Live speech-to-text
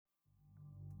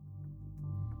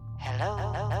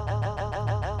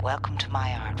Hello. Welcome to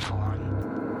my art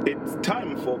forum. It's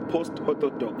time for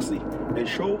Post-Orthodoxy, a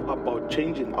show about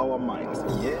changing our minds.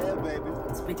 Yeah, baby.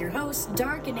 With your hosts,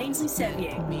 Dark and Ainsley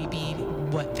Sevier. Maybe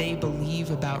what they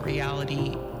believe about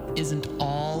reality isn't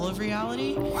all of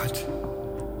reality. What?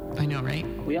 I know, right?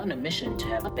 We're on a mission to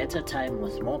have a better time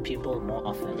with more people more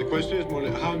often. The question is more,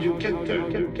 how do you get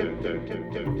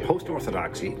there?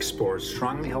 Post-Orthodoxy explores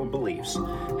strongly held beliefs,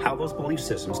 how those belief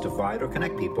systems divide or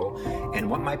connect people, and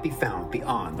what might be found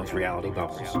beyond those reality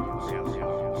bubbles.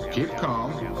 Keep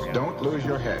calm. Don't lose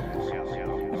your head.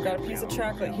 I've got a piece of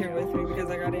chocolate here with me because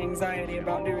I got anxiety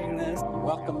about doing this.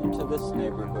 Welcome to this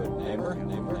neighborhood, neighbor.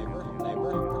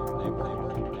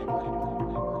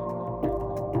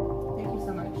 Thank you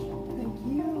so much. Thank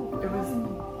you. It was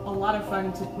a lot of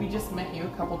fun we just met you a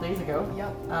couple days ago.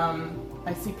 Yep.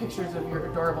 I see pictures of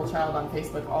your adorable child on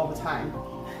Facebook all the time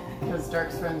because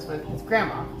Dark's friends with his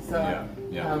grandma. So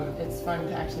it's fun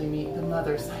to actually meet the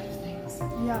mother side of things.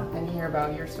 Yeah. And hear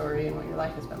about your story and what your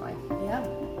life has been like. Yeah.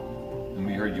 And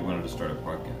we heard you wanted to start a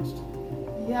podcast.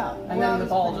 Yeah. And then the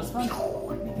ball just...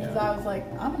 Because I was like,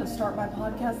 I'm going to start my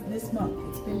podcast this month.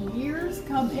 It's been years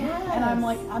coming. Yes. And I'm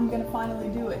like, I'm going to finally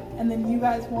do it. And then you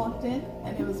guys walked in,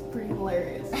 and it was pretty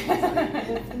hilarious. Like,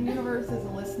 if the universe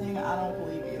isn't listening, I don't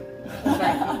believe you.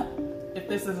 If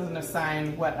this isn't a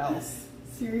sign, what else?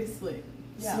 Seriously.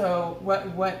 Yeah. So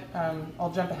what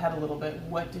I'll jump ahead a little bit.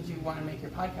 What did you want to make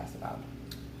your podcast about?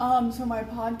 So my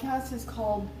podcast is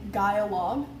called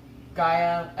Gaia-log.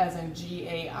 Gaia as in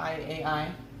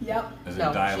G-A-I-A-I? Yep. As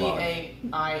in dialogue.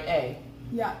 G-A-I-A.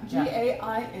 Yeah,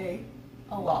 G-A-I-A.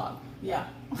 A log. Yeah.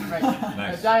 Right.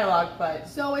 Nice. A dialogue, but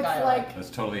so it's dialogue. like... That's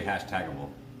totally hashtagable.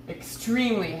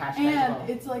 Extremely hashtagable. And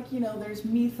it's like, there's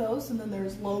mythos and then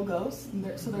there's logos.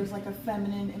 And so there's like a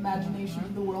feminine imagination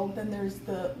of the world. Then there's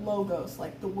the logos,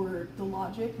 like the word, the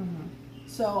logic. Mm-hmm.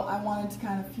 So I wanted to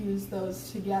kind of fuse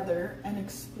those together and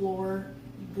explore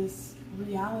this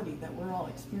reality that we're all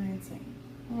experiencing.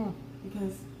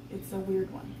 Because it's a weird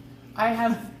one. I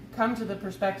have come to the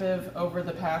perspective over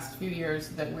the past few years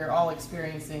that we're all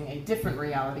experiencing a different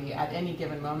reality at any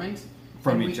given moment.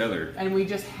 From each other. And we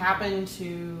just happen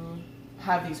to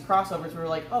have these crossovers where we're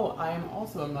like, oh, I am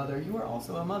also a mother, you are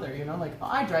also a mother, like, oh,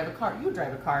 I drive a car, you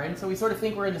drive a car. And so we sort of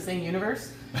think we're in the same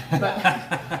universe.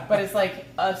 But it's like,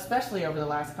 especially over the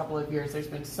last couple of years, there's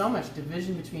been so much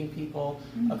division between people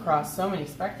across so many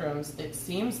spectrums. It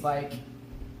seems like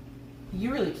you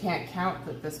really can't count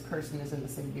that this person is in the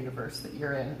same universe that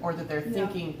you're in, or that they're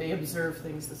thinking they observe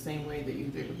things the same way that you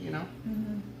do,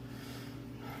 Mm-hmm.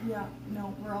 Yeah,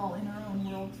 no, we're all in our own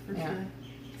worlds for sure.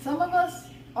 Some of us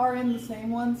are in the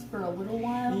same ones for a little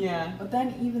while, but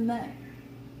then even then,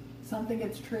 something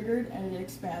gets triggered and it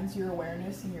expands your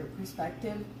awareness and your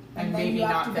perspective, and then you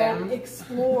have to go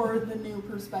explore the new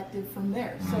perspective from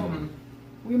there. So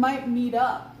we might meet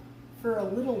up for a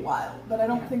little while, but I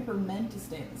don't think we're meant to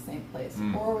stay in the same place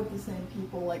or with the same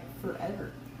people like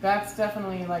forever. That's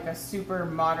definitely like a super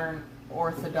modern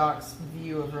orthodox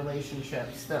view of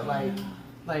relationships that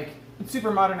like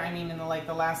super modern, I mean in the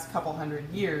last couple hundred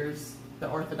years, the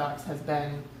orthodox has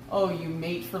been, oh, you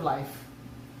mate for life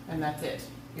and that's it,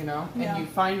 and you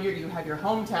find you have your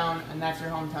hometown and that's your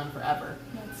hometown forever.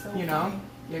 That's so funny.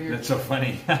 That's so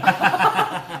funny.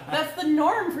 That's the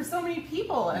norm for so many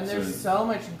people, and there's so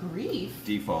much grief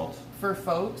default for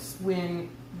folks when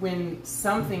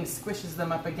something squishes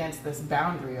them up against this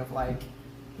boundary of like,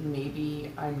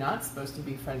 maybe I'm not supposed to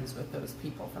be friends with those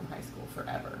people from high school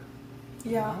forever.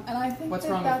 Yeah, and I think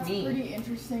that's me? Pretty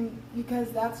interesting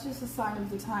because that's just a sign of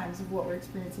the times of what we're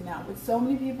experiencing now. With so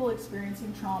many people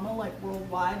experiencing trauma like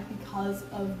worldwide because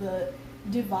of the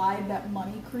divide that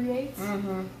money creates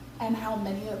and how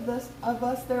many of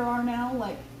us there are now.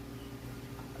 Like,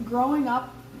 growing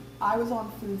up, I was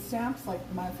on food stamps. Like,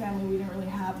 my family, we didn't really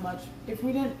have much. If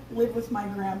we didn't live with my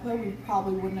grandpa, we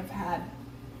probably wouldn't have had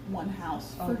one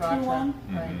house for too long.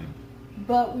 Right.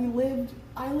 But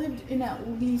I lived in at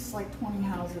least like 20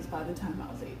 houses by the time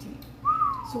I was 18.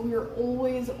 So we were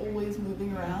always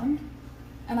moving around.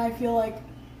 And I feel like,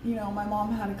 my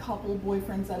mom had a couple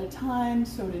boyfriends at a time,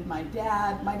 so did my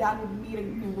dad. My dad would meet a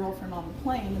new girlfriend on the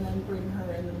plane and then bring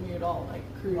her, and then we would all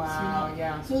cruise. Wow,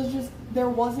 yeah. So it was just, there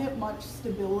wasn't much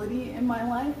stability in my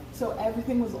life, so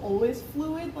everything was always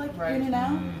fluid, in and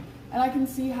out. And I can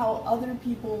see how other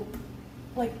people,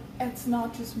 it's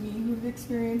not just me who've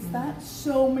experienced that.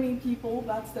 So many people,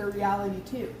 that's their reality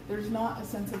too. There's not a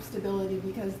sense of stability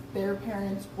because their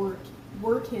parents were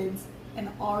kids and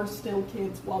are still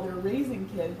kids while they're raising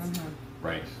kids.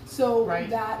 Right. So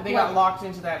they got locked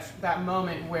into that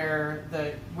moment where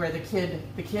the kid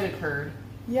occurred,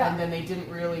 Yeah. And then they didn't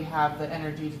really have the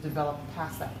energy to develop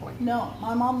past that point. No,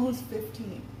 my mom was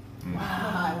 15 when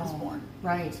I was born.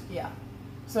 Right. Yeah.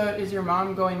 So is your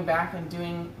mom going back and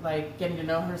doing, like, getting to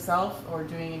know herself, or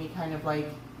doing any kind of, like,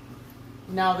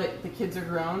 now that the kids are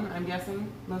grown, I'm guessing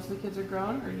most of the kids are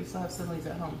grown, or do you still have siblings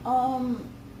at home?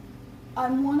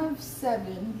 I'm one of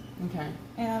 7. Okay.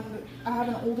 And I have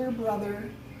an older brother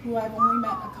who I've only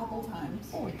met a couple times.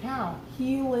 Holy cow.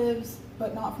 He lives,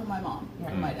 but not for my mom,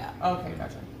 for my dad. Okay,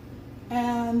 gotcha.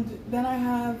 And then I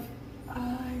have,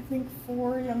 I think,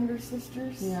 4 younger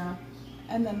sisters. Yeah.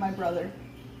 And then my brother.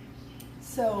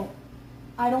 So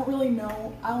I don't really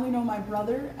know. I only know my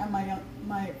brother and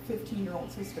my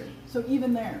 15-year-old sister. So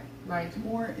even there, right,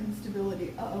 more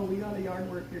instability. We got a yard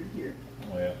worker here.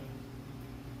 Oh yeah.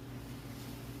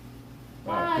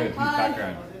 Oh, Hi. good.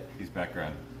 Hi. He's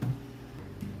background.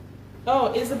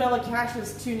 Oh, Isabella Cash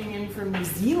is tuning in from New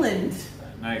Zealand.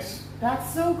 Nice.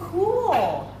 That's so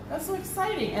cool. That's so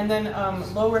exciting. And then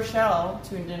Lo Rochelle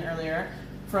tuned in earlier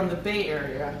from the Bay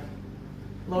Area.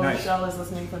 Lo Rochelle is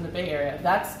listening from the Bay Area.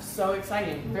 That's so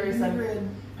exciting. Very exciting.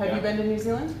 Have you been to New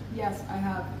Zealand? Yes, I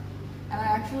have.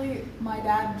 And my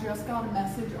dad just got a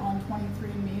message on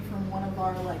 23andMe from one of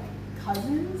our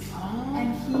cousins,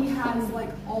 and he has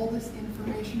all this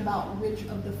information about which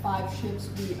of the 5 ships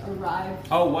we arrived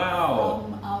from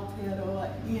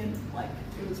Aotearoa in.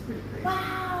 It was pretty crazy.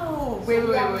 Wow! So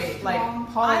Wait. Like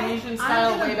Polynesian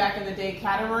style, way back in the day,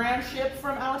 catamaran ship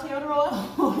from Aotearoa?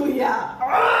 Oh yeah.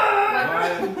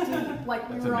 We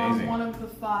That's were amazing. on one of the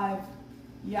 5.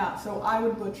 Yeah, so I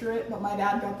would butcher it, but my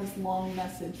dad got this long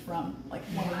message from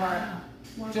one of our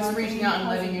just reaching out and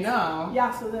letting you know.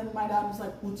 Yeah, so then my dad was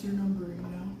like, "What's your number?"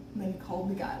 And then he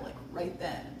called the guy right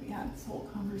then. We had this whole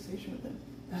conversation with him.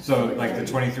 So the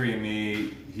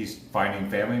 23andMe, he's finding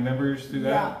family members through that?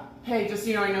 Yeah. Hey, just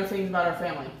I know things about our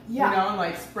family.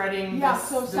 Yeah. Spreading this,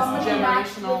 so this somebody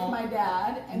matched with generational. my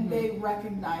dad, and they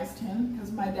recognized him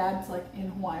because my dad's in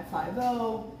Hawaii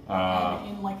Five-0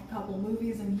 and in a couple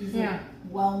movies, and he's a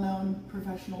well-known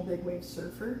professional big wave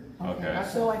surfer. Okay.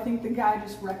 So I think the guy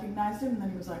just recognized him, and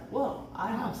then he was like, "Whoa, I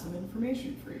have some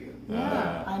information for you.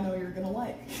 Yeah. I know you're gonna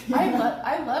like." I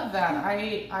love that.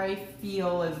 I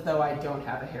feel as though I don't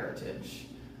have a heritage.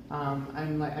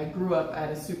 I grew up at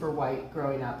a super white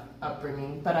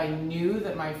upbringing, but I knew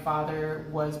that my father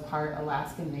was part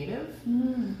Alaskan Native.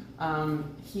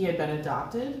 He had been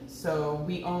adopted, so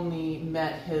we only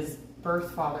met his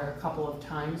birth father a couple of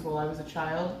times while I was a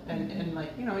child, and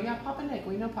Papa Nick,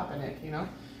 we know Papa Nick,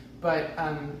 but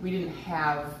we didn't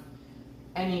have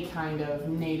any kind of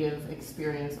Native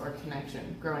experience or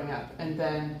connection growing up, and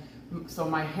then so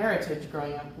my heritage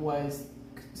growing up was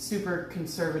super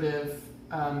conservative.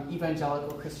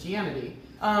 Evangelical Christianity,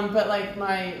 but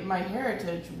my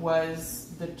heritage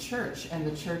was the church and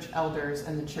the church elders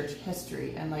and the church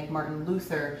history and Martin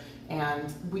Luther,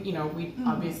 and we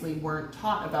obviously weren't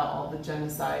taught about all the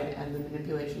genocide and the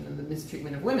manipulation and the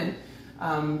mistreatment of women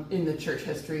in the church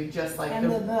history, just just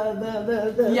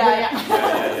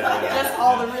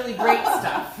all the really great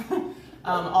stuff.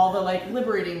 All the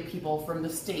liberating people from the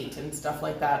state and stuff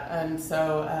like that. And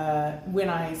so when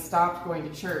I stopped going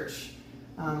to church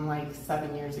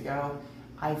 7 years ago,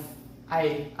 I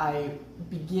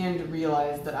began to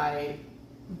realize that I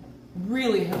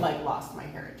really had lost my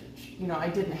heritage. I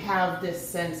didn't have this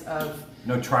sense of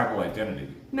no tribal identity.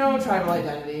 No tribal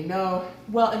identity. No.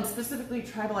 Well, and specifically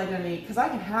tribal identity, because I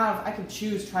can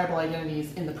choose tribal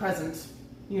identities in the present.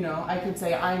 I could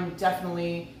say I'm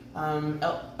definitely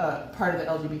part of the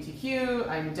LGBTQ.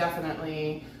 I'm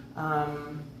definitely.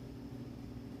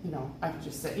 I could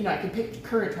just say, I could pick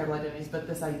current tribal identities, but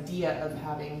this idea of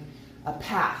having a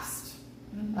past,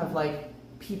 of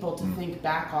people to think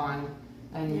back on,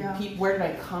 and where did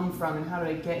I come from, and how did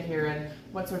I get here, and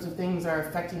what sorts of things are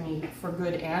affecting me for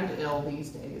good and ill these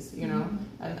days, And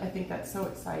I think that's so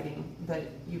exciting that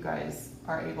you guys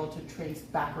are able to trace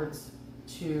backwards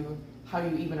to how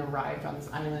you even arrived on this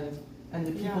island and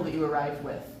the people that you arrived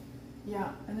with.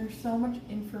 Yeah, and there's so much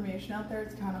information out there,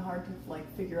 it's kind of hard to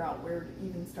figure out where to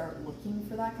even start looking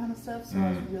for that kind of stuff, so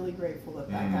I was really grateful that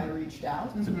guy reached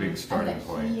out. It's a big starting and that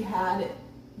point. He had it,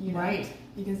 right.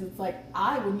 Because it's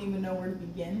I wouldn't even know where to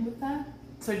begin with that.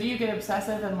 So do you get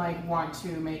obsessive and want to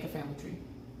make a family tree?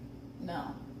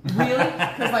 No. Really?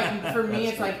 Because for me,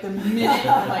 it's the minute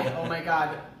I'm oh my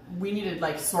god, we need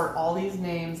to sort all these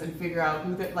names and figure out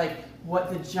who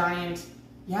what the giant.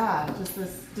 Yeah, just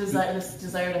this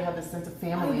desire to have this sense of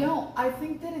family. I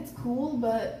think that it's cool,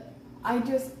 but I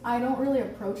don't really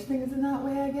approach things in that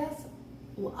way, I guess.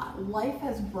 Life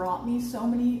has brought me so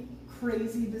many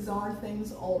crazy, bizarre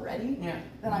things already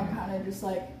that I'm kind of just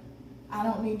I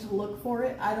don't need to look for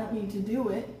it. I don't need to do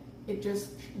it. It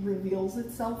just reveals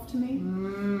itself to me.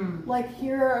 Like,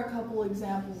 here are a couple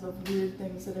examples of weird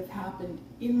things that have happened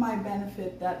in my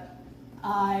benefit that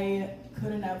I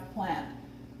couldn't have planned.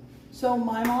 So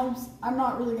my mom's, I'm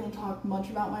not really going to talk much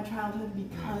about my childhood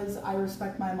because I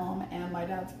respect my mom and my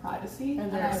dad's privacy,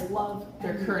 and I love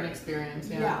their current experience.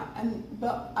 Yeah,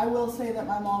 but I will say that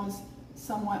my mom is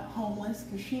somewhat homeless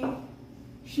because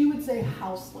she would say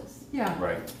houseless. Yeah.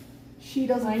 Right. She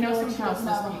doesn't feel like she doesn't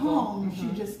have a home.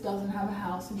 Mm-hmm. She just doesn't have a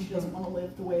house, and she doesn't want to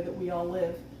live the way that we all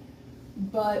live.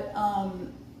 But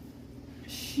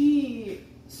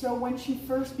so when she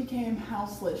first became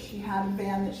houseless, she had a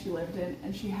van that she lived in,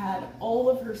 and she had all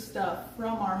of her stuff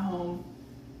from our home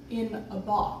in a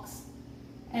box.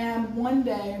 And one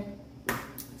day,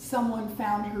 someone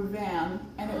found her van,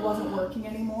 and it wasn't working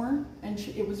anymore, and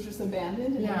it was just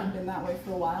abandoned, and it had been that way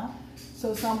for a while.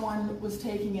 So someone was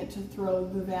taking it to throw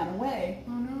the van away,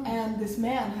 and this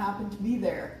man happened to be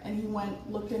there, and he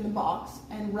looked in the box,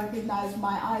 and recognized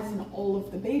my eyes in all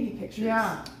of the baby pictures.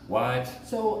 Yeah. What?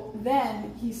 So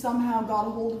then he somehow got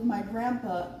a hold of my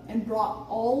grandpa and brought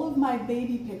all of my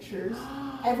baby pictures,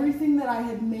 everything that I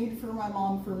had made for my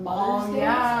mom for Mother's Day,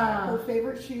 her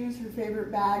favorite shoes, her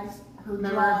favorite bags, her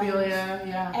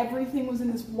memorabilia, everything was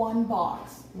in this one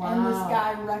box. Wow. And this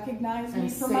guy recognized me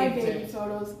And from my saved baby it.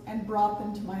 photos and brought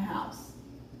them to my house.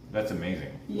 That's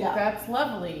amazing. Yeah. That's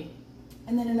lovely.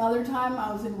 And then another time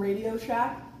I was in Radio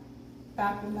Shack,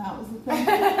 back when that was the thing.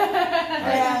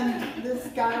 And this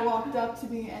guy walked up to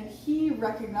me and he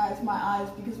recognized my eyes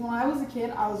because when I was a kid,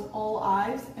 I was all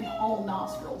eyes and all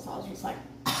nostrils. I was just like,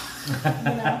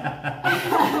 you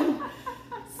know?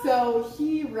 So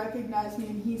he recognized me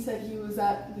and he said he was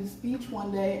at this beach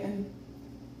one day, and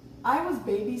I was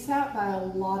babysat by a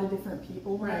lot of different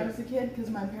people when I was a kid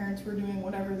because my parents were doing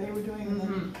whatever they were doing. And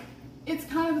then it's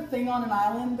kind of a thing on an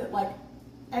island that like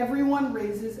everyone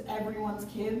raises everyone's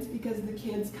kids because the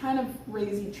kids kind of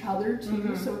raise each other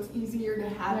too. So it's easier to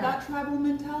have that tribal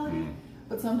mentality,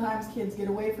 but sometimes kids get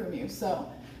away from you.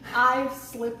 So I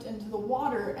slipped into the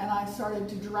water and I started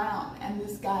to drown, and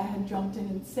this guy had jumped in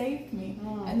and saved me.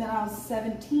 And then I was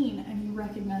 17 and he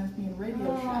recognized me in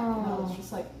Radio Shack, and I was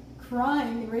just like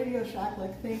crying in Radio Shack,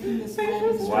 like thanking this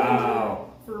random stranger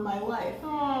for my life.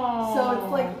 So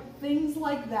it's like things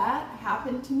like that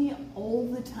happen to me all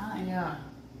the time. Yeah.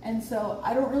 And so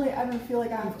I don't really ever feel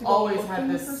like I have to go always had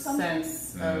looking this for something.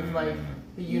 sense of like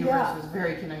the universe was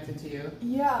very connected to you.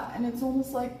 Yeah, and it's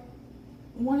almost like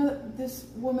this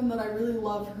woman that I really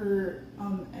love, her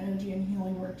energy and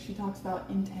healing work, she talks about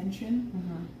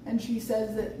intention, and she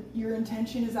says that your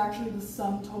intention is actually the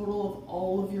sum total of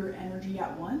all of your energy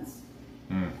at once.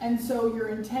 And so your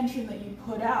intention that you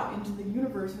put out into the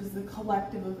universe is the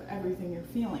collective of everything you're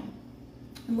feeling.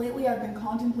 And lately I've been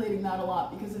contemplating that a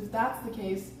lot, because if that's the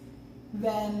case,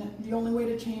 then the only way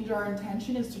to change our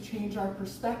intention is to change our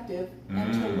perspective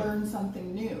and to learn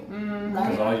something new.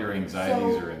 Right? Because all your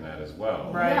anxieties are in that as well.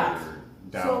 Right. Yeah.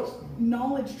 Doubts. So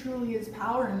knowledge truly is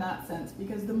power in that sense,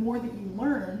 because the more that you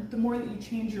learn, the more that you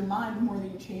change your mind, the more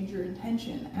that you change your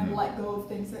intention and let go of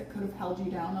things that could have held you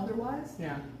down otherwise.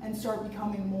 Yeah. And start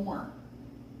becoming more.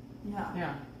 Yeah.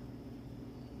 Yeah.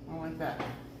 I like that.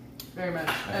 Very much.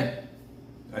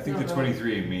 I think the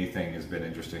 23andMe thing has been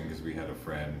interesting because we had a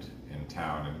friend in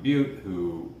town in Butte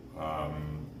who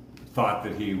thought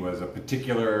that he was a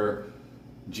particular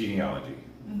genealogy,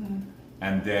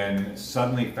 and then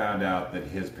suddenly found out that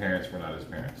his parents were not his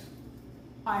parents.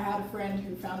 I had a friend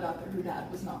who found out that her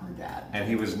dad was not her dad. And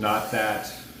he was not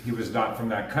from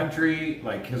that country.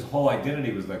 Like, his whole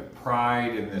identity was like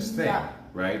pride in this thing,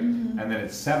 right? And then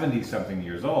at 70 something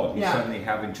years old, he's suddenly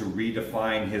having to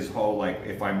redefine his whole, like,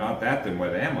 if I'm not that, then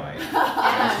what am I?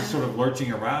 And it's just sort of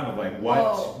lurching around of like,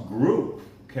 what group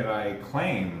can I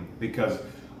claim? Because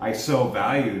I so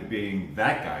valued being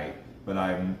that guy, but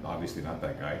I'm obviously not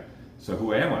that guy. So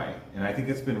who am I? And I think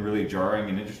it's been really jarring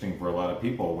and interesting for a lot of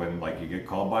people when, like, you get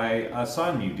called by a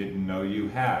son you didn't know you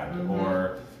had,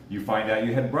 or you find out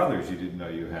you had brothers you didn't know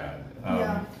you had.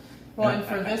 Well, and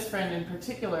for this friend in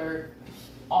particular,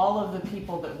 all of the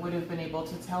people that would have been able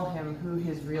to tell him who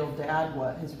his real dad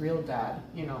was,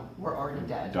 were already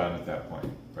dead. Done at that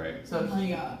point, right? So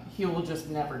he will just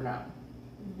never know.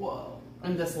 Whoa.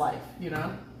 In this life,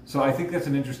 So I think that's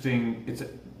an interesting.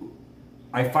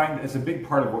 I find it's a big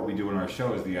part of what we do in our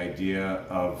show is the idea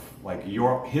of like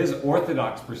his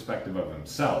orthodox perspective of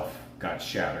himself got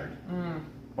shattered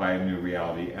by a new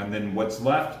reality, and then what's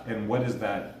left and what is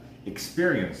that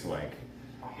experience like?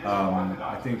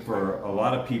 I think for a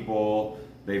lot of people,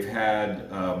 they've had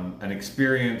an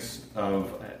experience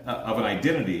of an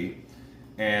identity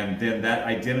and then that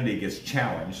identity gets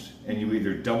challenged, and you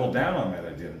either double down on that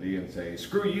identity and say,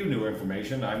 screw you, new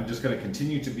information, I'm just going to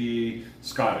continue to be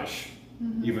Scottish,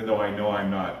 even though I know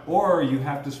I'm not. Or you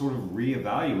have to sort of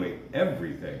reevaluate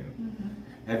everything.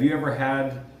 Have you ever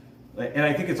had, and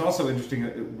I think it's also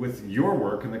interesting with your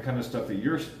work and the kind of stuff that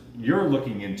you're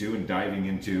looking into and diving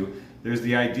into, there's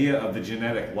the idea of the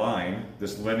genetic line,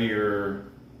 this linear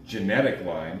genetic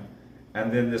line,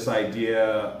 and then this idea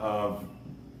of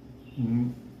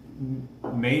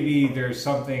maybe there's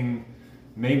something,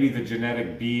 maybe the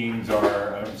genetic beings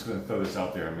are, I'm just going to throw this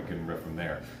out there and we can riff from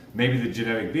there. Maybe the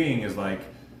genetic being is like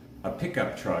a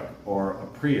pickup truck or a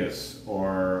Prius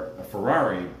or a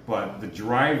Ferrari, but the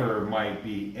driver might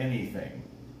be anything.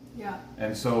 Yeah.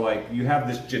 And so like you have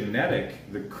this genetic,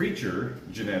 the creature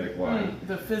genetic line.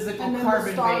 The physical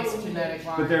carbon-based genetic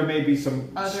line. But there may be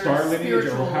some other star lineage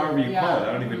or however you call it.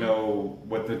 I don't even Mm-hmm. know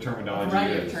what the terminology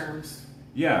is. Terms.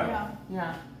 Yeah.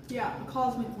 Yeah, the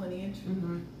cosmic lineage.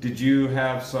 Did you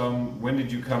have when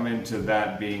did you come into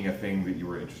that being a thing that you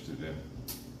were interested in?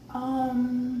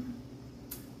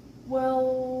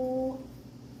 Well,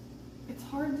 it's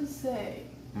hard to say.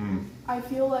 I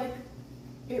feel like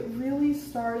it really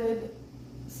started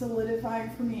solidifying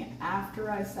for me after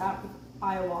I sat with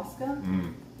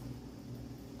ayahuasca.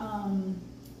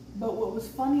 But what was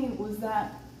funny was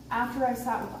that after I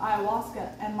sat with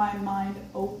ayahuasca and my mind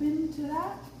opened to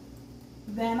that,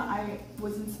 then I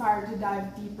was inspired to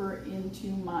dive deeper into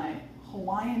my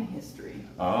Hawaiian history.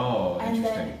 Oh, and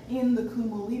interesting. then in the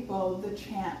Kumulipo, the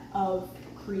chant of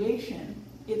creation,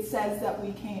 it says that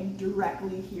we came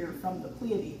directly here from the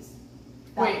Pleiades.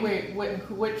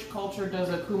 Which culture does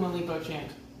a Kumulipo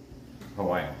chant?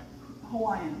 Hawaiian.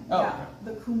 Hawaiian. Oh. Yeah.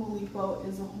 The Kumulipo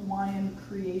is a Hawaiian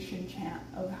creation chant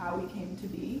of how we came to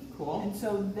be. Cool. And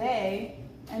so they,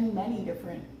 and many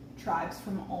different tribes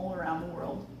from all around the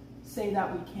world, say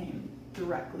that we came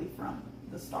directly from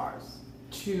the stars.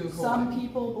 Some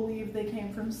people believe they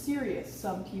came from Sirius.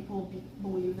 Some people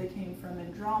believe they came from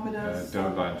Andromeda.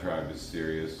 Dogon tribe is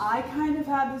Sirius. I kind of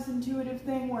had this intuitive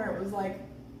thing where it was like,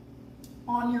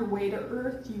 on your way to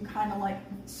Earth, you kind of like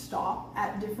stop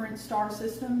at different star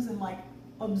systems and like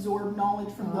absorb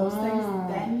knowledge from those things.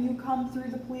 Then you come through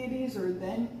the Pleiades, or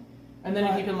then. And then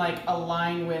if you can like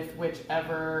align with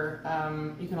whichever,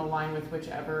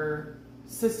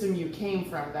 system you came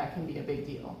from, that can be a big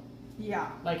deal. Yeah.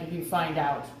 Like if you find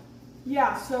out.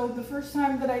 Yeah. So the first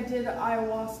time that I did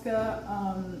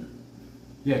ayahuasca.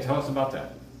 Yeah, tell us about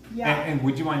that. Yeah. And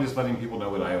would you mind just letting people know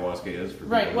what ayahuasca is?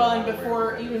 Right. Well, and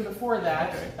even before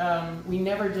that, we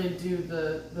never did do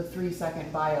the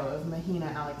 3-second bio of Mahina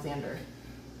Alexander.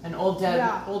 And old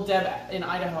Deb in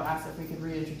Idaho asked if we could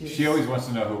reintroduce. She always wants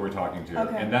to know who we're talking to,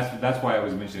 Okay. and that's why I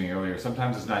was mentioning earlier.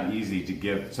 Sometimes it's not easy to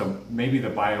give. So maybe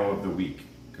the bio of the week,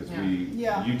 because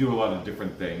you do a lot of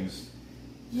different things.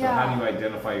 So how do you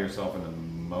identify yourself in the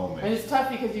moment? And it's tough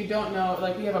because you don't know.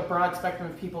 Like we have a broad spectrum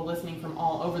of people listening from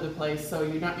all over the place. So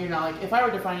you're not like, if I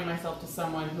were defining myself to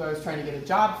someone who I was trying to get a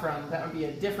job from, that would be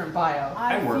a different bio.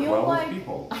 I work well with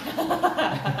people.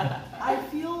 I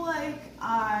feel like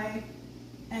I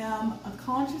am a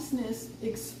consciousness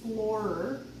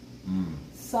explorer,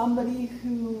 somebody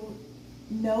who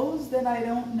knows that I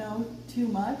don't know too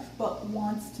much but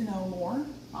wants to know more.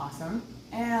 Awesome.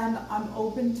 And I'm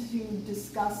open to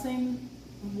discussing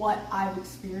what I've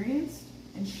experienced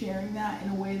and sharing that in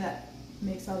a way that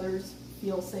makes others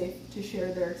feel safe to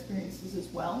share their experiences as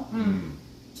well.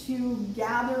 To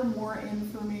gather more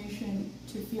information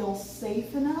to feel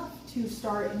safe enough to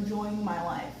start enjoying my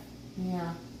life.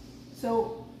 Yeah.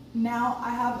 So now I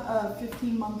have a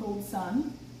 15-month-old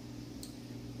son,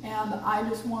 and I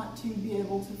just want to be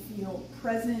able to feel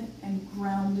present and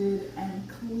grounded and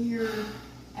clear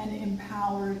and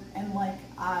empowered, and like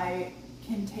I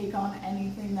can take on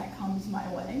anything that comes my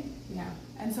way. Yeah.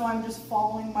 And so I'm just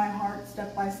following my heart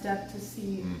step by step to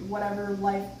see whatever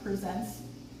life presents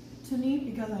to me,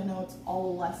 because I know it's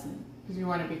all a lesson. Because you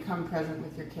want to become present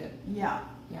with your kid. Yeah.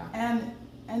 Yeah.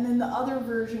 And then the other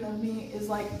version of me is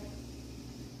like,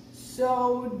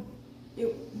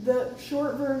 the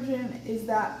short version is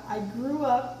that I grew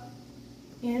up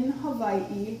in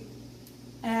Hawaii,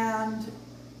 and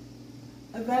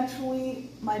eventually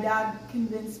my dad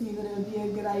convinced me that it would be a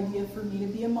good idea for me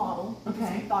to be a model, because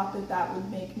he thought that that would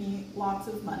make me lots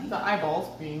of money. The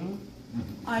eyeballs being...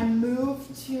 I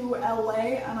moved to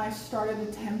LA and I started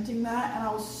attempting that, and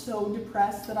I was so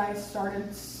depressed that I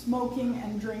started smoking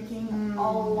and drinking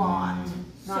a lot.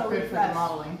 Not good for the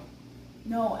modeling.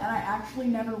 No, and I actually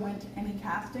never went to any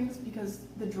castings because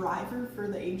the driver for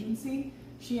the agency,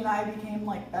 she and I became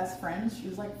like best friends. She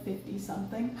was like 50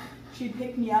 something. She'd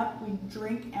pick me up, we'd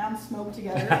drink and smoke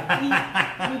together.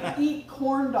 We'd eat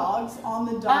corn dogs on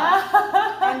the dock,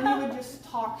 and we would just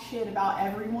talk shit about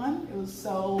everyone. It was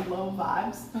so low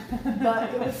vibes,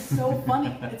 but it was so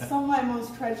funny. It's some of my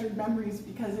most treasured memories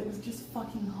because it was just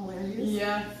fucking hilarious.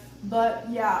 Yeah. But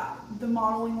yeah, the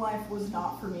modeling life was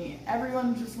not for me.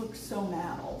 Everyone just looked so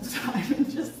mad all the time,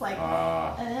 and just like,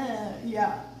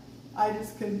 yeah. I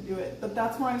just couldn't do it. But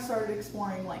that's when I started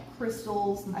exploring like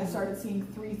crystals. I started seeing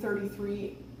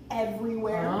 333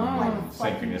 everywhere, like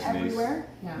fucking everywhere.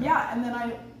 Yeah, and then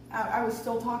I was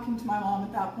still talking to my mom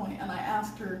at that point, and I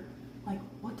asked her, like,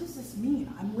 what does this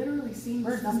mean? I'm literally seeing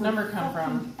where's this number come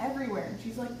from? Everywhere. And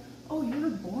she's like, oh, you were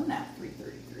born at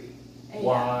 333 a.m.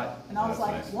 What? And I was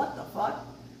like, nice. What the fuck?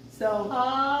 So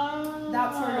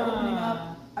that started opening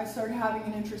up. I started having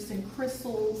an interest in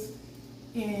crystals,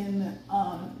 in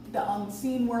the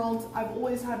unseen worlds. I've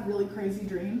always had really crazy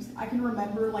dreams. I can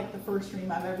remember like the first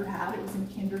dream I've ever had. It was in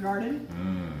kindergarten,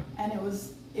 and it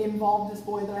involved this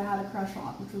boy that I had a crush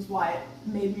on, which was why it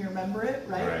made me remember it,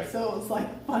 right? So it was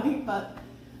like funny, but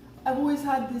I've always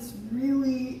had this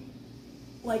really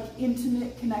like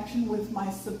intimate connection with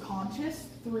my subconscious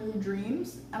through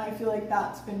dreams, and I feel like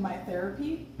that's been my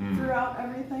therapy throughout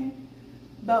everything.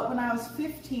 But when I was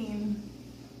 15,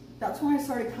 that's when I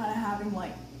started kind of having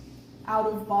like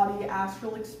out-of-body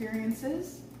astral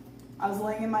experiences. I was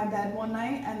laying in my bed one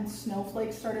night and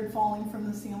snowflakes started falling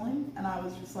from the ceiling, and I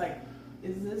was just like,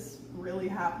 is this really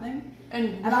happening?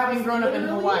 And having grown up in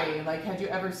Hawaii, like, had you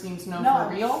ever seen snow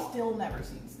for real? No, I've still never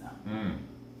seen snow.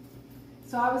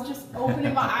 So I was just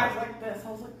opening my eyes like this.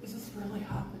 I was like, is this really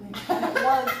happening? And it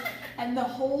was. And the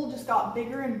hole just got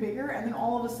bigger and bigger, and then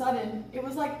all of a sudden, it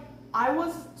was like, I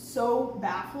was so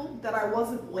baffled that I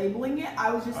wasn't labeling it. I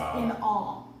was just in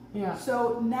awe. Yeah.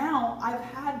 So now I've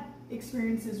had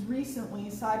experiences recently,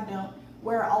 side note,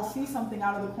 where I'll see something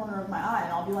out of the corner of my eye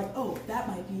and I'll be like, oh, that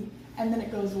might be, and then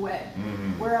it goes away.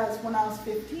 Whereas when I was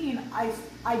 15,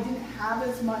 I didn't have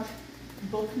as much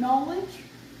book knowledge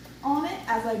on it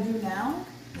as I do now.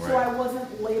 Right. So I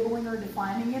wasn't labeling or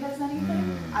defining it as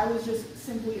anything. I was just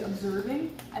simply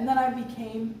observing. And then I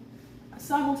became,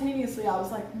 simultaneously, I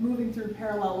was like moving through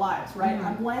parallel lives, right?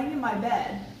 I'm laying in my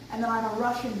bed, and then I'm a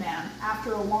Russian man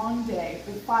after a long day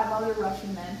with 5 other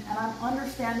Russian men, and I'm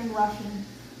understanding Russian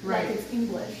like it's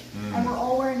English. And we're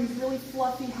all wearing these really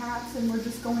fluffy hats, and we're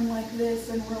just going like this,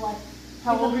 and we're like,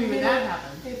 how old were you when that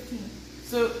happened? 15.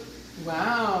 So,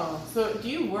 wow. So do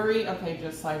you worry, okay,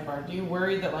 just sidebar, do you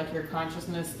worry that like your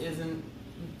consciousness isn't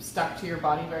stuck to your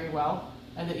body very well,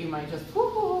 and that you might just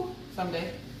whoo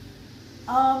someday?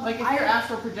 Like if you're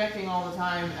astral projecting all the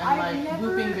time and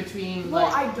looping between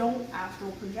I don't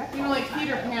astral project. You know, like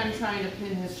Peter Pan trying to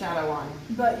pin his shadow on.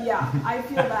 But yeah, I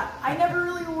feel that. I never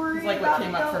really worry like about what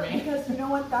came it up though, for me. because you know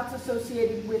what? That's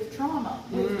associated with trauma,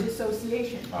 with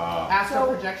dissociation. Astral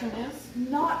projection is?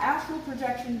 Not astral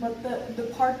projection, but the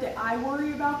part that I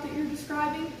worry about that you're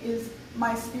describing is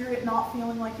my spirit not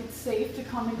feeling like it's safe to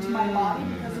come into my body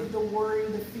because of the worry,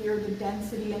 the fear, the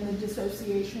density, and the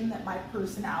dissociation that my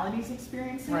personality's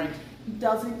experiencing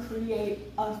doesn't create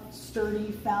a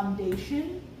sturdy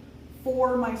foundation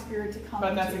for my spirit to come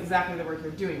into. But that's exactly the work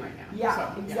you're doing right now.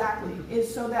 Yeah, so, exactly.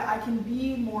 Is so that I can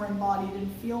be more embodied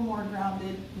and feel more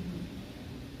grounded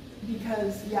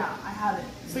because, I haven't.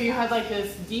 So you had like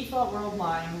this default world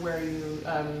line where you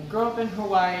grow up in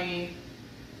Hawaii,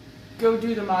 go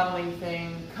do the modeling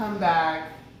thing, come back.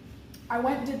 I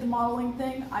went and did the modeling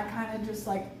thing. I kind of just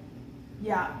like,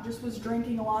 just was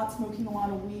drinking a lot, smoking a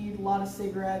lot of weed, a lot of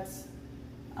cigarettes.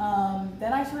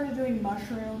 Then I started doing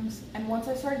mushrooms, and once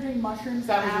I started doing mushrooms,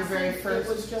 that was your very first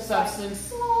it was just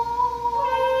substance.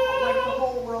 Like the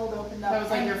whole world opened up. That was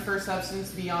like your first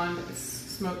substance beyond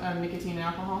nicotine and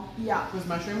alcohol? Yeah. Was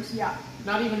mushrooms? Yeah.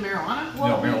 Not even marijuana?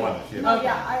 Well, no, marijuana. No,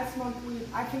 I smoked weed.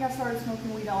 I think I started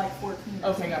smoking weed at like 14.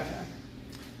 Okay, gotcha.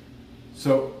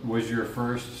 So, was your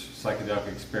first psychedelic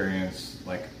experience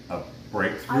like a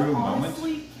breakthrough moment? I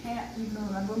honestly can't even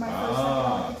remember my first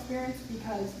psychedelic experience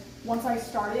because once I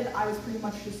started, I was pretty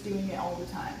much just doing it all the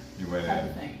time. You went type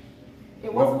of thing.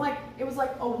 It wasn't like it was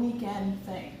like a weekend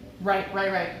thing. Right.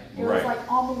 It was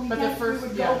like on the weekend but we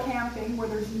would go camping where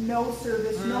there's no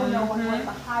service, no one. We're at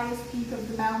the highest peak of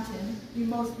the mountain, the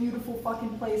most beautiful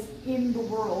fucking place in the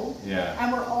world. Yeah.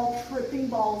 And we're all tripping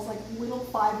balls like little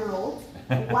 5-year-olds,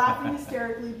 laughing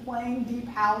hysterically, playing deep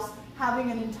house,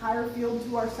 having an entire field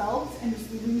to ourselves, and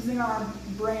just losing our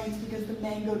brains because the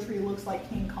mango tree looks like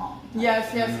King Kong.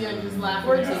 Yes, just laughing.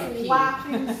 We're just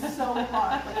laughing so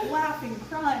hard, like laughing,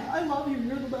 crying. I love you.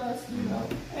 You're the best. You know.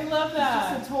 I love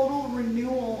that. It's just a total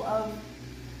renewal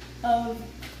of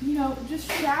just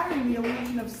shattering the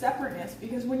illusion of separateness,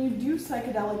 because when you do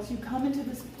psychedelics, you come into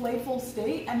this playful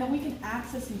state, and then we can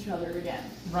access each other again.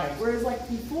 Right. Whereas, like,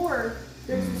 before,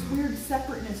 there's this weird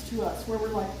separateness to us, where we're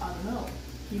like, I don't know,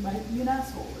 he might be an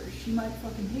asshole, or she might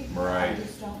fucking hate me, right. I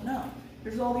just don't know.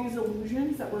 There's all these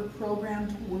illusions that we're programmed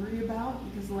to worry about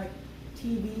because of, like,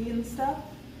 TV and stuff.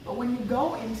 But when you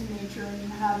go into nature and you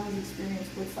have these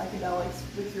experiences with psychedelics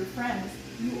with your friends,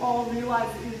 you all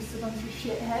realize that you're just a bunch of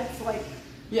shitheads, like,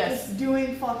 just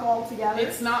doing fuck all together.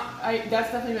 It's not,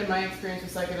 that's definitely been my experience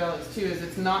with psychedelics too, is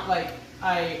it's not like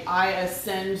I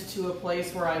ascend to a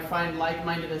place where I find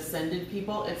like-minded ascended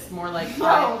people. It's more like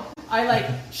I like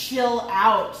chill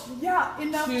out. Yeah,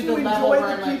 enough to to the level enjoy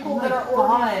where the I'm people like, that are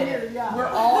God, already here. Yeah. We're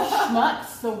all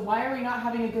schmucks, so why are we not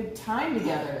having a good time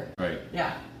together? Right.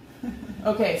 Yeah.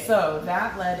 Okay, so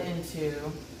that led into,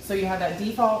 so you have that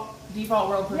default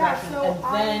world progression, and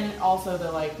then also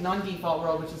the like non-default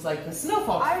world, which is like the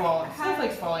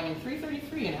snowflakes falling in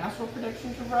 333 and astral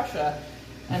projection to Russia,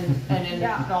 and it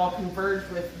all converged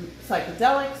with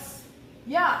psychedelics.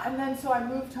 Yeah, and then so I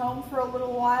moved home for a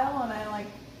little while, and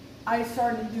I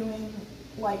started using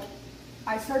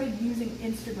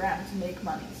Instagram to make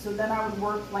money. So then I would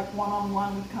work like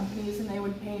one-on-one with companies, and they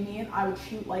would pay me, and I would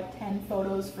shoot like 10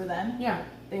 photos for them. Yeah.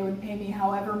 They would pay me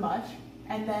however much,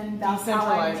 and then that's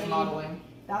modeling.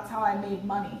 That's how I made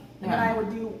money. And then I would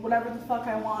do whatever the fuck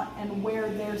I want and wear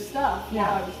their stuff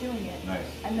while I was doing it. Nice.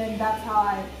 And then that's how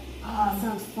I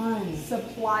sounds fun.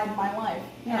 Supplied my life.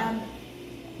 Yeah. And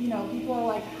people are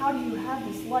like, how do you have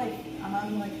this life? And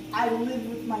I'm like, I live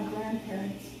with my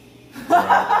grandparents.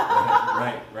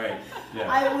 Right.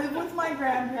 Yeah. I live with my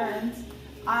grandparents.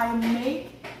 I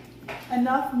make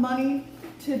enough money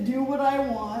to do what I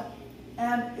want,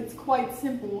 and it's quite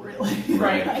simple, really.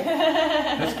 Right.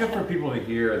 That's good for people to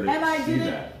hear that. And I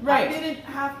didn't didn't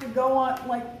have to go on,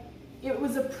 like, it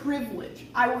was a privilege.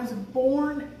 I was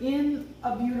born in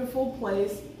a beautiful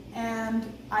place,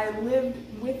 and I lived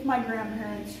with my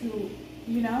grandparents who,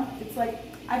 it's like,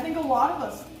 I think a lot of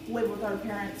us live with our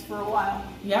parents for a while.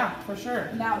 Yeah, for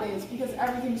sure. Nowadays, because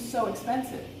everything's so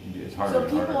expensive. It's harder.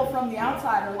 So people from the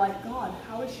outside are like, God,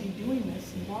 how is she doing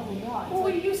this? And blah, blah, blah. Well,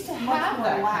 like we used to have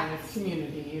that kind of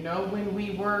community, when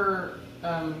we were,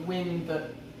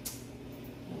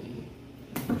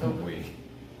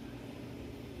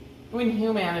 when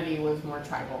humanity was more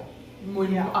tribal.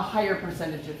 When a higher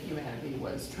percentage of humanity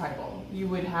was tribal, you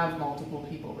would have multiple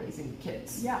people raising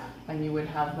kids. Yeah. And you would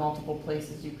have multiple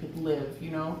places you could live,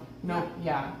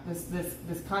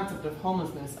 This concept of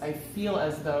homelessness, I feel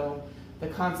as though the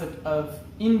concept of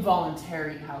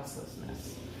involuntary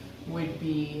houselessness would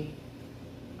be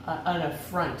an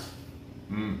affront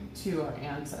to our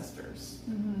ancestors.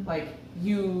 Mm-hmm. Like,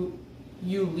 you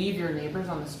leave your neighbors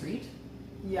on the street.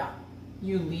 Yeah.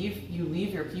 You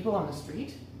leave your people on the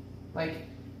street. Like,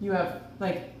 you have,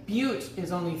 Butte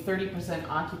is only 30%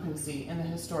 occupancy in the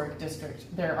historic district.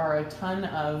 There are a ton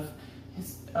of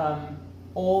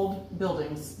old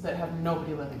buildings that have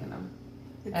nobody living in them.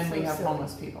 We have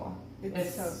homeless people.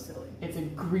 It's so silly. It's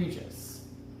egregious.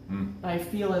 I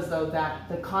feel as though that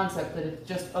the concept that it's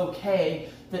just okay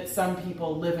that some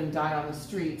people live and die on the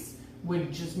streets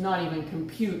would just not even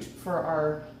compute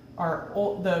for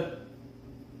the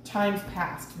times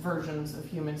past versions of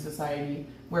human society,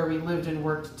 where we lived and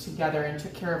worked together and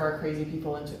took care of our crazy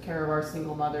people and took care of our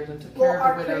single mothers and took care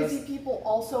of the widows. Our crazy people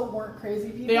also weren't crazy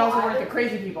people. They also weren't the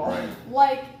crazy people.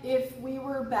 Like, if we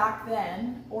were back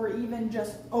then, or even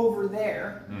just over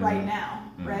there right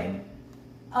now, right?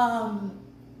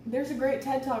 There's a great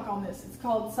TED Talk on this. It's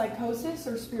called Psychosis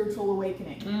or Spiritual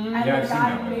Awakening. And the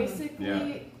guy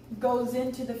basically goes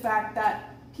into the fact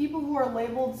that people who are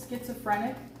labeled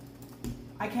schizophrenic,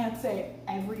 I can't say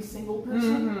every single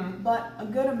person, but a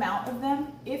good amount of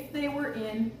them, if they were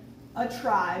in a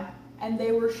tribe and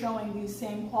they were showing these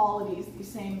same qualities,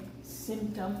 these same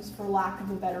symptoms, for lack of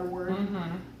a better word,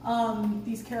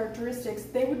 these characteristics,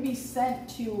 they would be sent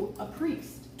to a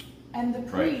priest. And the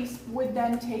priest would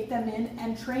then take them in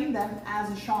and train them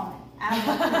as a shaman, as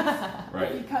a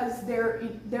priest. Because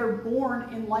they're born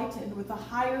enlightened with a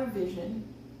higher vision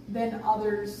than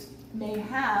others may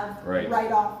have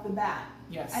right off the bat.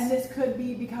 Yes. And this could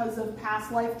be because of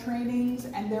past life trainings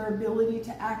and their ability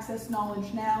to access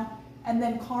knowledge now. And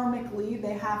then karmically,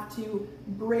 they have to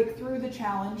break through the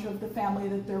challenge of the family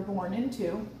that they're born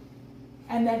into,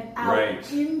 and then out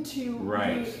into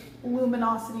the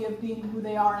luminosity of being who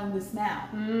they are in this now.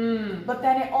 But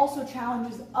then it also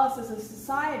challenges us as a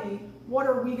society. What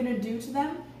are we going to do to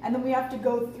them? And then we have to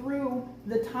go through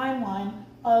the timeline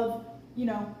of,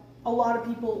 a lot of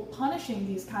people punishing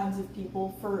these kinds of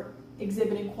people for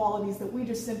exhibiting qualities that we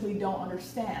just simply don't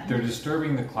understand. They're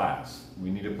disturbing the class. We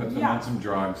need to put them on some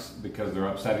drugs because they're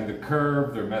upsetting the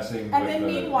curve, they're messing with And then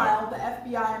meanwhile, the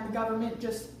FBI and the government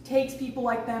just takes people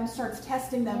like them, starts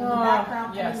testing them in the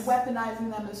background, and then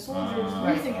weaponizing them as soldiers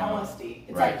using LSD.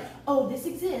 It's like, oh, this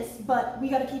exists, but we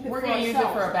got to keep it for ourselves. We're going to use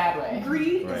it for a bad way.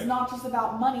 Greed is not just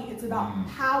about money, it's about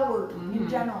power in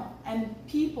general. And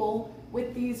people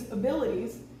with these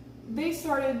abilities, they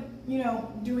started,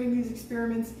 doing these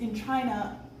experiments in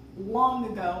China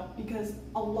long ago, because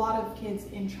a lot of kids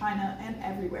in China and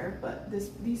everywhere, but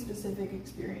these specific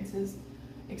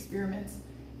experiments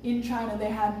in China, they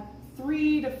had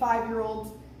 3 to 5 year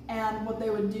olds, and what they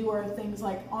would do are things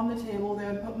like on the table they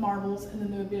would put marbles, and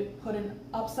then they would put an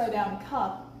upside down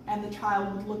cup, and the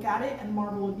child would look at it and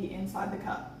marble would be inside the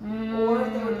cup. Or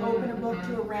they would open a book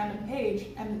to a random page,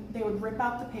 and they would rip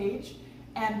out the page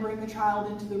and bring the child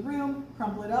into the room,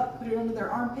 crumple it up, put it under their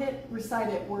armpit,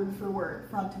 recite it word for word,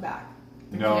 front to back.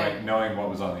 Knowing what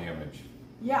was on the image.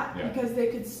 Yeah, because they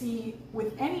could see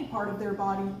with any part of their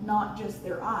body, not just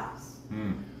their eyes.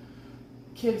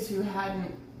 Kids who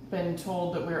hadn't been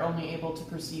told that we're only able to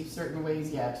perceive certain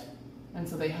ways yet, and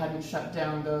so they hadn't shut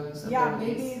down those abilities. Yeah,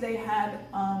 maybe they had,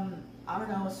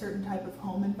 a certain type of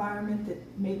home environment that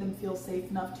made them feel safe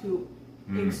enough to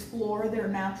explore their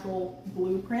natural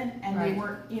blueprint, and they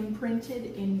weren't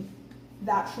imprinted in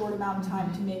that short amount of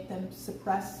time to make them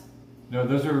suppress. No,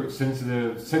 those are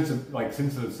sensitive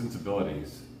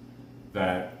sensibilities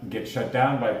that get shut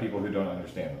down by people who don't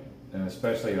understand them, and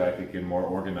especially I think in more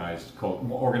organized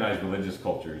religious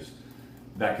cultures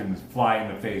that can fly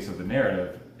in the face of the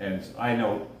narrative. And I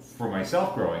know for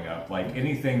myself growing up, like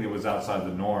anything that was outside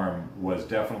the norm was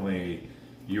definitely,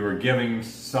 you were giving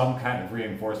some kind of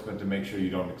reinforcement to make sure you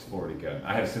don't explore it again.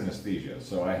 I have synesthesia,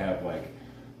 so I have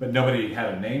but nobody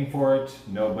had a name for it.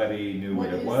 Nobody knew what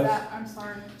it was. What is that? I'm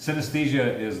sorry.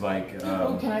 Synesthesia is like...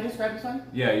 can I describe this one?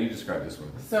 Yeah, you describe this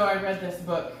one. So I read this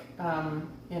book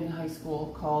in high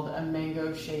school called A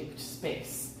Mango-Shaped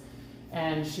Space.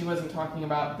 And she wasn't talking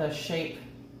about the shape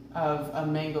of a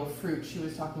mango fruit. She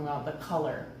was talking about the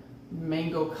color.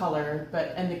 Mango color.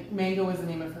 And the mango was the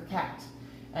name of her cat.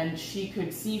 And she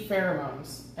could see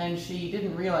pheromones, and she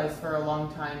didn't realize for a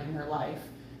long time in her life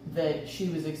that she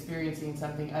was experiencing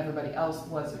something everybody else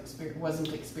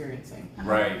wasn't experiencing.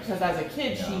 Right. Because as a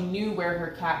kid, she knew where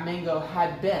her cat Mango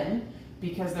had been,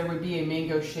 because there would be a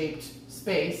mango-shaped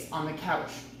space on the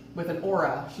couch with an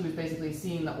aura. She was basically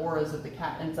seeing the auras of the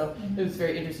cat, and so it was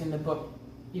very interesting. The book,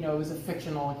 it was a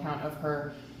fictional account of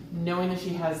her knowing that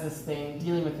she has this thing,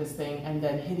 dealing with this thing, and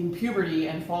then hitting puberty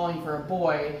and falling for a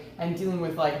boy and dealing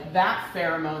with that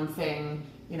pheromone thing,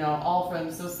 all from,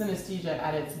 so synesthesia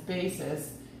at its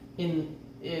basis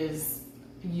is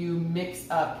you mix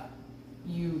up,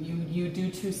 you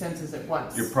do two senses at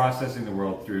once. You're processing the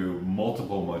world through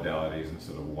multiple modalities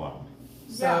instead of one.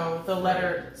 So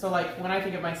when I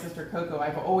think of my sister Coco,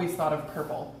 I've always thought of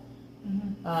purple.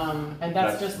 And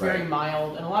that's just very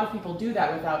mild, and a lot of people do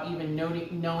that without even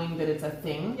knowing that it's a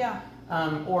thing.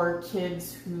 Or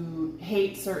kids who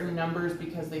hate certain numbers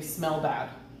because they smell bad.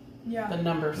 The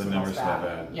numbers smell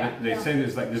bad. They say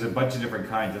there's a bunch of different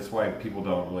kinds. That's why people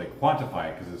don't really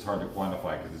quantify it, because it's hard to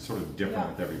quantify, because it's sort of different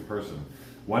with every person.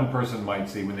 One person might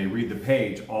see, when they read the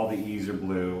page, all the E's are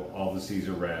blue, all the C's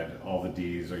are red, all the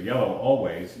D's are yellow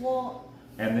always.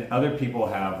 And the other people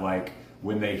have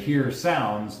when they hear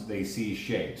sounds, they see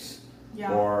shapes.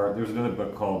 Or there's another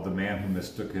book called The Man Who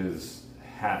Mistook His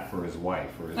Hat for His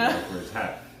Wife, or his wife for his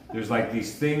hat. There's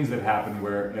these things that happen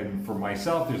where, and for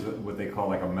myself, there's what they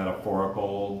call a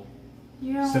metaphorical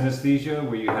synesthesia,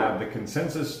 where you have the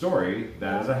consensus story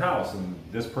that is a house, and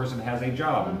this person has a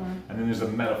job, and then there's a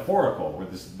metaphorical, where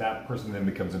that person then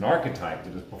becomes an archetype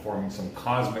that is performing some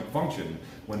cosmic function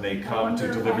when they come to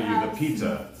deliver you the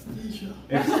pizza.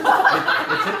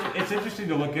 It's interesting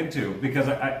to look into, because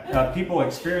people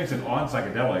experience it on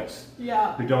psychedelics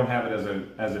who don't have it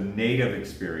as a native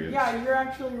experience. Yeah, you're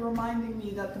actually reminding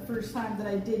me that the first time that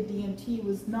I did DMT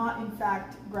was not, in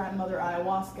fact, grandmother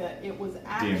ayahuasca. It was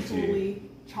actually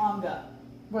chaga.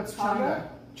 What's chaga?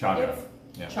 Chaga.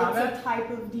 It's a type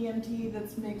of DMT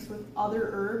that's mixed with other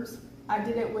herbs. I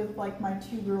did it with my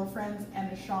 2 girlfriends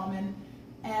and a shaman.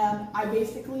 And I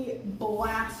basically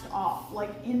blast off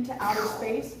into outer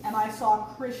space, and I saw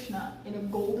Krishna in a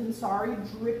golden sari,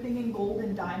 dripping in gold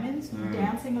and diamonds,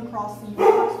 dancing across the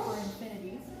universe for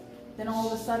infinity. Then all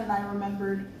of a sudden I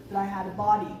remembered that I had a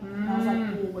body, and I was like,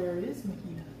 well, where is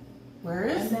Mahina? Where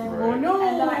is? And then, and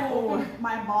then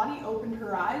my body opened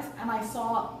her eyes, and I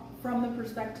saw from the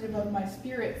perspective of my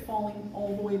spirit falling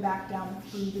all the way back down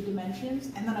through the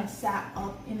dimensions, and then I sat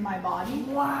up in my body.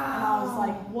 Wow. And I was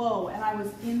like, whoa, and I was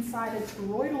inside a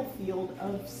toroidal field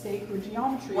of sacred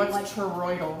geometry. What's like,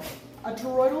 toroidal? A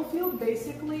toroidal field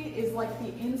basically is like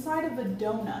the inside of a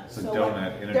donut. It's a so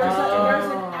donut like, in a there's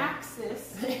donut. an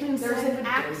axis. There's an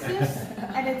axis,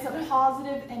 and it's a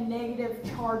positive and negative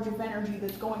charge of energy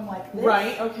that's going like this.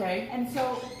 Right. Okay. And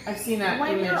so I've seen that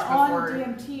when image you're before.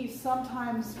 on DMT,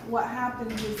 sometimes what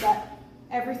happens is that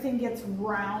everything gets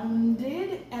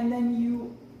rounded, and then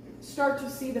you start to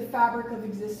see the fabric of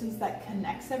existence that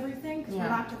connects everything. Because we're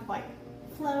not just like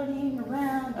floating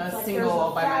around. It's like single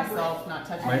all by fabric, myself, not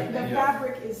touching and anything. the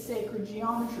fabric is sacred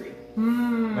geometry.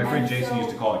 My friend And Jason so- used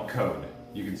to call it code.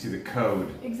 You can see the code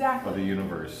Exactly. of the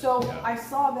universe. So Yeah. I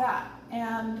saw that,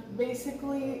 and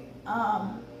basically,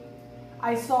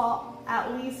 I saw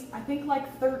at least, I think,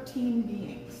 like 13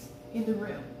 beings in the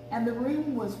room, and the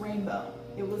room was rainbow.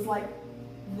 It was like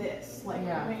this, like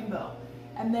rainbow,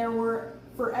 and there were,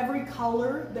 for every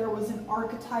color, there was an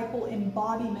archetypal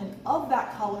embodiment of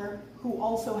that color who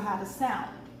also had a sound.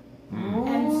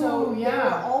 And so they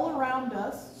were all around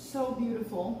us, so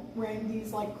beautiful, wearing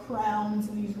these like crowns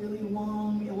and these really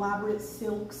long, elaborate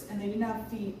silks, and they didn't have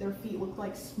feet. Their feet looked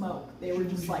like smoke. They were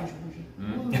just like,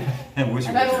 And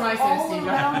that's my all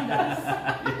around us.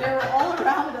 They were all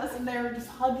around us, and they were just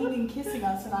hugging and kissing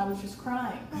us, and I was just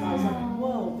crying. So I was like,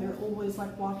 whoa, they're always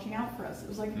like watching out for us. It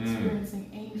was like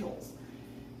experiencing angels.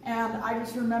 And I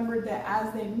just remembered that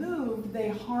as they moved, they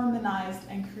harmonized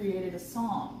and created a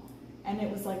song. And it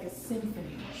was like a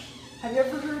symphony. Have you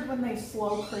ever heard when they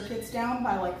slow crickets down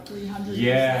by like 300%?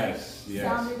 Yes, yes.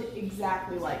 Sounded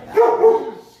exactly like that.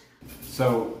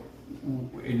 So,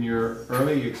 in your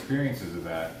early experiences of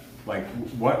that, like,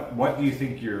 what do you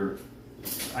think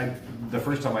the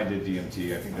first time I did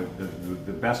DMT, I think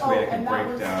the best way I can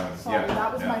break down.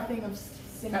 That was my thing of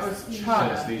synesthesia. That was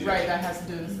synesthesia. Right, that has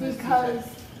to do with synesthesia. Because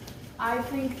I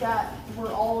think that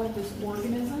we're all in this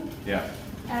organism. Yeah.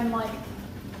 And like,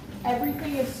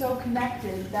 everything is so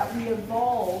connected that we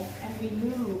evolve and we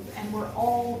move, and we're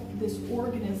all this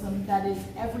organism that is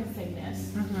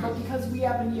everythingness. But because we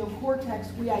have a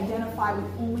neocortex, we identify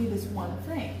with only this one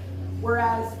thing.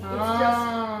 Whereas it's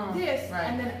just this,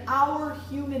 and then our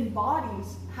human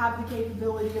bodies have the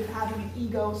capability of having an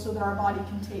ego so that our body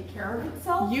can take care of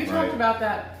itself. You talked about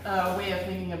that way of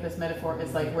thinking of this metaphor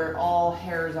as like we're all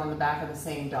hairs on the back of the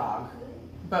same dog.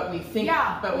 But we think,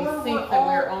 that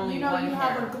we're only one you hair.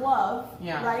 have a glove,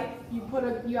 right?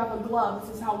 You have a glove.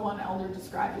 This is how one elder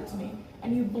described it to me.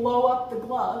 And you blow up the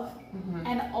glove,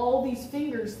 and all these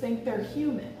fingers think they're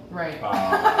human. Right. But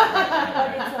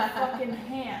it's a fucking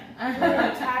hand.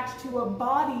 They're attached to a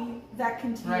body that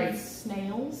contains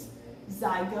snails,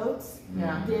 zygotes,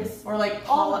 this, or like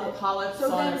polyps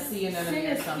so on then a sea anemone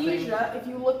or something. Synesthesia, if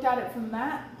you looked at it from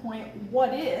that point,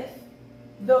 what if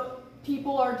the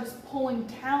people are just pulling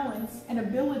talents and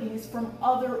abilities from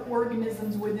other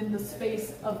organisms within the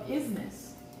space of isness?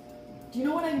 Do you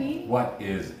know what I mean? What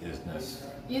is isness?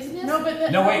 Isness? No,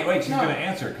 but wait. She's going to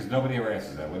answer because nobody ever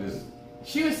answers that. What is?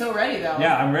 She was so ready though.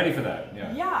 Yeah, I'm ready for that.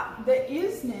 Yeah. Yeah, the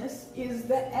isness is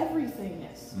the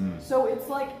everythingness. So it's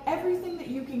like everything that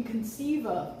you can conceive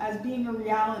of as being a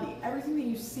reality, everything that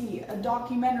you see, a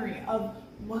documentary of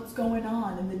what's going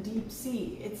on in the deep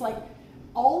sea. It's like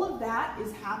all of that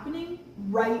is happening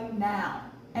right now,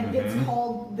 and it's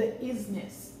called the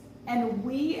isness. And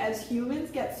we as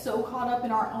humans get so caught up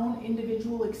in our own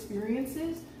individual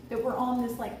experiences that we're on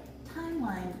this like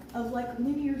timeline of like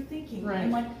linear thinking. Right.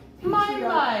 And like My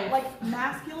life. Like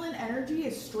masculine energy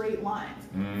is straight lines,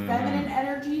 feminine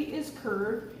energy is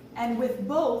curved, and with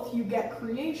both you get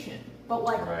creation. But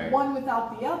like one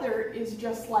without the other is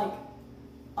just like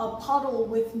a puddle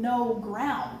with no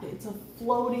ground. It's a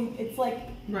floating. It's like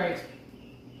I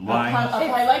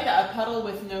like that, a puddle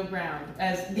with no ground,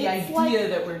 as the idea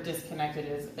that we're disconnected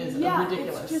is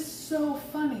ridiculous. It's just so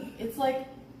funny. It's like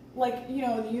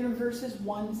the universe is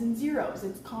ones and zeros.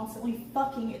 It's constantly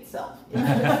fucking itself. It's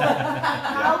just like,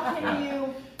 how can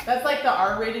you? That's like the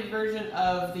R-rated version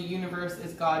of the universe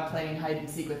is God playing hide and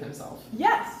seek with himself.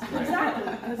 Yes,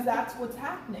 exactly, because that's what's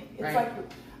happening. It's like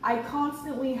I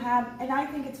constantly have, and I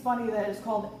think it's funny that it's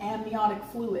called amniotic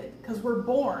fluid, because we're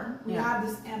born, we have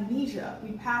this amnesia,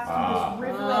 we pass through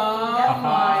this river of forgetfulness. Oh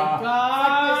my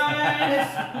God! Like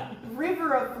this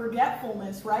river of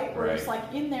forgetfulness, right? We're just like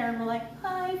in there and we're like,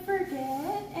 I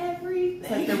forget everything.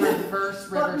 It's like the reverse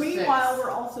river. But meanwhile,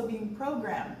 we're also being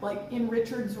programmed. Like in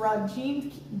Richard's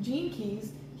Gene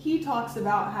Keys, he talks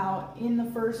about how in the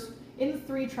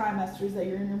 3 trimesters that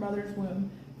you're in your mother's womb,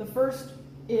 the first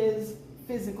is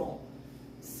physical.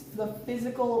 the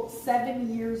physical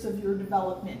 7 years of your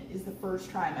development is the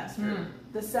first trimester.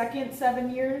 The second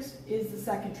 7 years is the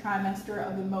second trimester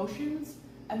of emotions,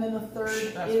 and then the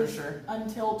third is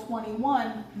until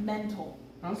 21 mental.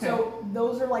 Okay. So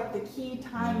those are like the key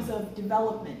times of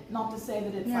development. Not to say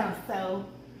that it's like so.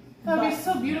 That would be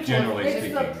so beautiful. Generally it's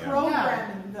speaking, the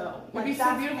programming though. It would be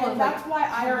so beautiful. And that's why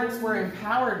parents were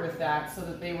empowered with that, so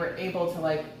that they were able to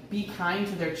like be kind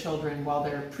to their children while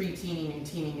they're pre-teening and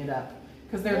teening it up.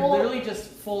 Because they're literally just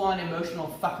full-on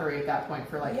emotional fuckery at that point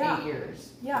for like 8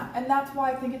 years. Yeah, and that's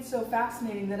why I think it's so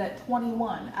fascinating that at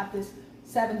 21, at this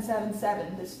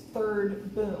 777, this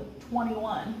third boom,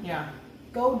 21. Yeah.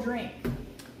 Go drink.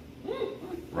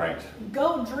 Right.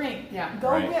 Go drink. Yeah.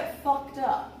 Go get fucked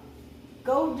up.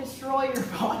 Go destroy your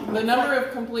body. The number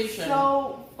of completion.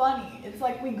 So funny. It's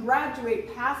like we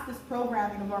graduate past this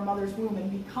programming of our mother's womb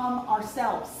and become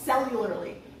ourselves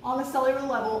cellularly. On a cellular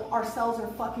level, our cells are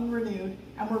fucking renewed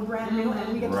and we're brand new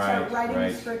and we get to start writing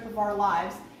the script of our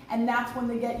lives. And that's when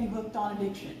they get you hooked on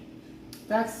addiction.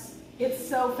 It's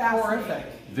so fascinating. Horrific.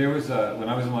 There was when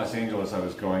I was in Los Angeles, I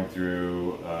was going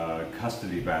through a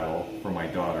custody battle for my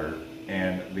daughter,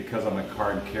 and because I'm a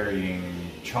card-carrying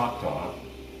Choctaw,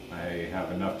 I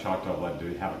have enough Choctaw blood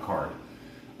to have a card.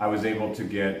 I was able to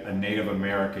get a Native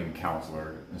American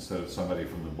counselor instead of somebody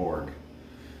from the Borg.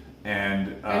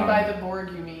 And by the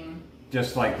Borg, you mean?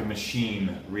 Just like the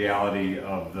machine reality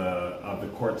of the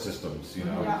court systems, you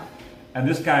know. Yeah. And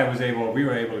this guy we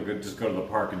were able to just go to the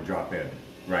park and drop in,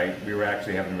 right? We were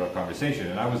actually having a real conversation,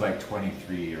 and I was like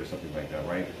 23 or something like that,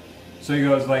 right? So he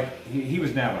goes like, he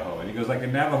was Navajo, and he goes like,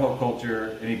 in Navajo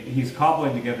culture, and he's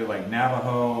cobbling together like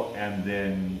Navajo and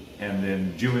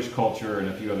then Jewish culture and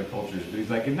a few other cultures, but he's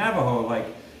like, in Navajo, like,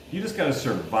 you just gotta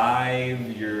survive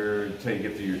till you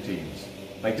get through your teens.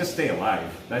 Like, just stay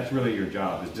alive. That's really your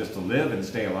job, is just to live and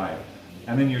stay alive.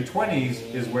 And then your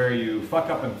 20s is where you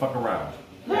fuck up and fuck around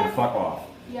and fuck off.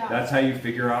 Yeah. That's how you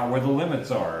figure out where the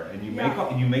limits are, and you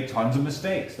make tons of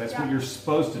mistakes. That's what you're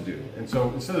supposed to do. And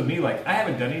so instead of me like, I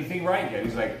haven't done anything right yet,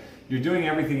 he's like, you're doing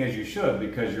everything as you should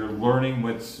because you're learning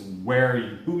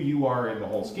who you are in the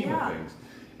whole scheme of things.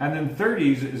 And then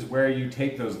 30s is where you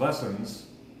take those lessons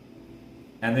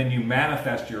and then you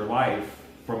manifest your life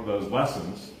from those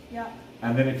lessons. Yeah.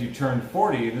 And then if you turn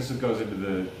 40, and this goes into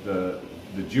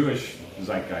the Jewish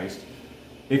zeitgeist,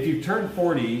 if you turn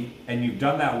 40 and you've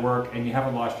done that work and you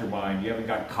haven't lost your mind, you haven't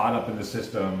got caught up in the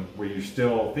system where you're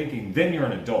still thinking, then you're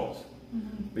an adult.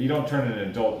 Mm-hmm. But you don't turn an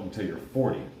adult until you're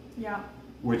 40. Yeah.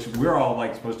 Which we're all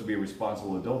like supposed to be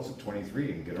responsible adults at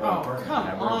 23 and get around the park and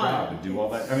have our job and do all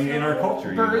that. I mean, in our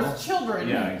culture, birth children.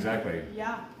 Yeah, exactly.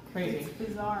 Yeah. Crazy. It's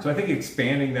bizarre. So I think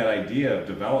expanding that idea of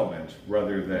development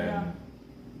rather than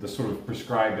the sort of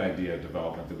prescribed idea of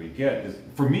development that we get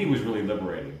for me was really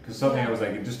liberating, because suddenly I was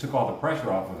like, it just took all the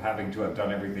pressure off of having to have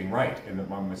done everything right, and that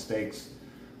my mistakes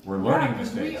were learning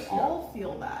mistakes. We all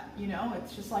feel that, you know.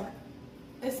 It's just like,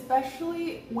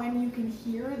 especially when you can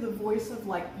hear the voice of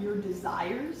like your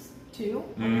desires too,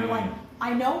 and you're like,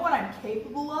 I know what I'm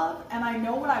capable of and I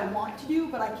know what I want to do,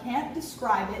 but I can't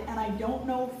describe it and I don't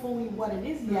know fully what it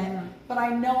is yet, but I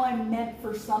know I'm meant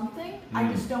for something.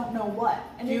 I just don't know what.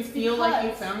 And do you feel like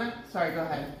you found it? Sorry, go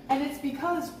ahead. And it's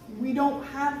because we don't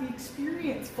have the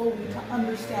experience fully to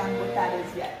understand what that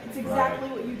is yet. It's exactly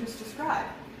what you just described.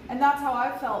 And that's how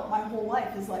I felt my whole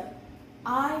life, is like,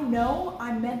 I know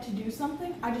I'm meant to do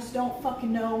something, I just don't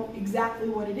fucking know exactly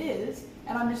what it is,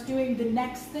 and I'm just doing the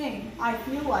next thing I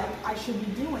feel like I should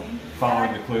be doing.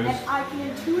 Following the clues. And I can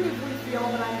intuitively feel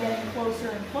that I'm getting closer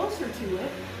and closer to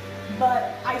it,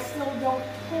 but I still don't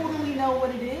totally know what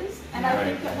it is, and I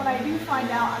think that when I do find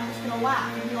out, I'm just gonna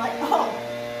laugh and be like, oh,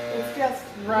 it's just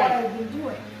what I've been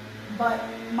doing. But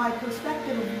my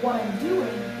perspective of what I'm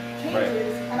doing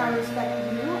changes, and I respect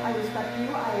you,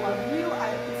 I love you,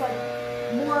 it's like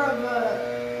more of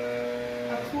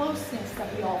a closeness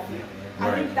that we all feel.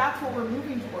 I think that's what we're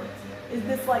moving towards, is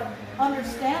this like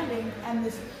understanding and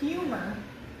this humor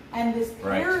and this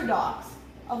paradox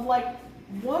of like,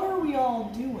 what are we all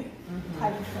doing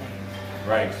type of thing.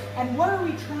 Right. And what are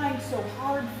we trying so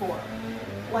hard for?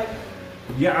 Like,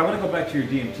 yeah, I want to go back to your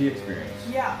DMT experience.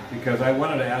 Yeah. Because I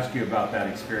wanted to ask you about that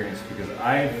experience, because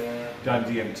I've done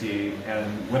DMT,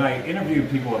 and when I interviewed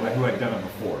people who had done it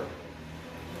before.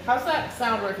 How's that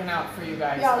sound working out for you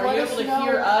guys? Yeah, are you able to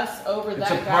hear us over that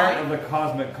guy? It's a part of the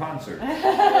cosmic concert.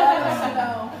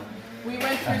 We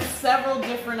went through several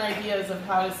different ideas of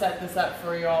how to set this up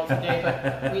for you all today,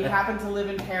 but we happen to live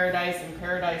in paradise, and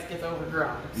paradise gets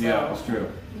overgrown. So. Yeah, that's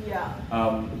true. Yeah.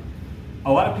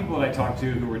 A lot of people that I talk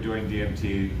to who were doing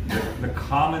DMT, the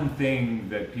common thing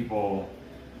that people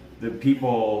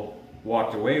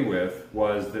walked away with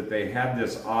was that they had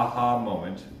this aha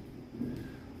moment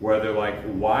where they're like,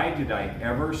 why did I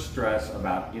ever stress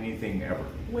about anything ever?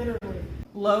 Literally.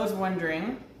 Lowe's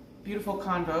wondering, beautiful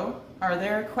convo, are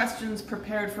there questions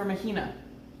prepared for Mahina?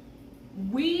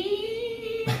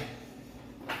 We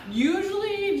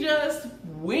usually just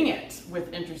wing it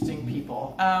with interesting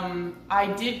people.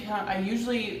 I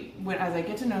usually, as I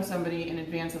get to know somebody in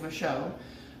advance of a show,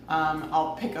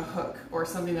 I'll pick a hook or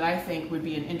something that I think would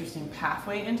be an interesting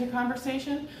pathway into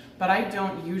conversation, but I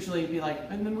don't usually be like,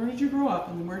 and then where did you grow up?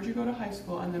 And then where did you go to high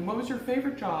school? And then what was your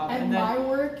favorite job? And then, my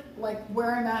work, like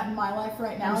where I'm at in my life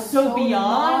right now, is so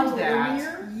beyond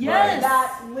that. Yes.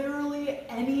 That literally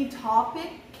any topic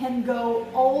can go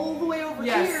all the way over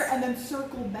here and then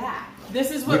circle back. This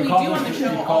is what we do on the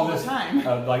show all the time.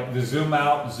 Like the zoom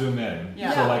out, zoom in.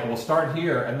 Yeah. So like we'll start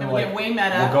here and then we'll get way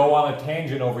meta. We'll go on a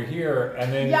tangent over here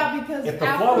and then because if the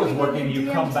flow is working,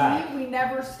 you come back. We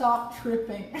never stop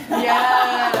tripping.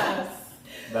 Yes.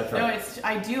 That's right.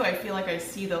 No, I feel like I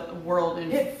see the world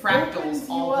in fractals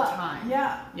all the time.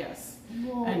 Yeah. Yes.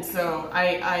 Whoa. And so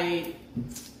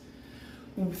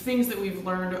things that we've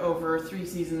learned over 3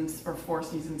 seasons or 4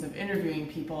 seasons of interviewing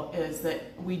people is that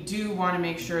we do want to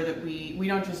make sure that we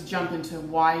don't just jump into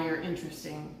why you're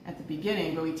interesting at the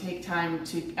beginning, but we take time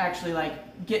to actually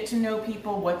like get to know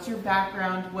people. What's your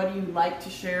background? What do you like to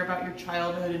share about your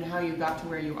childhood and how you got to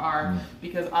where you are?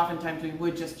 Because oftentimes we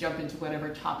would just jump into whatever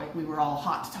topic we were all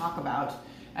hot to talk about,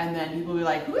 and then people would be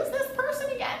like, who is this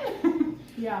person again?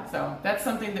 Yeah. So that's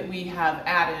something that we have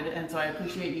added, and so I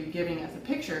appreciate you giving us a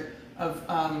picture of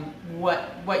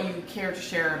what you care to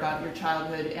share about your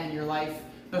childhood and your life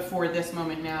before this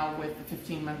moment now with the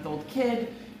 15-month-old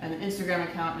kid and an Instagram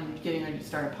account and getting ready to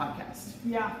start a podcast.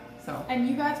 Yeah. So. And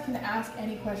you guys can ask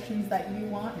any questions that you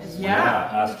want as well. Yeah,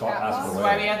 ask That's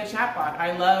why we had the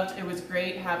chatbot. It was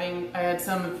great I had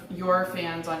some of your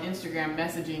fans on Instagram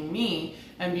messaging me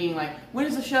and being like, when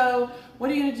is the show? What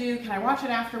are you going to do? Can I watch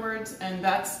it afterwards? And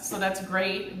that's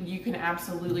great. You can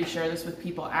absolutely share this with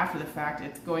people after the fact.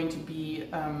 It's going to be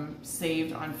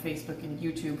saved on Facebook and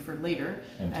YouTube for later.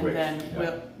 And then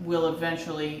we'll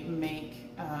eventually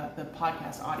make the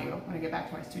podcast audio when I get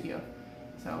back to my studio.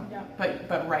 So,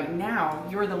 but right now,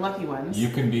 you're the lucky ones. You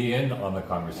can be in on the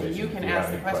conversation. And you can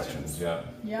ask the questions. Yeah.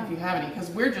 If you have any, because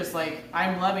we're just like,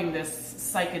 I'm loving this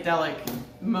psychedelic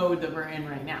mode that we're in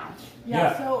right now.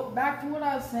 Yeah. So back to what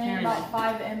I was saying about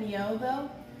 5-MeO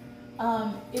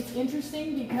though, it's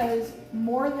interesting because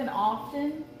more than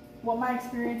often, what my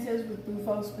experience is with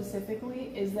Bufo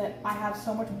specifically is that I have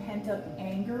so much pent up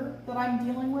anger that I'm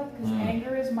dealing with, because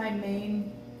anger is my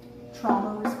main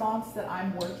trauma response that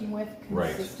I'm working with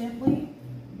consistently,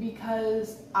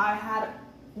 because I had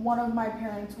one of my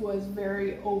parents was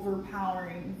very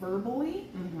overpowering verbally,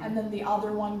 and then the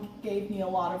other one gave me a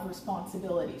lot of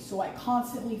responsibility. So I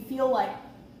constantly feel like,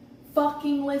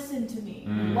 fucking listen to me.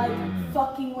 Like,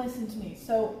 fucking listen to me.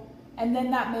 So, and then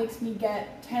that makes me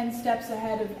get 10 steps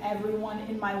ahead of everyone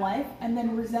in my life, and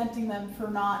then resenting them for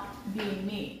not being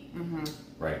me.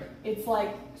 Right. It's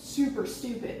like super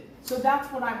stupid. So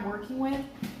that's what I'm working with.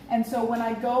 And so when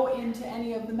I go into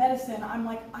any of the medicine, I'm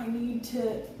like, I need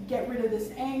to get rid of this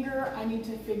anger. I need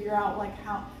to figure out like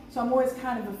how. So I'm always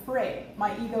kind of afraid.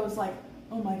 My ego is like,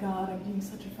 oh my God, I'm being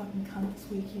such a fucking cunt this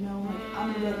week, you know? Like,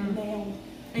 I'm gonna get nailed.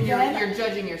 And you're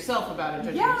judging yourself about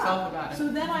it, yourself about it. So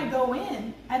then I go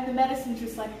in, and the medicine's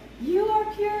just like, you are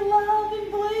pure love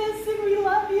and bliss, and we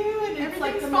love you. And it's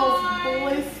like the most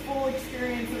blissful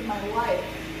experience of my life.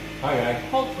 Hi, guy.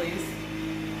 Hold, please.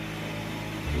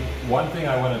 One thing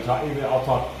I want to talk.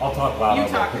 I'll talk louder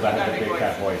because I have a big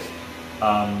fat voice.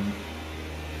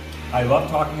 I love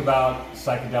talking about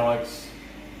psychedelics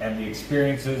and the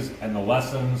experiences and the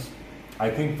lessons. I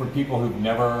think for people who've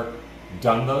never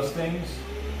done those things,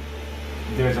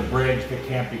 there's a bridge that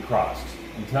can't be crossed.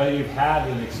 Until you've had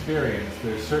an experience,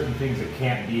 there's certain things that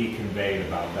can't be conveyed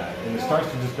about that. And it starts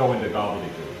to just go into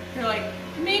gobbledygook. You're like,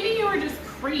 maybe you were just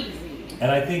crazy. And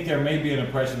I think there may be an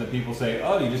impression that people say,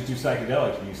 oh, you just do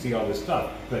psychedelics and you see all this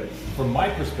stuff. But from my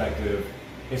perspective,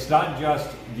 it's not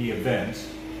just the event,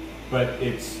 but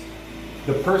it's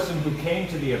the person who came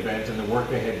to the event and the work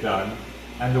they had done,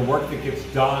 and the work that gets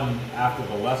done after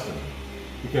the lesson.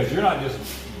 Because you're not just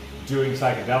doing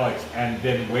psychedelics and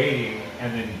then waiting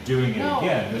and then doing it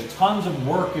again. There's tons of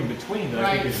work in between that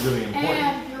I think is really important.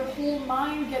 And your whole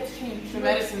mind gets changed. The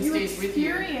medicine stays with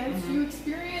you. You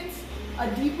experience a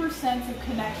deeper sense of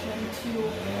connection to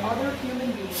other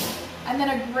human beings, and then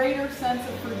a greater sense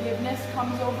of forgiveness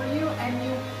comes over you,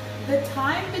 and the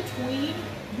time between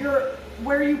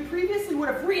where you previously would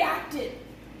have reacted,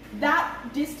 that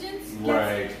distance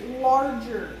gets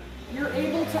larger. you're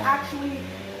able to actually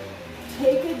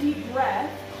take a deep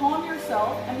breath, calm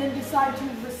yourself, and then decide to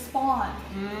respond.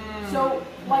 So,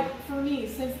 like for me,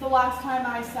 since the last time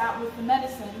I sat with the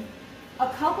medicine, a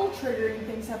couple triggering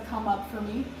things have come up for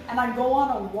me, and I go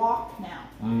on a walk now,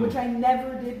 which I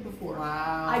never did before.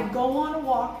 Wow. I go on a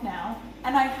walk now,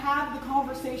 and I have the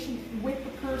conversation with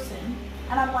the person,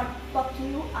 and I'm like, fuck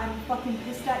you, I'm fucking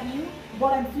pissed at you.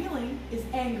 What I'm feeling is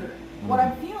anger. What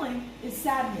I'm feeling is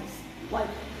sadness. Like,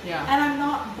 and I'm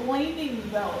not blaming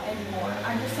though anymore.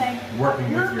 I'm just saying, working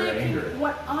with your anger.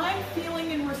 What I'm feeling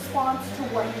in response to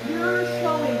what you're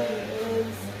showing me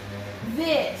is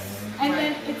this. And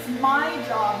then it's my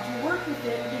job to work with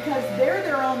it because they're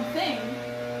their own thing,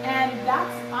 and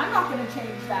I'm not going to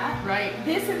change that. Right.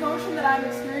 This emotion that I'm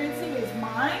experiencing is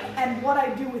mine, and what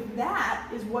I do with that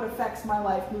is what affects my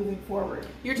life moving forward.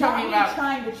 You're talking about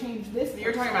trying to change this.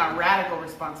 You're talking about radical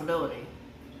responsibility.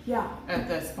 Yeah. At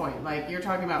this point, like you're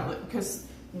talking about, because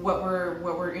what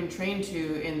we're entrained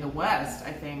to in the West,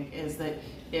 I think, is that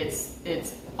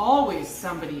it's always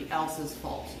somebody else's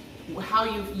fault. How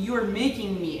you're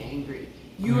making me angry,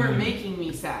 you are making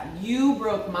me sad, you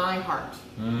broke my heart,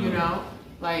 you know,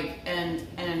 like and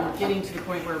getting to the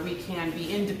point where we can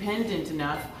be independent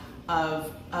enough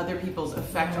of other people's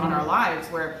effect on our lives,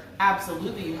 where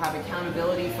absolutely you have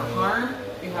accountability for harm,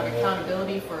 you have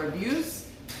accountability for abuse,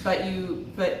 but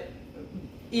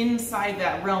inside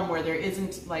that realm where there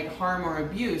isn't like harm or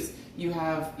abuse, you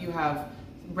have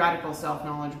radical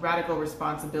self-knowledge, radical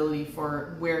responsibility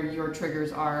for where your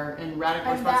triggers are, and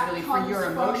radical responsibility for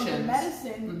your emotions. From the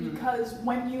medicine, because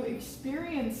when you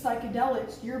experience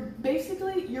psychedelics,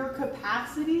 your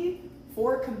capacity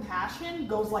for compassion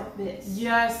goes like this.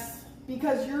 Yes.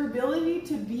 Because your ability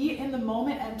to be in the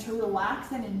moment and to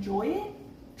relax and enjoy it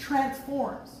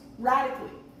transforms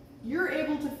radically. You're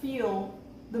able to feel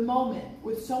the moment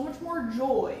with so much more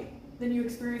joy than you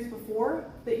experienced before,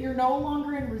 that you're no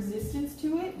longer in resistance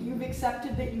to it. You've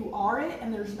accepted that you are it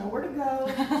and there's nowhere to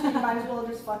go, so you might as well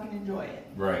just fucking enjoy it.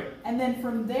 Right. And then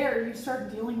from there, you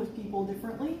start dealing with people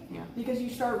differently, because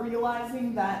you start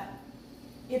realizing that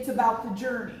it's about the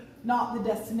journey, not the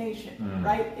destination,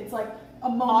 right? It's like a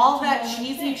moment. All that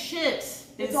cheesy shit is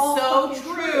so true. It's all fucking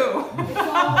true.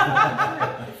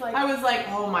 It's like, I was like,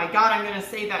 oh my god, I'm gonna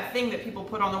say that thing that people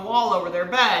put on the wall over their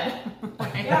bed.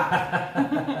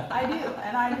 Yeah, I do,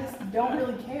 and I just don't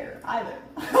really care either.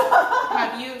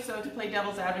 So to play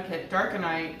devil's advocate, Dark and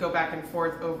I go back and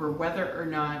forth over whether or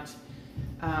not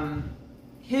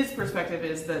his perspective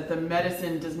is that the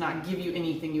medicine does not give you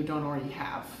anything you don't already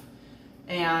have.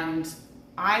 And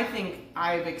I think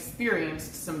I've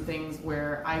experienced some things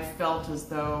where I felt as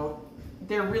though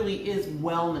there really is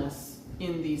wellness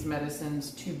in these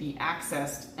medicines to be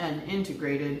accessed and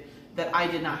integrated that I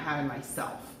did not have in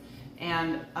myself.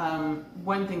 And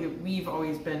one thing that we've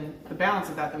always been, the balance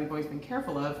of that we've always been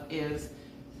careful of is,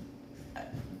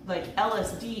 like,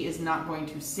 LSD is not going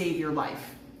to save your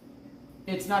life.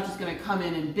 It's not just going to come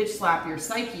in and bitch slap your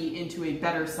psyche into a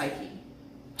better psyche.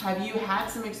 Have you had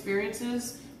some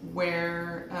experiences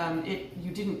where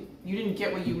you didn't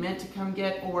get what you meant to come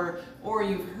get, or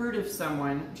you've heard of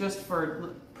someone, just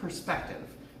for perspective,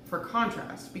 for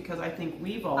contrast, because I think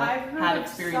we've all had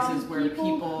experiences where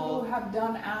people who have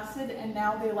done acid, and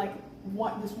now they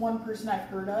this one person I've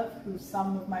heard of, who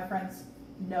some of my friends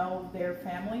know their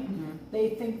family, they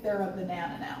think they're a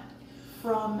banana now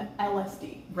from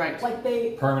LSD. Right. Like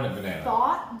they permanent banana.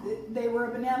 Thought they were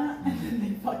a banana, and then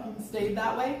they fucking stayed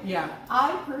that way. Yeah.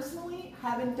 I personally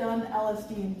haven't done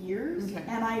LSD in years,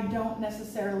 and I don't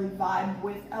necessarily vibe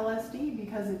with LSD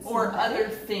because it's or synthetic. Other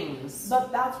things.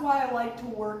 But that's why I like to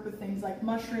work with things like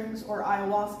mushrooms or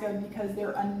ayahuasca, because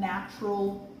they're a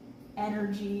natural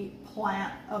energy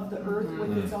plant of the earth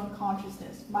with its own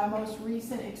consciousness. My most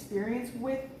recent experience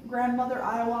with grandmother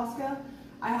ayahuasca,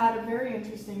 I had a very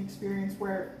interesting experience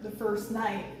where the first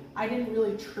night I didn't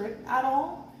really trip at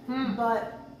all,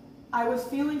 but I was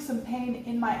feeling some pain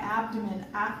in my abdomen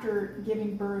after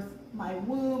giving birth, my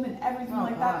womb and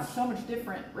everything that's so much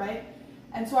different, right?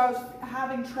 And so I was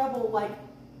having trouble, like,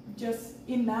 just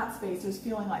in that space. It was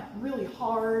feeling like really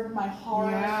hard. My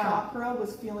heart chakra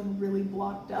was feeling really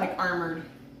blocked up. Like armored.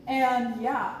 And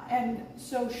and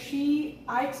so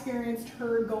I experienced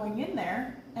her going in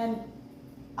there, and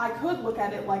I could look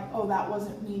at it like, oh, that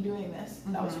wasn't me doing this.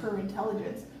 That was her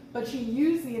intelligence. But she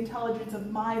used the intelligence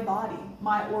of my body,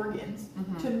 my organs,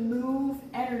 to move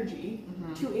energy,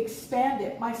 to expand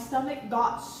it. My stomach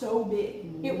got so big.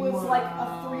 It was like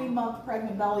a 3-month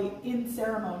pregnant belly in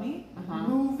ceremony,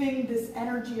 moving this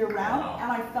energy around, and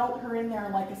I felt her in there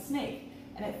like a snake.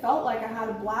 and it felt like I had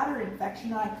a bladder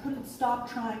infection and I couldn't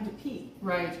stop trying to pee.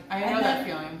 Right. I know that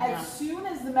feeling. As soon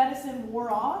as the medicine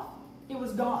wore off, it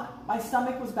was gone. My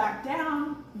stomach was back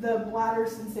down, the bladder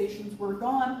sensations were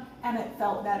gone, and it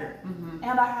felt better. Mm-hmm.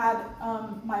 And I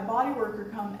had my body worker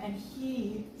come, and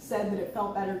he said that it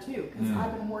felt better too, because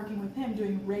I've been working with him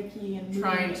doing Reiki and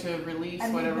trying to release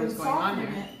whatever was going on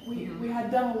there. We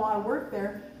had done a lot of work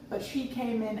there, but she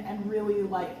came in and really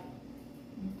like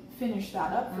finished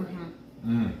that up for me.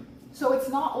 Mm. So it's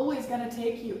not always going to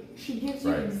take you. She gives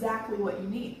you exactly what you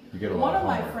need. You get a One lot of of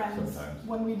my friends, sometimes.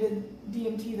 when we did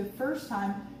DMT the first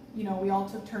time, you know, we all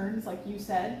took turns, like you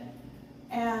said,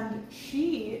 and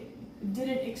she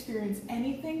didn't experience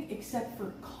anything except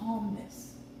for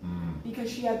calmness,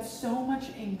 because she had so much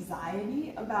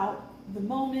anxiety about the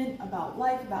moment, about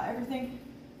life, about everything.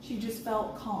 She just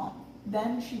felt calm.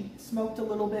 Then she smoked a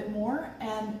little bit more,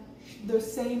 and the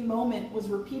same moment was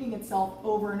repeating itself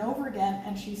over and over again,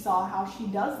 and she saw how she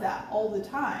does that all the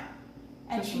time.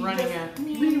 And she just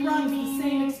reruns the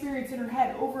same experience in her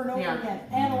head over and over again,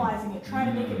 analyzing it,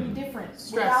 trying to make it be different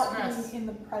without being in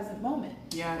the present moment.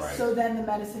 Yes. Right. So then the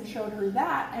medicine showed her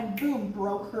that, and boom,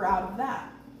 broke her out of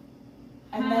that.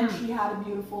 And then she had a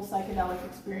beautiful psychedelic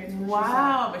experience.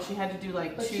 But she had to do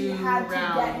like 2 rounds. But she had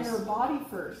to get in her body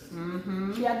first.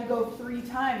 Mm-hmm. She had to go 3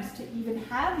 times to even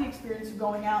have the experience of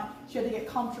going out. She had to get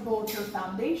comfortable with her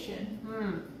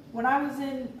foundation. When I was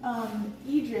in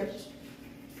Egypt,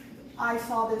 I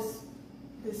saw this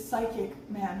psychic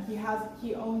man.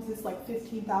 He owns this like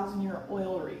 15,000-year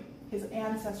oilery. His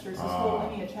ancestors, his whole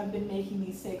lineage, have been making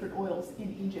these sacred oils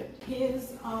in Egypt.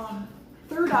 His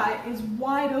third eye is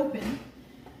wide open.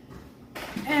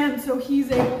 And so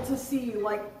he's able to see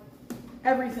like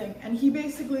everything. And he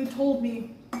basically told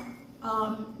me,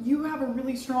 you have a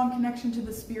really strong connection to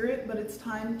the spirit, but it's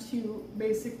time to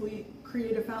basically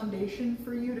create a foundation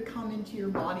for you to come into your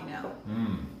body now.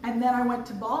 And then I went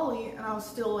to Bali, and I was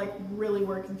still like really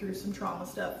working through some trauma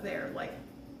stuff there. Like,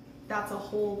 that's a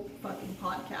whole fucking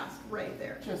podcast right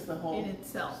there. Just the whole in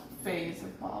itself. Phase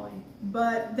of Bali.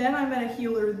 But then I met a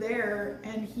healer there,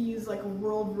 and he's like a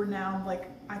world-renowned, like,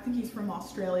 I think he's from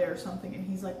Australia or something, and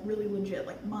he's like really legit,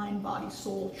 like mind, body,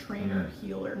 soul trainer,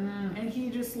 healer. And he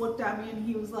just looked at me and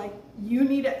he was like, you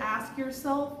need to ask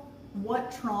yourself what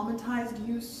traumatized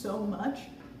you so much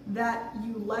that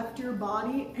you left your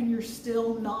body and you're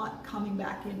still not coming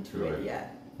back into it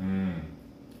yet.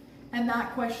 And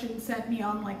that question sent me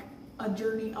on like a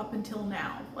journey up until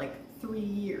now, like 3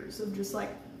 years of just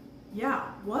like,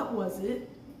 yeah, what was it?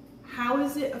 How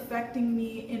is it affecting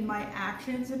me in my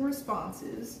actions and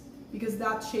responses? Because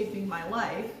that's shaping my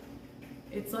life.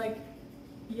 It's like,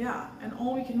 yeah, and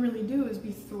all we can really do is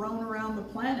be thrown around the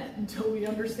planet until we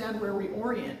understand where we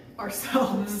orient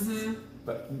ourselves.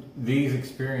 But these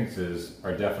experiences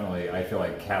are definitely, I feel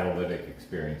like, catalytic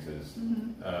experiences.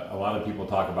 A lot of people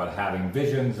talk about having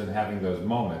visions and having those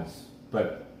moments,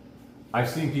 but I've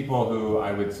seen people who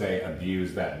I would say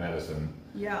abuse that medicine.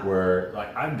 Where,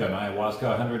 like, I've done ayahuasca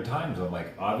 100 times. I'm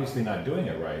like, obviously not doing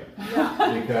it right.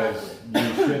 Because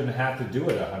you shouldn't have to do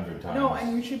it 100 times. No,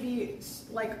 and you should be,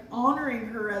 like, honoring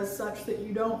her as such that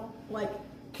you don't, like...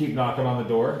 Keep knocking on the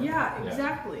door? Yeah,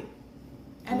 exactly.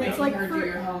 And it's like, her do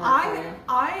your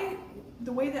homework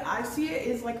the way that I see it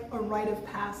is like a rite of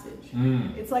passage.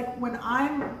 It's like when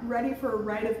I'm ready for a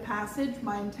rite of passage,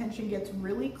 my intention gets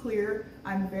really clear.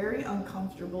 I'm very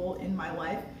uncomfortable in my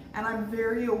life, and I'm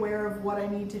very aware of what I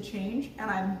need to change.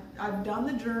 And I've done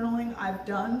the journaling, I've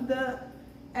done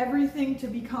everything to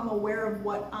become aware of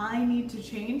what I need to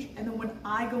change. And then when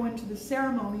I go into the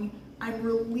ceremony, I'm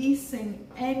releasing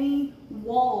any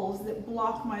walls that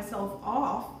block myself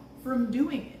off from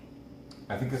doing it.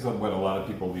 I think this is what a lot of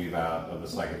people leave out of the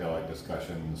psychedelic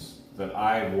discussions that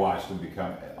I've watched and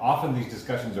become. Often these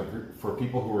discussions are for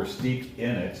people who are steeped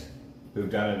in it, who've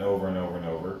done it over and over and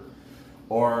over,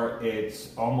 or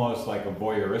it's almost like a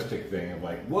voyeuristic thing of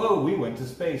like, whoa, we went to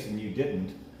space and you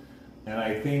didn't. And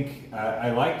I think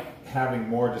I like having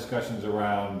more discussions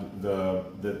around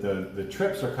the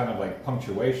trips are kind of like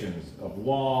punctuations of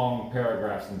long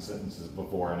paragraphs and sentences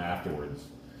before and afterwards.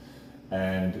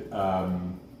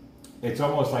 And it's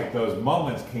almost like those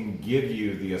moments can give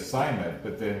you the assignment,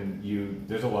 but then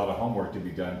there's a lot of homework to be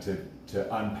done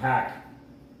to unpack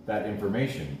that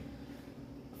information.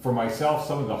 For myself,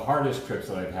 some of the hardest trips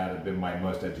that I've had have been my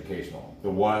most educational. The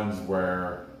ones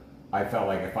where I felt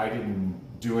like if I didn't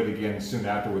do it again soon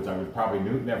afterwards, I would probably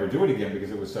never do it again because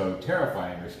it was so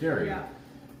terrifying or scary. Yeah.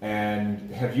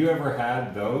 And have you ever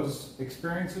had those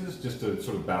experiences just to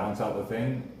sort of balance out the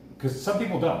thing? Because some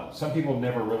people don't. Some people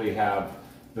never really have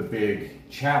the big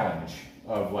challenge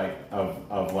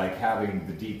like having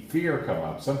the deep fear come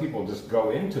up. Some people just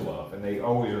go into love, and they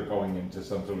always are going into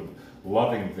some sort of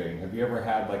loving thing. Have you ever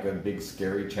had like a big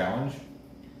scary challenge?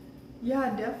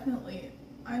 Yeah, definitely.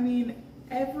 I mean,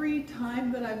 every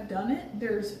time that I've done it,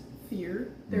 there's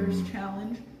fear, there's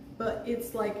challenge, but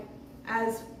it's like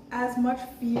as much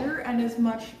fear and as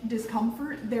much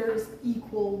discomfort, there's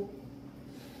equal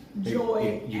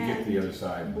joy you and get the other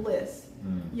side. Bliss.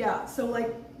 Yeah, so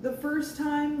like the first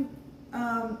time,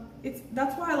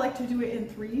 that's why I like to do it in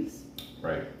threes.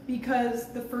 Right.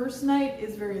 Because the first night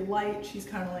is very light. She's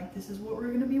kind of like, this is what we're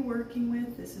going to be working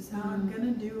with. This is how I'm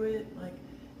going to do it. Like,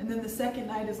 and then the second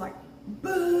night is like,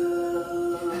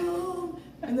 boom.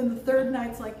 And then the third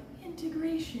night's like,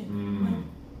 integration. Like,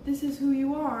 this is who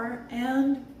you are,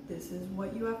 and this is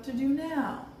what you have to do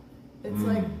now. It's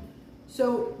like,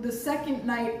 so the second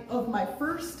night of my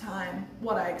first time,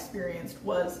 what I experienced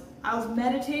was I was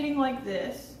meditating like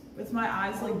this, with my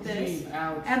eyes like this,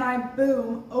 and I,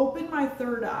 boom, opened my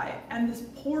third eye, and this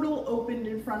portal opened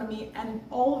in front of me, and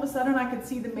all of a sudden I could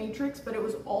see the matrix, but it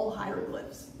was all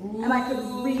hieroglyphs. Ooh. And I could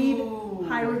read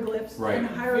hieroglyphs, and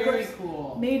hieroglyphs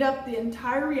made up the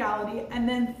entire reality, and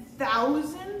then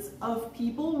thousands of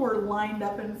people were lined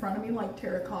up in front of me like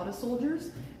terracotta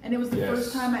soldiers, and it was the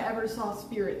first time I ever saw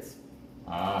spirits.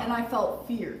 And I felt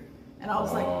fear, and I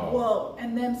was like, whoa,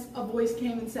 and then a voice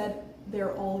came and said,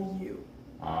 they're all you.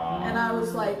 And I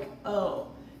was like, oh.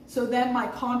 So then my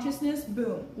consciousness,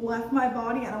 boom, left my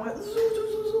body, and I went,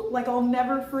 like, I'll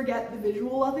never forget the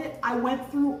visual of it. I went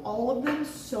through all of them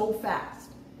so fast,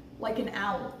 like an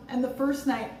owl. And the first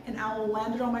night, an owl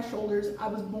landed on my shoulders. I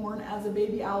was born as a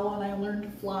baby owl, and I learned to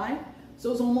fly. So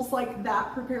it was almost like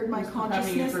that prepared my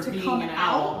consciousness to come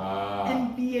out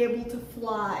and be able to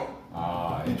fly.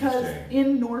 Because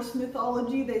in Norse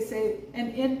mythology, they say,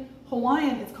 and in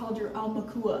Hawaiian, it's called your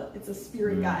almakua. It's a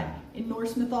spirit guide. In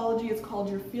Norse mythology, it's called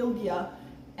your filgia.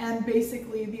 And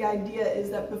basically, the idea is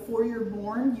that before you're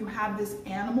born, you have this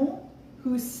animal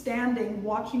who's standing,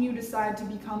 watching you decide to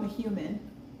become a human,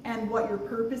 and what your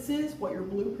purpose is, what your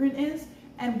blueprint is,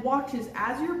 and watches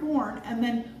as you're born. And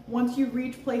then once you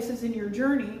reach places in your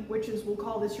journey, which is, we'll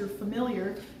call this your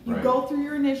familiar, you go through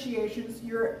your initiations,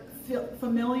 your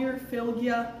familiar,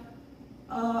 filgia,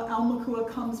 almakua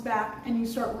comes back, and you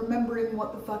start remembering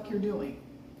what the fuck you're doing,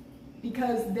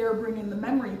 because they're bringing the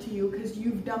memory to you because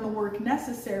you've done the work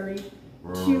necessary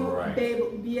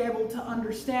to be able to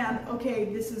understand, okay,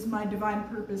 this is my divine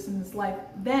purpose in this life.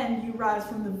 Then you rise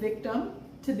from the victim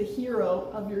to the hero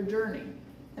of your journey,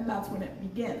 and that's when it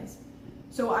begins.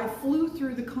 So I flew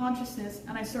through the consciousness,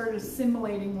 and I started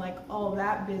assimilating like all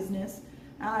that business,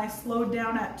 and I slowed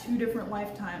down at 2 different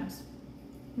lifetimes.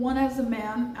 One as a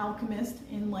man alchemist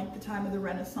in like the time of the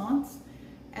Renaissance,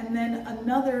 and then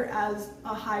another as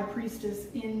a high priestess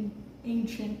in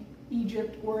ancient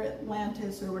Egypt or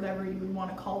Atlantis or whatever you would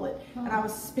want to call it. And I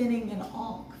was spinning an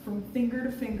ankh from finger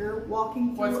to finger,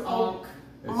 walking through. What's ankh?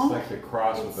 It's like the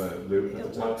cross with the loop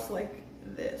at the top. It looks like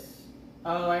this.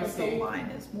 Oh, I see. The line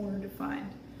is more defined.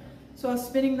 So I was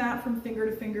spinning that from finger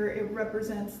to finger. It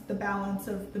represents the balance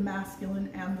of the masculine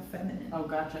and the feminine. Oh,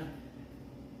 gotcha.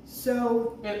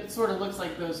 So it sort of looks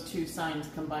like those 2 signs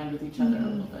combined with each other a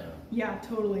little bit. Yeah,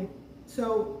 totally.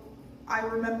 So I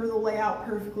remember the layout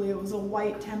perfectly. It was a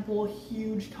white temple,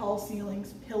 huge tall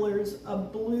ceilings, pillars, a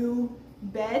blue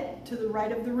bed to the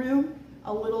right of the room,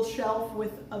 a little shelf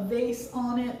with a vase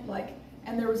on it,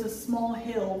 and there was a small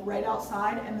hill right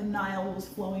outside, and the Nile was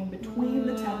flowing between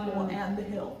the temple and the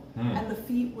hill. And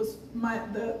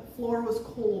the floor was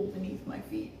cold beneath my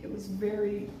feet. It was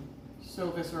very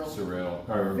so visceral. Surreal.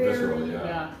 Or very visceral,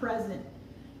 yeah. Present.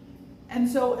 And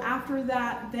so after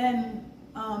that, then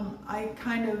I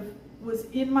kind of was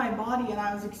in my body, and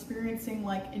I was experiencing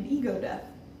like an ego death.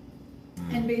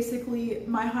 And basically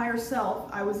my higher self,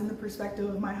 I was in the perspective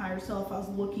of my higher self. I was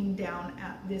looking down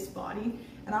at this body,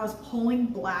 and I was pulling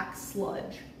black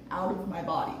sludge out of my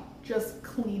body, just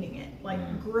cleaning it,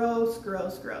 like gross,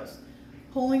 gross, gross.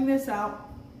 Pulling this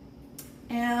out.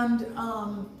 And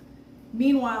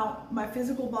meanwhile, my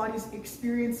physical body's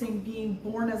experiencing being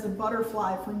born as a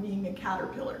butterfly from being a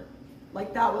caterpillar.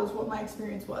 Like, that was what my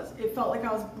experience was. It felt like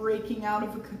I was breaking out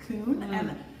of a cocoon,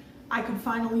 and I could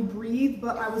finally breathe,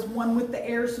 but I was one with the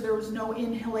air, so there was no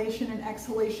inhalation and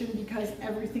exhalation because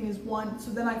everything is one.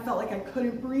 So then I felt like I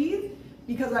couldn't breathe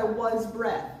because I was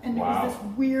breath. And it was this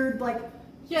weird, like...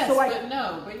 Yes, so but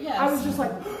no, but yes. I was just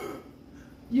like...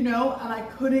 You know, and I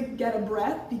couldn't get a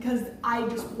breath because I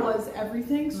just was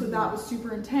everything. So that was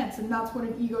super intense. And that's what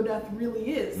an ego death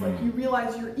really is. Like, you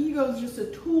realize your ego is just a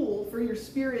tool for your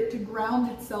spirit to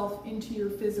ground itself into your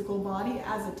physical body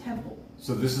as a temple.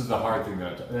 So this is the hard thing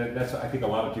that's I think a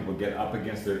lot of people get up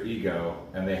against their ego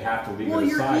and they have to leave it aside. Well,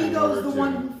 your ego's the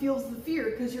one who feels the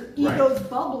fear because your ego's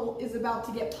bubble is about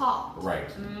to get popped. Right.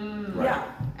 Right. Yeah.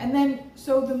 And then,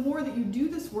 so the more that you do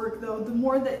this work, though, the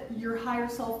more that your higher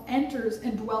self enters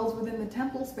and dwells within the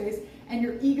temple space, and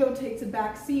your ego takes a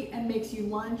back seat and makes you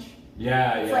lunch.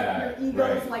 It's like your ego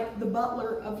is like the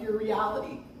butler of your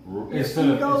reality. Your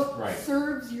ego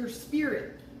serves your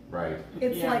spirit. Right.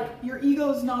 It's like your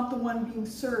ego's not the one being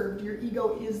served. Your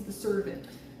ego is the servant.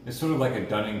 It's sort of like a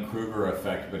Dunning-Kruger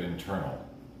effect, but internal.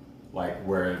 Like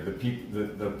where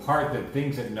the part that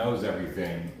thinks it knows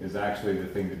everything is actually the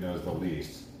thing that knows the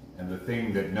least, and the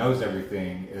thing that knows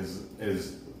everything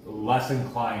is less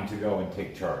inclined to go and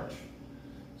take charge.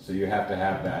 So you have to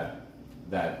have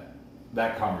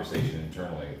that conversation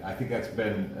internally. I think that's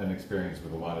been an experience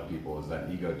with a lot of people, is that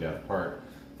ego death part.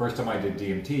 First time I did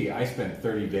DMT, I spent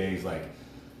 30 days like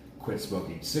quit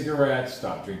smoking cigarettes,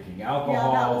 stopped drinking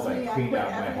alcohol, cleaned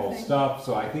out my whole stuff.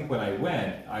 So I think when I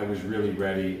went, I was really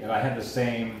ready, and I had the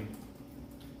same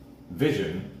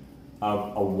vision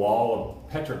of a wall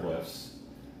of petroglyphs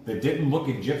that didn't look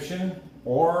Egyptian,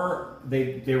 or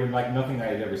they were like nothing I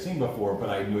had ever seen before, but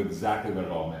I knew exactly what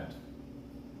it all meant.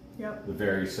 Yep. A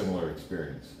very similar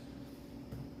experience.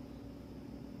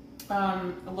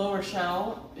 Lower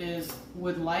Shell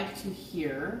would like to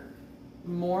hear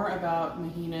more about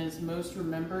Mahina's most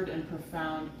remembered and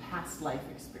profound past life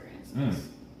experiences.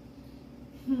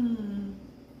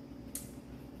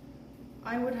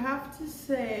 I would have to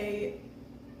say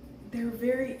they're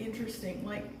very interesting.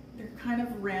 Like, they're kind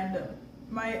of random.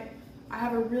 I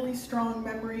have a really strong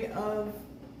memory of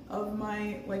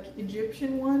my like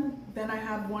Egyptian one. Then I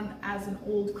have one as an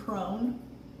old crone.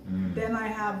 Then I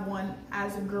have one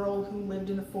as a girl who lived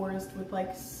in a forest with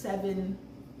like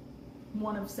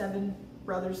one of seven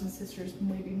brothers and sisters,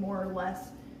 maybe more or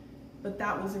less. But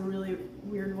that was a really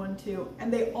weird one too.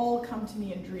 And they all come to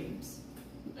me in dreams.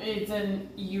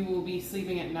 You will be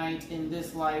sleeping at night in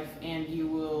this life, and you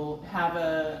will have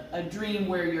a dream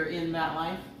where you're in that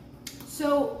life?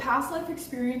 So past life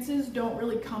experiences don't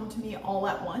really come to me all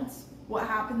at once. What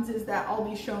happens is that I'll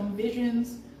be shown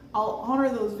visions. I'll honor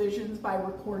those visions by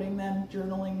recording them,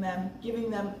 journaling them,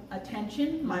 giving them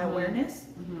attention, my awareness.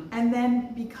 And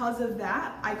then because of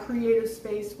that, I create a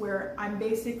space where I'm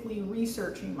basically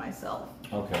researching myself.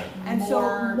 Okay. And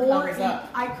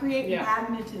I create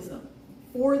magnetism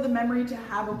for the memory to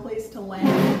have a place to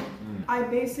land. I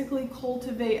basically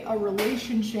cultivate a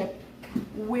relationship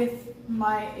with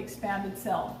my expanded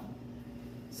self.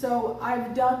 So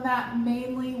I've done that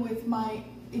mainly with my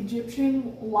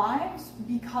Egyptian lives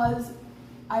because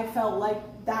I felt like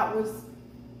those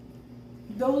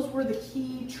were the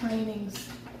key trainings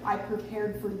I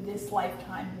prepared for this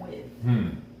lifetime with.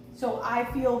 So I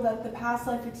feel that the past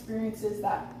life experiences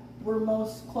that we're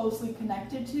most closely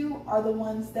connected to are the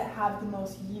ones that have the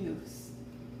most use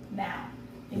now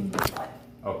in this life.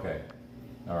 Okay.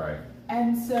 All right.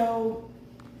 And so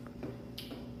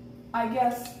I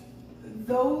guess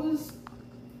those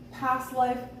past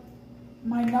life,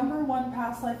 my number one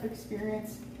past life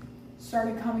experience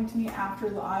started coming to me after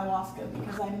the ayahuasca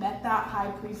because I met that high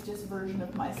priestess version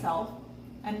of myself,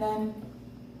 and then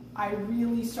I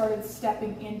really started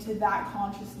stepping into that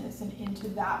consciousness and into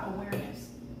that awareness.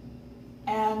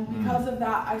 And because of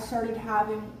that, I started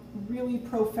having really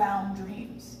profound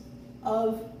dreams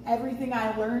of everything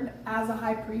I learned as a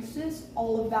high priestess,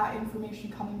 all of that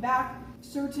information coming back.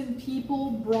 Certain people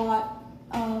brought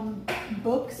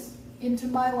books into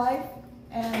my life,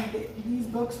 and these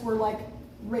books were like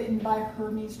written by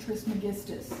Hermes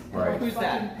Trismegistus, right. Who's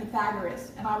that?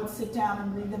 Pythagoras, and I would sit down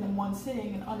and read them in one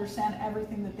sitting and understand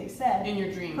everything that they said. In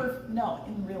your dream? No,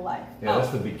 in real life. Yeah,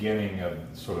 that's the beginning of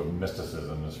sort of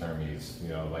mysticism, is Hermes,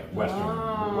 like Western,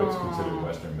 what's considered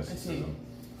Western mysticism.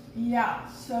 Yeah,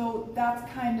 so that's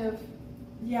kind of,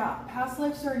 past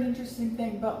lives are an interesting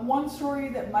thing, but one story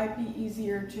that might be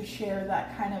easier to share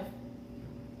that kind of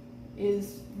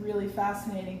is really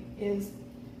fascinating is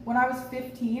when I was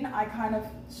 15, I kind of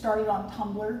started on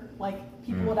Tumblr. Like,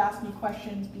 people would ask me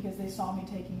questions because they saw me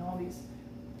taking all these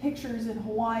pictures in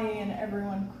Hawaii, and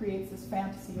everyone creates this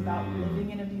fantasy about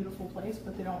living in a beautiful place,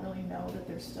 but they don't really know that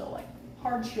there's still like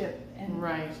hardship and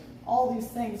all these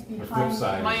things behind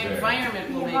my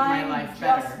environment will make my life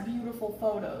better. Just beautiful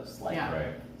photos.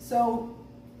 Right. So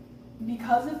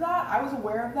because of that, I was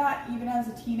aware of that even as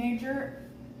a teenager,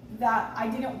 that I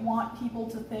didn't want people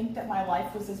to think that my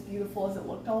life was as beautiful as it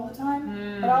looked all the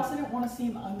time, but I also didn't want to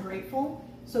seem ungrateful.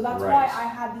 So that's Right. why I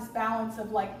had this balance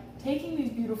of like taking these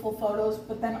beautiful photos,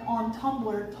 but then on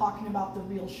Tumblr talking about the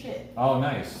real shit. Oh,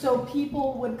 nice. So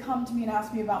people would come to me and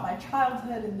ask me about my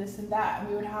childhood and this and that, and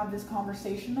we would have this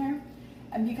conversation there.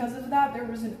 And because of that, there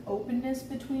was an openness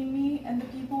between me and the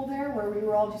people there where we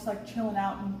were all just like chilling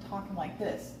out and talking like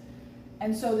this.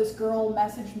 And so this girl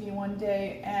messaged me one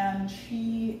day and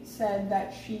she said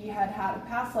that she had had a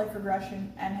past life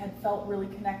regression and had felt really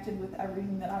connected with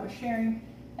everything that I was sharing.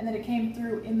 And then it came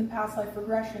through in the past life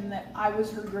regression that I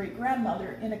was her great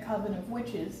grandmother in a coven of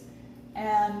witches.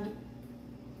 And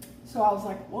so I was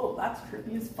like, whoa, that's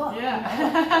trippy as fuck. Yeah.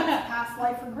 What's past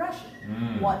life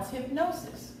regression? What's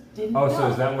hypnosis? Didn't Oh, know. so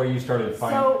is that where you started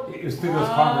finding? So, it was through those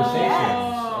conversations.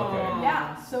 Yes. Okay.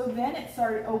 Yeah. So then it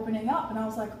started opening up, and I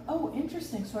was like, oh,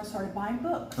 interesting. So I started buying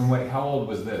books. And wait, how old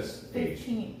was this?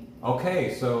 15.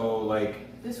 Okay, so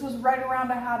like. This was right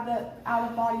around I had the out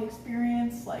of body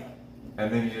experience, like.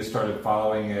 And then you just started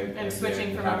following it and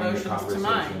switching from having the emotions to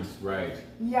mind. Right.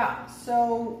 Yeah.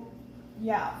 So,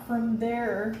 yeah. From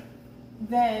there,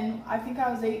 then I think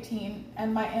I was 18,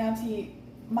 and my auntie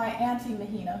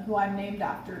Mahina, who I'm named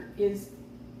after, is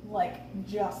like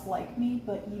just like me,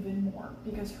 but even more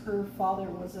because her father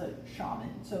was a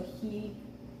shaman. So he,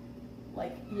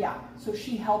 like, yeah. So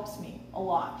she helps me a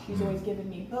lot. She's always given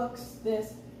me books,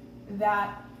 this,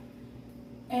 that.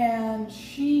 And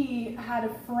she had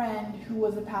a friend who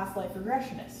was a past life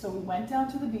regressionist. So we went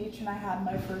down to the beach and I had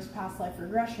my first past life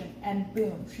regression, and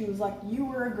boom, she was like, you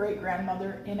were a great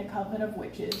grandmother in a coven of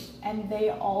witches and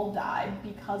they all died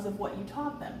because of what you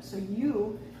taught them. So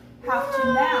you have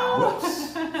to now.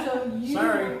 So you,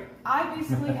 sorry. I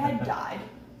basically had died.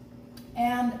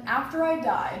 And after I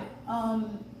died,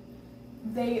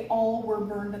 they all were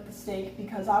burned at the stake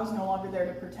because I was no longer there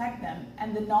to protect them.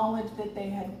 And the knowledge that they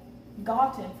had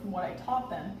gotten from what I taught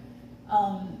them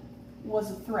was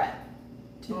a threat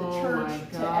to the church,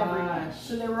 to everyone.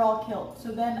 So they were all killed.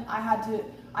 So then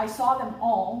I saw them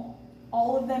all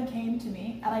of them came to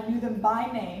me and I knew them by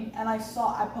name, and I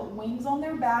put wings on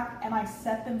their back and I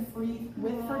set them free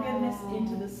with forgiveness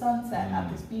into the sunset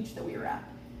at this beach that we were at.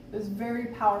 It was very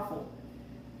powerful.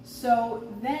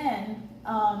 So then,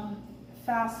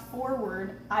 fast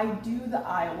forward, I do the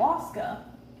ayahuasca,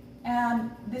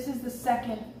 and this is the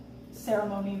second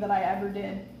ceremony that I ever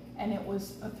did, and it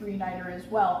was a 3-nighter as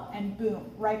well, and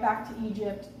boom, right back to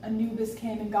Egypt. Anubis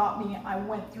came and got me. I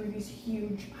went through these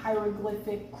huge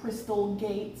hieroglyphic crystal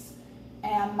gates,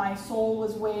 and my soul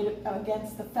was weighed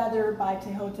against the feather by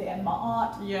Tehote and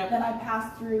Ma'at. Yep. Then I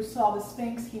passed through, saw the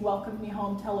Sphinx. He welcomed me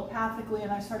home telepathically,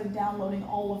 and I started downloading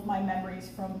all of my memories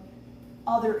from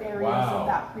other areas of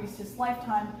that priestess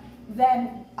lifetime.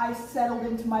 Then I settled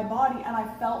into my body, and I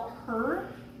felt her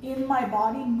in my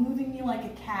body moving me like a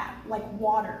cat, like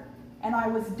water. And I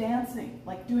was dancing,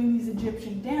 like doing these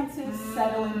Egyptian dances,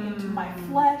 settling into my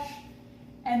flesh.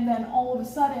 And then all of a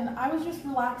sudden, I was just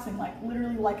relaxing, like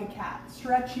literally like a cat,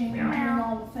 stretching, doing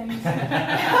all the things.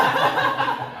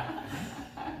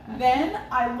 Then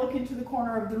I look into the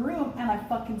corner of the room and I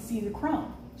fucking see the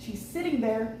crone. She's sitting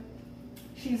there.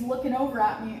 She's looking over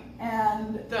at me,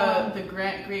 and the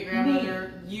great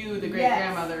grandmother, the great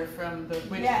grandmother from the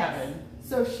witch coven.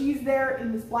 So she's there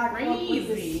in this black cloak with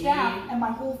this staff, and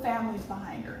my whole family's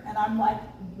behind her, and I'm like,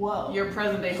 whoa. Your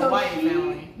present day Hawaii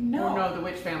family? No. Or no, the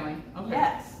witch family. Okay.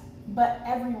 Yes, but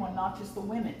everyone, not just the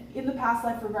women. In the past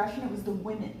life regression, it was the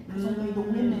women, because only the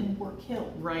women were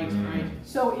killed. Right.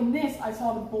 So in this, I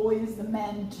saw the boys, the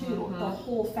men too. The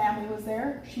whole family was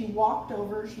there. She walked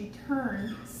over, she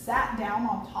turned, sat down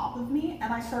on top of me,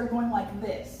 and I started going like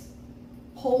this,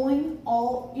 pulling,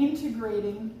 all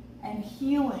integrating and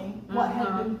healing what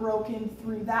had been broken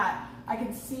through that. I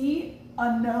could see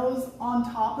a nose on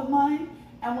top of mine,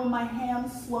 and when my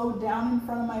hand slowed down in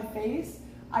front of my face,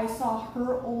 I saw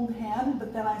her old hand,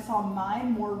 but then I saw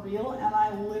mine more real, and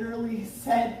I literally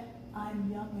said, I'm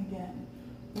young again.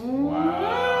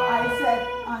 Wow. I said,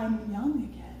 I'm young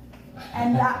again.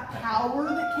 And that power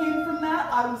that came from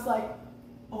that, I was like,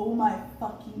 oh my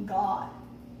fucking God.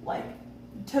 Like,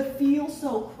 to feel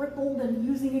so crippled and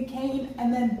using a cane,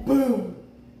 and then boom,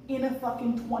 in a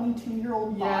fucking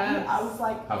 22-year-old body, I was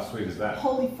like, how sweet is that?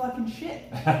 Holy fucking shit.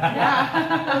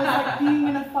 Yeah. It was like being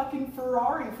in a fucking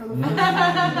Ferrari for the first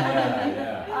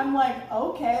time. I'm like,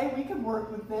 okay, we could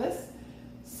work with this.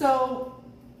 So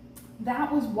that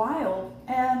was wild.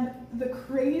 And the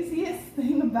craziest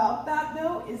thing about that,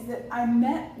 though, is that I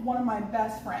met one of my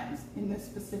best friends in this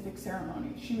specific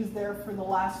ceremony. She was there for the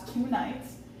last 2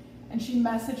 nights, and she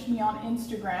messaged me on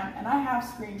Instagram, and I have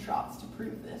screenshots to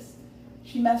prove this.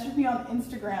 She messaged me on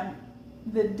Instagram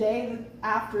the day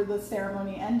after the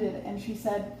ceremony ended, and she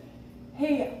said,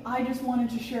 hey, I just wanted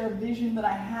to share a vision that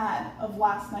I had of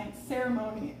last night's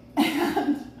ceremony.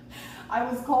 And I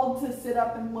was called to sit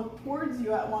up and look towards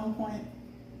you at one point,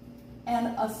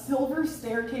 and a silver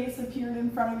staircase appeared in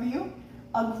front of you.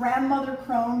 A grandmother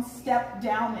crone stepped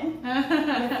down it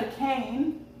with a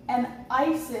cane, and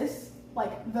Isis,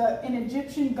 like an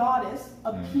Egyptian goddess,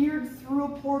 appeared through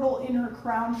a portal in her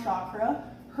crown chakra.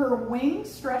 Her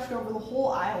wings stretched over the whole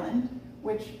island,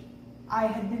 which I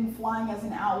had been flying as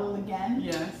an owl again.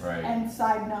 Yes. Right. And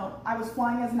side note, I was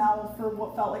flying as an owl for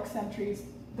what felt like centuries.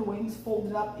 The wings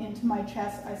folded up into my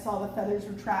chest. I saw the feathers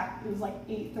retract. It was like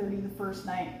 8:30 the first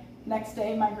night. Next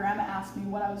day, my grandma asked me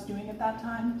what I was doing at that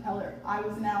time. Tell her I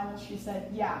was an owl. She said,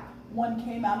 yeah, one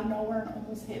came out of nowhere and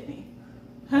almost hit me.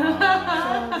 So it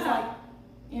was like,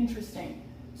 interesting.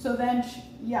 So then,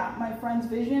 my friend's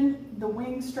vision, the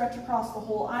wings stretch across the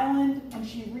whole island, and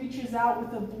she reaches out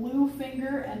with a blue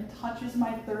finger and touches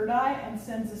my third eye and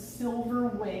sends a silver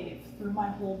wave through my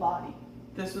whole body.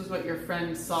 This was what your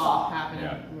friend saw happening.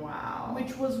 Yeah. Wow.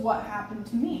 Which was what happened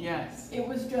to me. Yes. It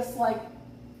was just like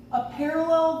a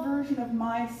parallel version of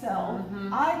myself.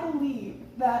 I believe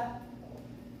that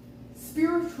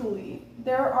spiritually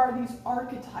there are these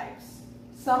archetypes.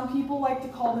 Some people like to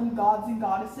call them gods and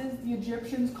goddesses. The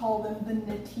Egyptians call them the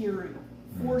Netiru,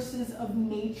 forces of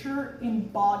nature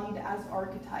embodied as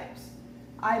archetypes.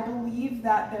 I believe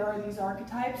that there are these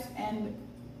archetypes, and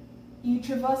each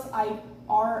of us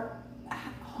are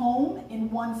home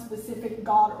in one specific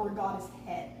god or goddess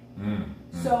head.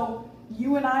 So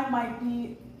you and I might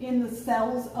be in the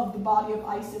cells of the body of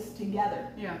Isis together.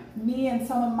 Yeah. Me and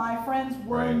some of my friends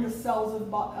were in the cells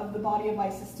of the body of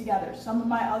Isis together. Some of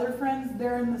my other friends,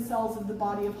 they're in the cells of the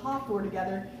body of Hathor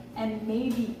together. And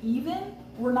maybe even,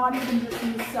 we're not even just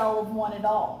in the cell of one at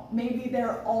all. Maybe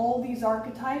they're all these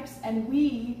archetypes, and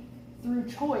we, through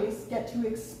choice, get to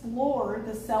explore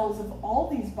the cells of all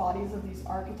these bodies of these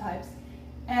archetypes,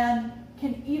 and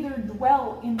can either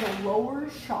dwell in the lower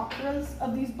chakras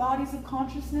of these bodies of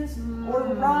consciousness or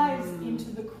rise into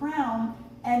the crown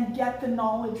and get the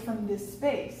knowledge from this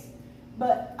space.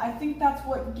 But I think that's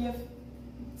what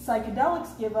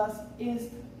psychedelics give us, is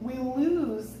we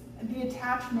lose the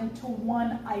attachment to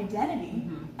one identity,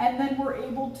 and then we're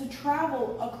able to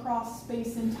travel across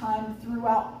space and time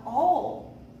throughout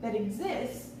all that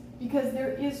exists, because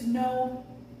there is no,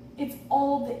 it's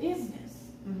all the isness.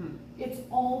 It's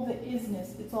all the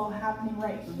isness. It's all happening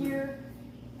right here,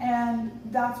 and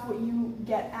that's what you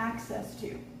get access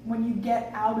to. When you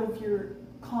get out of your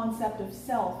concept of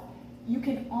self, you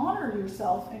can honor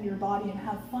yourself and your body and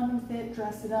have fun with it,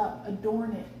 dress it up,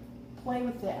 adorn it, play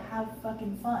with it, have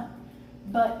fucking fun.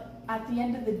 But at the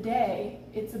end of the day,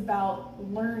 it's about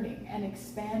learning and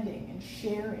expanding and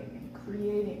sharing and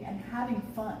creating and having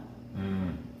fun.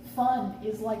 Fun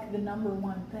is like the number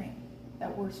one thing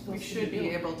that we're supposed to do. We should be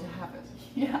able to have it.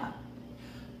 Yeah.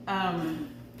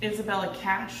 Isabella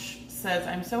Cash says,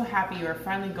 I'm so happy you are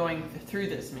finally going through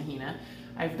this, Mahina.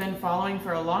 I've been following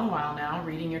for a long while now,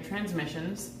 reading your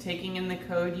transmissions. Taking in the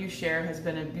code you share has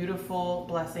been a beautiful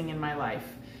blessing in my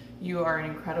life. You are an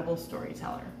incredible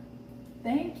storyteller.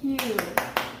 Thank you.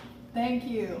 Thank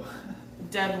you.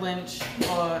 Deb Lynch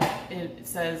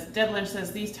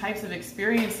says these types of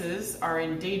experiences are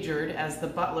endangered as the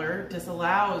butler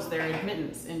disallows their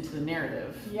admittance into the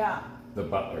narrative. Yeah. The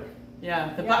butler.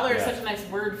 Yeah, the butler is such a nice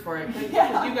word for it, because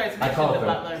you guys mentioned the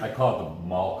butler. I call it the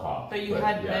mall cop. But you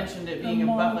had mentioned it being a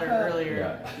butler earlier.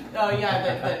 Yeah. Oh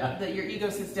yeah, that your ego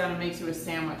sits down and makes you a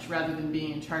sandwich rather than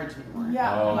being in charge anymore.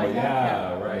 Yeah. Oh like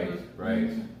yeah,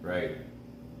 right.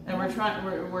 And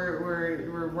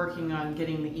we're working on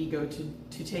getting the ego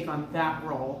to take on that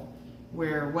role,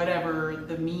 where whatever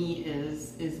the me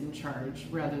is in charge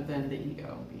rather than the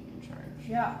ego being in charge.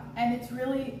 Yeah, and it's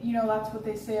really, that's what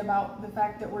they say about the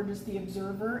fact that we're just the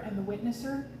observer and the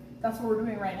witnesser. That's what we're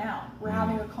doing right now. We're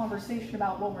having a conversation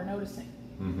about what we're noticing.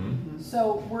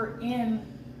 So we're in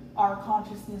our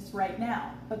consciousness right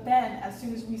now. But then as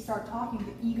soon as we start talking,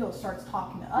 the ego starts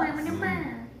talking to us.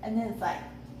 And then it's like,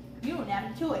 you don't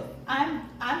have a choice. I'm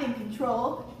in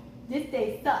control. This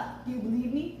day sucks. Do you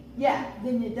believe me? Yeah,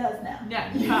 then it does now. Yeah.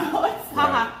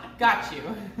 Haha, got you.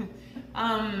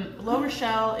 Lo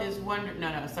Rochelle is wondering.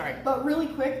 No, sorry. But really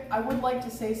quick, I would like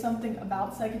to say something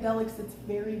about psychedelics that's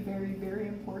very, very, very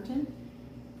important.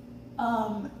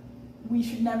 We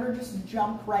should never just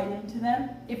jump right into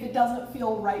them. If it doesn't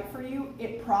feel right for you,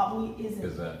 it probably isn't.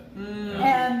 Is that?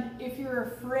 And if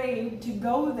you're afraid to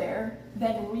go there,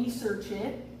 then research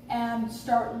it and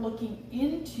start looking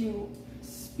into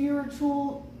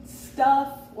spiritual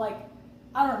stuff, like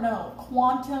I don't know,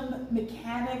 quantum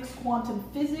mechanics, quantum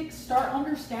physics, start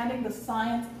understanding the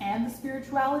science and the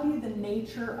spirituality, the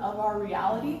nature of our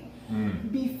reality,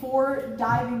 before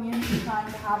diving into trying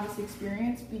to have this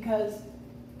experience, because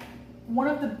one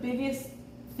of the biggest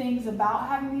things about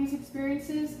having these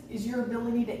experiences is your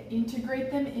ability to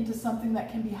integrate them into something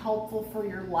that can be helpful for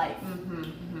your life.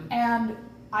 And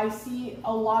I see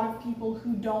a lot of people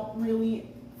who don't really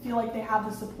feel like they have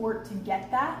the support to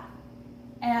get that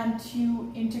and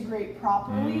to integrate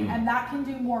properly, and that can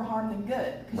do more harm than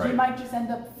good, because you might just end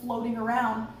up floating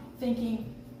around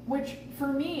thinking, which for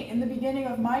me in the beginning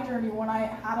of my journey, when I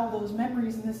had all those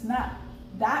memories and this and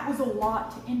that was a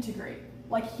lot to integrate.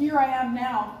 Like, here I am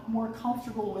now, more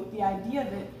comfortable with the idea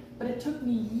of it, but it took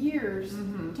me years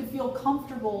to feel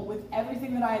comfortable with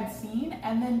everything that I had seen,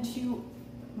 and then to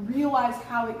realize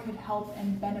how it could help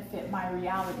and benefit my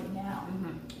reality now.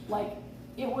 Like,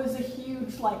 it was a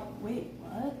huge, like, wait,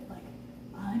 what? Like,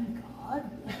 I'm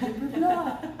God? Like, blah,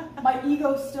 blah, blah. My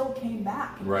ego still came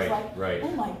back. And it was like,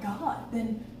 oh my God,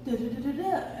 then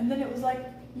da-da-da-da-da. And then it was like,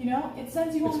 you know, it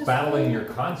sends you on this... It's battling your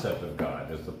concept of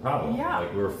God is the problem. Yeah.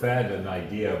 Like, we're fed an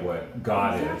idea of what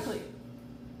God is.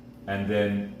 And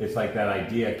then it's like that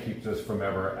idea keeps us from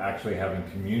ever actually having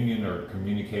communion or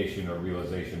communication or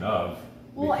realization of,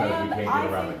 because we can't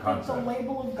get around the concept. I think that the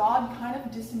label of God kind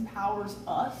of disempowers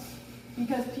us,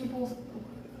 because people,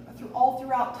 all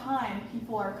throughout time,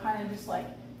 people are kind of just like,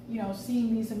 you know,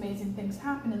 seeing these amazing things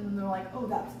happen, and then they're like, oh,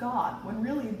 that's God. When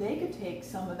really they could take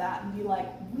some of that and be like,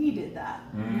 we did that.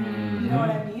 You know what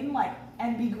I mean? Like,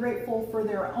 and be grateful for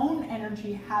their own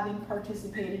energy having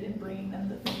participated in bringing them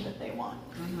the thing that they want.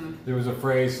 There was a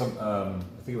phrase, I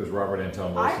think it was Robert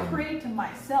Anton Wilson. I pray to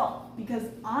myself because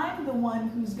I'm the one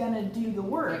who's going to do the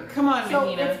work. Like, come on, so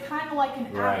Mahina. it's kind of like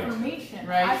an affirmation.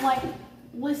 Right. I'm like,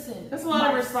 listen. That's a lot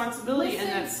of responsibility, and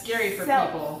that's scary for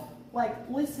people. Like,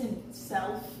 listen,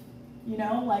 self. You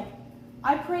know, like,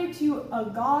 I pray to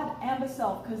a God and a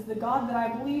self, because the God that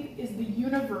I believe is the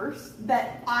universe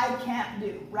that I can't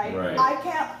do, right? I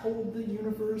can't hold the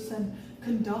universe and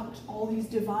conduct all these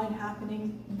divine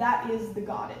happenings. That is the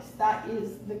goddess. That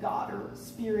is the God, or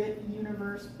spirit,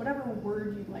 universe, whatever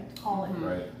word you'd like to call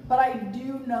it. But I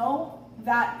do know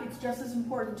that it's just as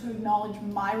important to acknowledge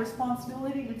my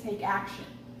responsibility to take action,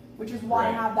 which is why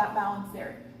I have that balance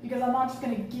there. Because I'm not just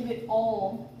going to give it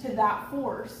all to that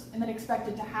force and then expect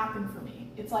it to happen for me.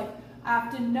 It's like, I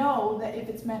have to know that if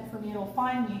it's meant for me, it'll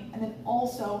find me, and then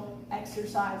also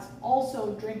exercise,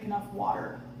 also drink enough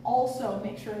water, also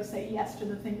make sure to say yes to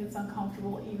the thing that's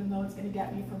uncomfortable, even though it's going to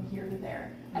get me from here to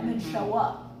there, and then show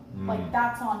up. Like,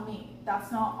 that's on me.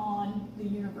 That's not on the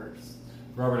universe.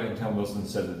 Robert Anton Wilson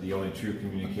said that the only true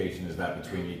communication is that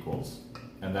between equals.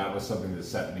 And that was something that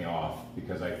set me off,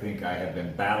 because I think I had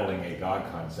been battling a God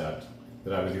concept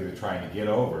that I was either trying to get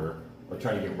over or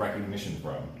trying to get recognition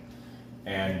from.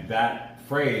 And that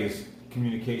phrase,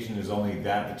 communication is only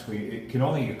that between, it can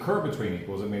only occur between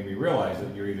equals. It made me realize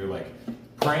that you're either like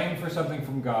praying for something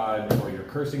from God, or you're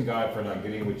cursing God for not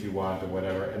getting what you want or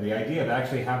whatever. And the idea of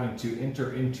actually having to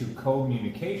enter into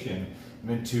communication and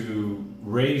then to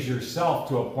raise yourself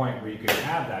to a point where you can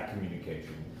have that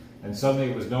communication. And suddenly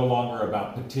it was no longer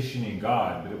about petitioning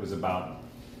God, but it was about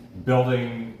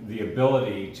building the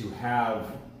ability to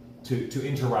have, to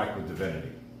interact with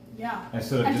divinity. Yeah.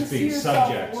 Instead of and just to being see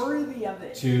subject worthy of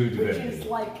it, to divinity. Which is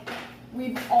like,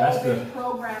 we've all been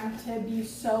programmed to be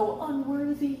so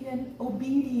unworthy and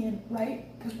obedient,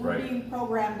 right? Because we're being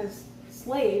programmed as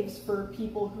slaves for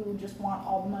people who just want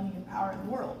all the money and power in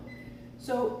the world.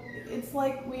 So it's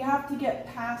like we have to get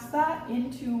past that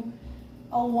into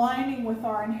aligning with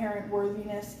our inherent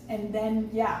worthiness, and then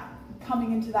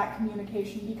coming into that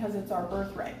communication, because it's our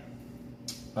birthright.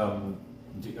 Are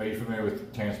you familiar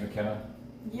with Terence McKenna?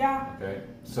 Yeah. Okay,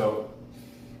 so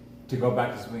to go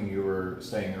back to something you were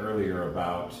saying earlier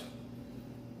about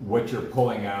what you're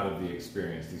pulling out of the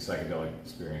experience, these psychedelic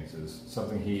experiences,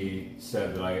 something he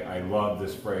said that I love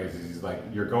this phrase is, he's like,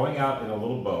 you're going out in a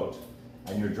little boat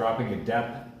and you're dropping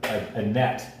a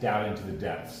net down into the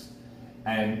depths.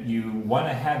 And you want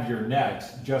to have your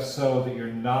net just so that you're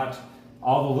not,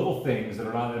 all the little things that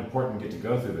are not important get to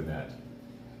go through the net.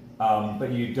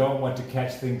 But you don't want to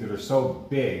catch things that are so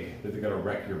big that they're going to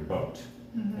wreck your boat.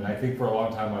 And I think for a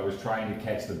long time I was trying to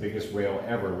catch the biggest whale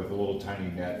ever with a little tiny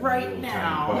net and a little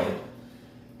tiny boat.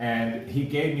 And he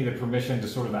gave me the permission to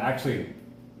sort of actually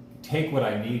take what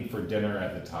I need for dinner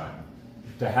at the time.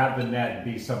 To have the net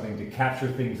be something to capture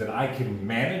things that I can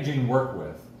manage and work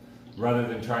with, rather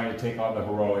than trying to take on the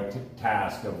heroic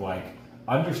task of like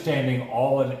understanding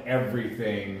all and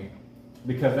everything,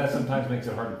 because that sometimes makes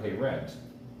it hard to pay rent.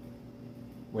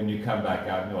 when you come back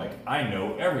out and you're like, I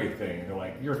know everything. And they're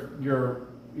like, your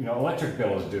electric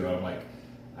bill is due. I'm like,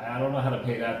 I don't know how to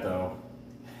pay that though.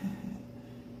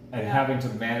 And having to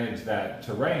manage that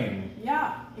terrain.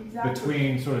 Yeah, exactly.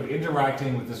 Between sort of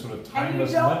interacting with this sort of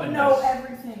timeless limitness. And you don't know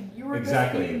everything. You were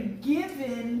just being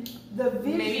given the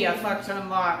vision. Maybe a fuck ton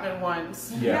lot at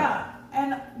once. Yeah.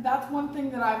 And that's one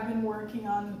thing that I've been working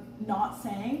on not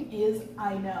saying is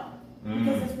I know.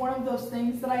 Because it's one of those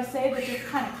things that I say that just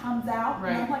kind of comes out.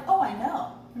 Right. And I'm like, oh, I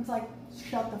know. And it's like,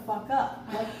 shut the fuck up.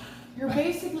 Like, you're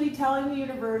basically telling the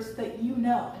universe that you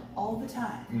know all the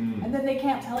time. And then they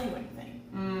can't tell you anything.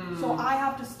 So I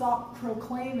have to stop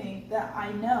proclaiming that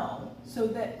I know so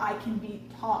that I can be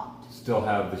taught. Still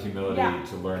have the humility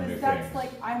to learn new things. That's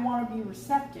like, I want to be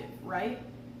receptive, right?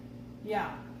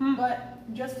 Yeah.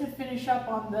 But just to finish up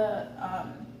on the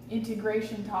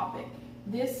integration topic,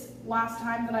 this last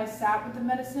time that I sat with the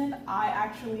medicine, I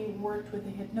actually worked with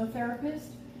a hypnotherapist.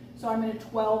 So I'm in a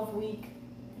 12-week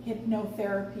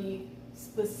hypnotherapy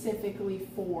specifically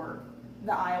for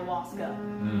the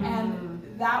ayahuasca. And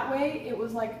that way it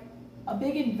was like a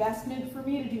big investment for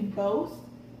me to do both,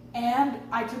 and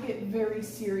I took it very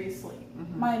seriously.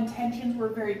 My intentions were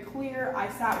very clear. I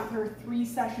sat with her 3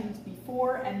 sessions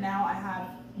before, and now I have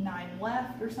 9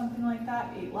 left or something like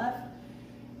that, 8 left.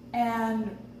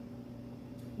 And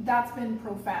that's been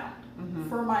profound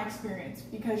for my experience,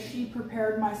 because she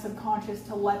prepared my subconscious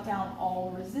to let down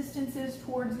all resistances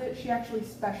towards it. She actually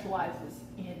specializes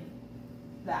in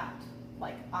that,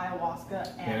 like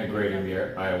ayahuasca and integrating the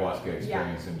ayahuasca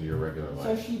experience into your regular life.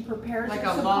 So she prepares like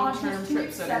your a long-term subconscious to trip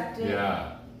accept center. it.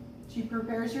 Yeah. She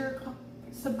prepares your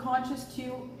subconscious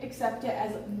to accept it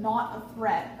as not a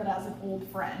threat, but as an old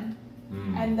friend,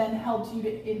 and then helps you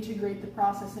to integrate the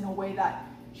process in a way that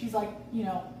she's like,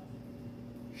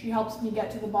 she helps me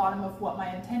get to the bottom of what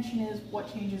my intention is,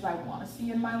 what changes I want to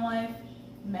see in my life,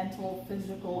 mental,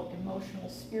 physical, emotional,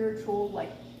 spiritual,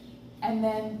 and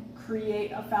then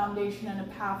create a foundation and a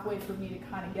pathway for me to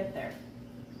kind of get there.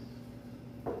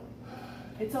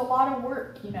 It's a lot of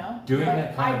work, Doing but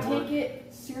that kind of work. I take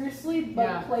it seriously,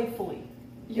 but playfully.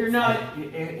 You're not.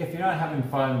 If you're not having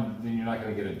fun, then you're not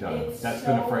going to get it done. That's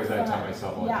been a phrase I tell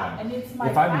myself all the time. And it's my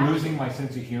if I'm passion. losing my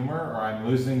sense of humor or I'm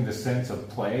losing the sense of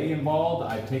play involved,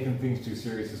 I've taken things too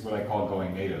serious. It's what I call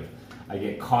going native. I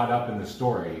get caught up in the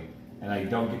story, and I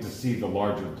don't get to see the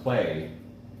larger play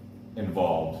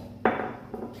involved.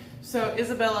 So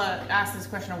Isabella asked this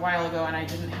question a while ago, and I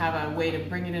didn't have a way to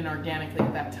bring it in organically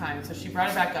at that time. So she brought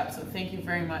it back up. So thank you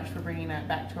very much for bringing that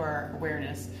back to our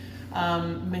awareness.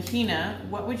 Mahina,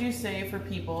 what would you say for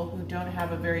people who don't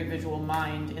have a very visual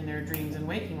mind in their dreams and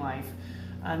waking life?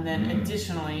 And then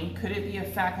additionally, could it be a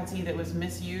faculty that was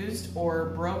misused or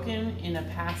broken in a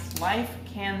past life?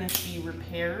 Can this be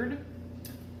repaired?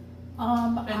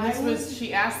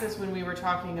 She asked this when we were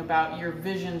talking about your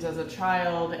visions as a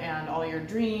child and all your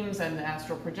dreams and the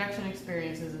astral projection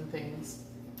experiences and things.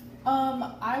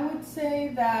 I would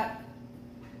say that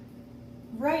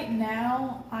right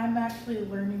now I'm actually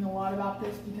learning a lot about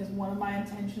this, because one of my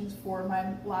intentions for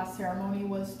my last ceremony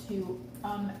was to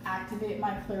activate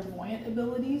my clairvoyant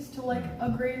abilities to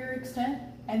a greater extent.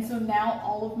 And so now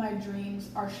all of my dreams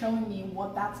are showing me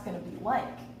what that's going to be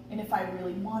like, and if I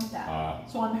really want that.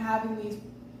 So I'm having these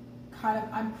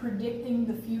I'm predicting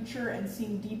the future and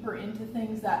seeing deeper into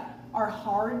things that are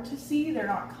hard to see. They're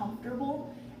not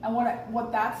comfortable. And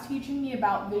what that's teaching me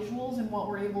about visuals and what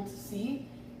we're able to see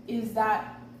is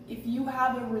that if you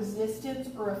have a resistance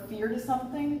or a fear to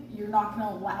something, you're not going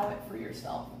to allow it for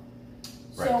yourself.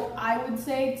 Right. So I would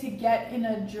say to get in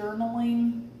a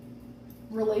journaling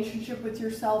relationship with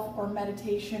yourself, or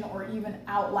meditation, or even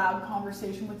out loud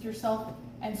conversation with yourself,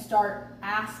 and start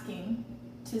asking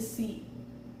to see.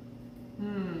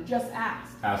 Just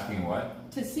ask. Asking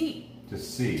what? To see. To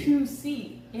see. To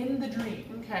see in the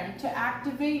dream. Okay. To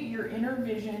activate your inner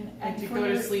vision and to go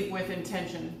to sleep with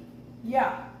intention.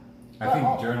 Yeah. I think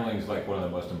journaling is one of the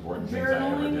most important things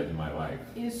I ever did in my life.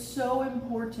 Is so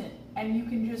important, and you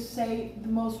can just say the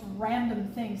most random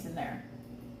things in there.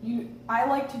 I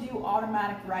like to do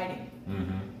automatic writing.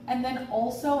 And then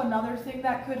also another thing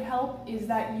that could help is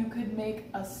that you could make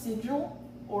a sigil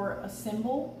or a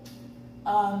symbol.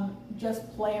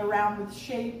 Just play around with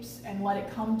shapes and let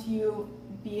it come to you.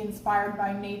 Be inspired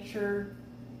by nature.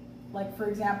 Like, for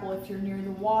example, if you're near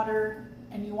the water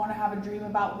and you want to have a dream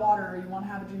about water, or you want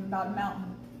to have a dream about a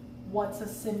mountain, what's a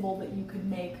symbol that you could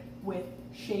make with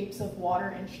shapes of water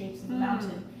and shapes of the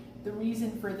mountain? The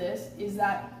reason for this is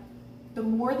that the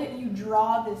more that you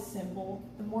draw this symbol,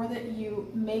 the more that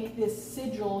you make this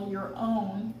sigil your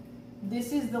own,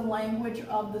 this is the language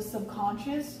of the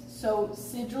subconscious. So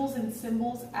sigils and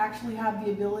symbols actually have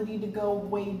the ability to go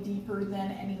way deeper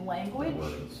than any language.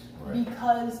 Right.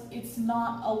 Because it's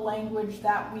not a language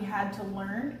that we had to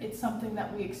learn. It's something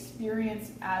that we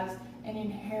experience as an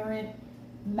inherent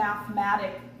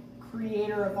mathematic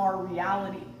creator of our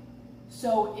reality.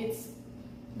 So it's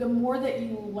the more that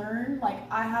you learn, like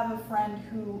I have a friend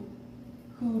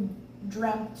who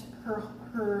dreamt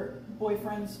her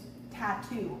boyfriend's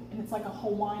tattoo, and it's like a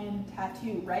Hawaiian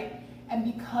tattoo, right? And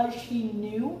because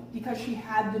she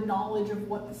had the knowledge of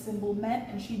what the symbol meant,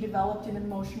 and she developed an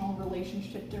emotional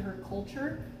relationship to her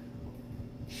culture,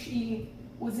 she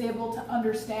was able to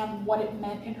understand what it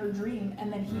meant in her dream,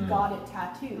 and then he got it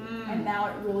tattooed, and now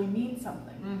it really means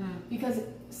something. Because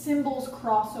symbols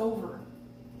cross over,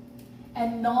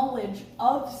 and knowledge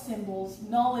of symbols,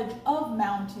 knowledge of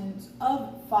mountains,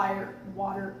 of fire,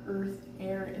 water, earth,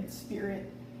 air, and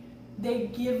spirit, they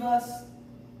give us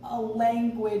a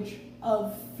language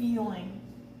of feeling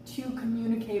to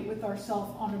communicate with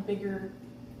ourselves on a bigger.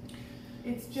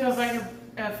 It's just. So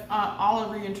if I'll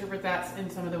reinterpret that in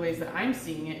some of the ways that I'm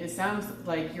seeing it, it sounds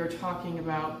like you're talking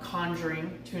about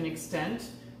conjuring to an extent,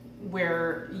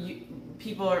 where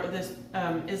people are.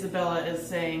 Isabella is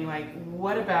saying, like,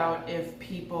 what about if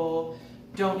people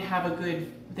don't have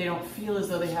they don't feel as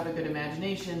though they have a good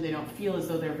imagination, they don't feel as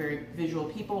though they're very visual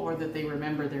people, or that they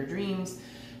remember their dreams,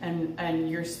 and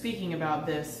you're speaking about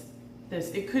this,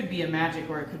 it could be a magic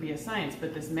or it could be a science,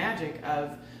 but this magic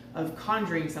of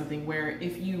conjuring something where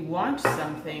if you want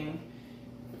something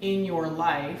in your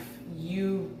life,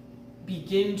 you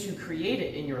begin to create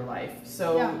it in your life.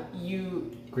 So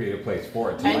you create a place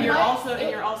for it. And you're also,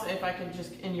 if I can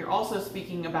just, and you're also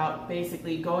speaking about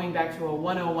basically going back to a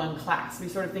 101 class. We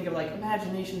sort of think of like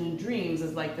imagination and dreams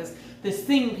as like this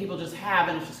thing people just have,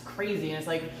 and it's just crazy. And it's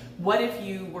like, what if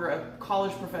you were a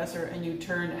college professor and you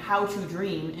turned how to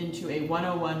dream into a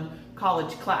 101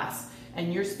 college class?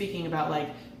 And you're speaking about like,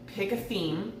 pick a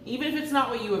theme, even if it's not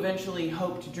what you eventually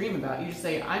hope to dream about. You just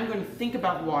say, I'm going to think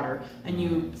about water, and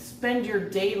you spend your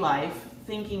day life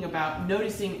thinking about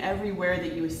noticing everywhere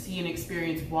that you see and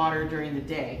experience water during the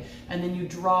day. And then you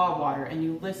draw water and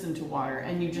you listen to water,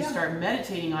 and you just start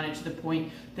meditating on it to the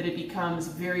point that it becomes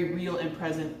very real and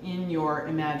present in your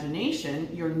imagination.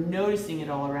 You're noticing it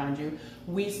all around you.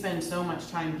 We spend so much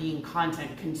time being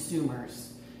content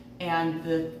consumers, and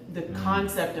the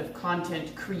concept of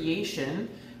content creation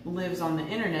lives on the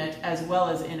internet as well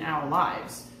as in our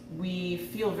lives. We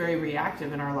feel very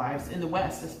reactive in our lives, in the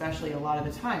West especially, a lot of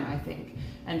the time, I think.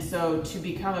 And so to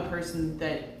become a person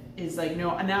that is like,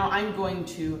 no, now I'm going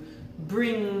to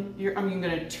I'm going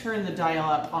to turn the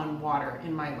dial up on water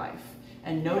in my life,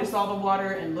 and notice all the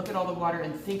water, and look at all the water,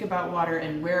 and think about water,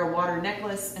 and wear a water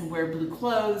necklace, and wear blue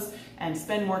clothes, and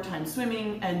spend more time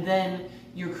swimming, and then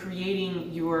you're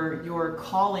creating, you're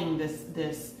calling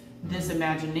this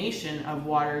imagination of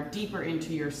water deeper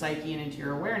into your psyche and into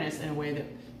your awareness in a way that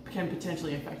can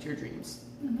potentially affect your dreams.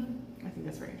 I think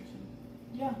that's very interesting.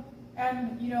 Yeah,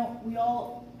 and we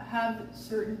all have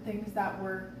certain things that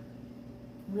we're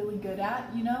really good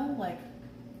at,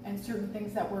 and certain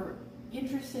things that we're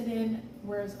interested in,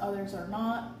 whereas others are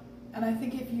not. And I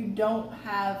think if you don't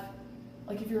have,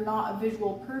 if you're not a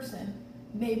visual person,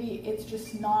 maybe it's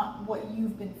just not what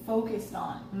you've been focused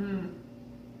on.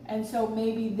 And so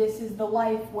maybe this is the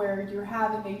life where you're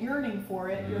having a yearning for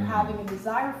it, you're having a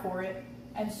desire for it,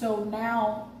 and so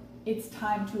now it's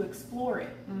time to explore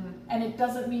it. And it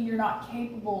doesn't mean you're not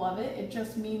capable of it, it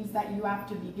just means that you have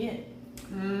to begin.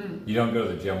 You don't go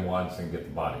to the gym once and get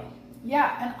the body.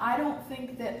 Yeah, and I don't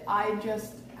think that I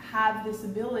just have this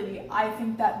ability. I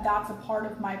think that that's a part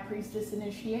of my priestess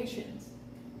initiations.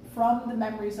 From the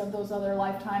memories of those other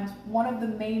lifetimes, one of the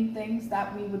main things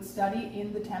that we would study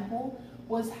in the temple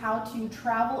was how to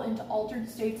travel into altered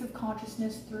states of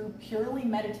consciousness through purely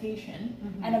meditation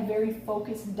and a very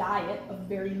focused diet of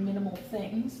very minimal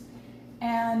things,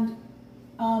 and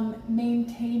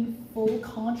maintain full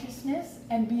consciousness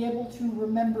and be able to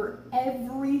remember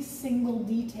every single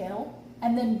detail,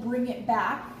 and then bring it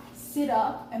back, sit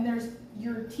up, and there's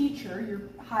your teacher, your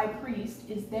high priest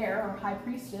is there, or high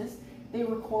priestess. They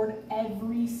record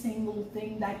every single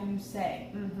thing that you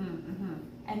say,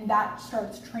 and that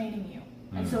starts training you.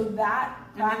 And so that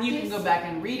practice, and then you can go back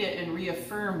and read it and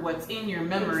reaffirm what's in your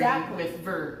memory with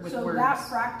words. So that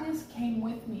practice came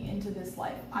with me into this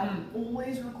life. I've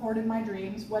always recorded my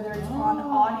dreams, whether it's on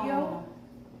audio.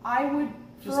 I would,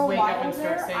 just wake up and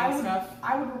start saying stuff.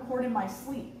 I would record in my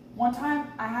sleep. One time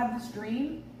I had this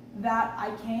dream, that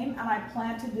I came and I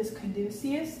planted this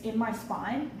caduceus in my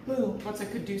spine. Boom. What's a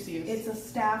caduceus? It's a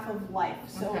staff of life.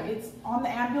 So it's on the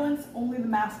ambulance, only the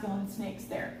masculine snake's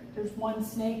there. There's one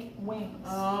snake, wings.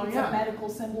 Oh, it's a medical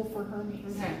symbol for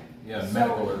Hermes. Okay. Yeah,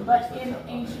 but in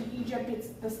ancient Egypt, it's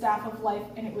the staff of life,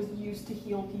 and it was used to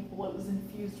heal people. It was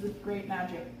infused with great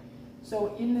magic.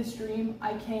 So in this dream,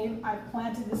 I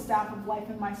planted the staff of life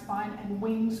in my spine, and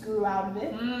wings grew out of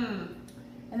it.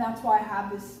 And that's why I have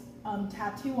this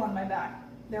tattoo on my back.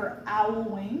 They're owl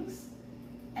wings,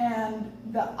 and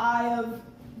the eye of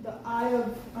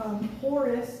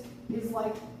Horus is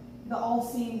like the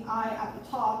all-seeing eye at the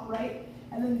top, right?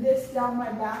 And then this down my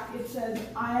back, it says,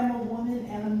 I am a woman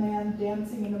and a man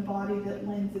dancing in a body that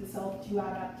lends itself to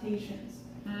adaptations.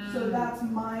 So that's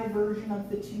my version of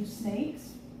the two snakes.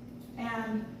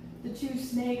 And the two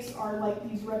snakes are like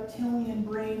these reptilian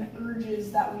brain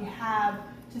urges that we have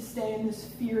to stay in this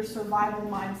fear survival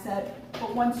mindset.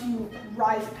 But once you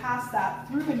rise past that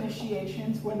through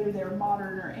initiations, whether they're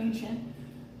modern or ancient,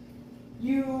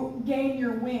 you gain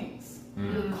your wings,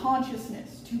 your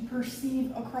consciousness to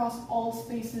perceive across all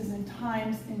spaces and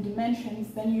times and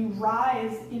dimensions. Then you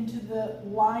rise into the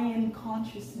lion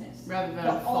consciousness, rather than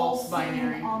the a false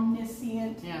binary,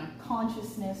 omniscient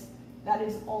consciousness that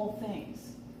is all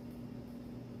things.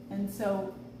 And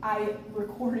so I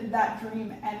recorded that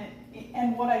dream,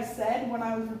 and what I said when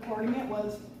I was recording it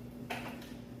was,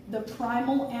 the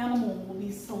primal animal will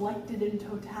be selected in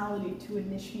totality to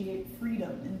initiate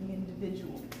freedom in the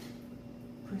individual.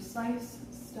 Precise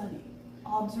study,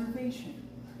 observation,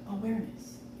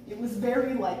 awareness. It was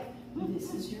very like,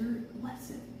 this is your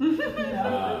lesson, you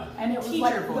know? And it was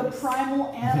like the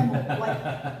primal animal, like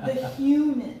the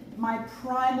human, my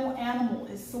primal animal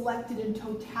is selected in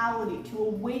totality to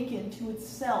awaken to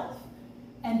itself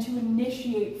and to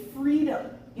initiate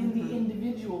freedom in the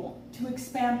individual, to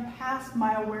expand past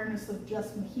my awareness of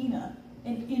just Mahina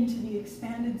and into the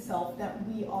expanded self that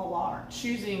we all are.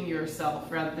 Choosing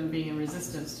yourself rather than being in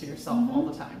resistance to yourself all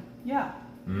the time. Yeah.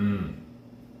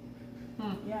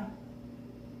 Yeah.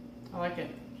 I like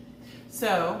it.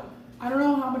 So, I don't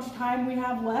know how much time we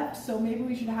have left, so maybe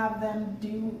we should have them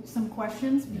do some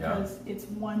questions because it's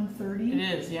 1:30.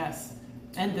 It is, yes.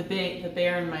 And the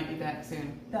Baron might be back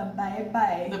soon. The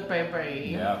bye-bye. The bye-bye.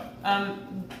 Yeah.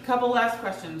 Couple last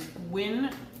questions.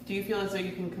 When do you feel as though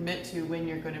you can commit to when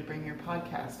you're going to bring your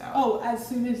podcast out? Oh, as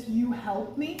soon as you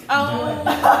help me. Oh.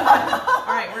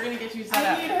 All right, we're going to get you set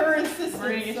up. I need her assistance. We're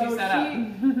going to get you set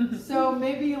up. So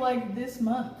maybe like this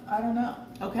month. I don't know.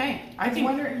 Okay. I think.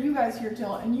 When are you guys here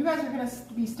till? And you guys are going to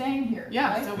be staying here.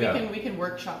 Yeah. Right? So we can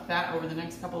workshop that over the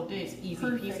next couple of days. Easy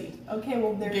peasy. Okay.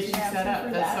 Well, there's get you set up.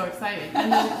 For That's that. so exciting.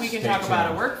 And then we can talk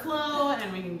about a workflow,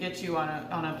 and we can get you on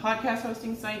a podcast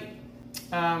hosting site.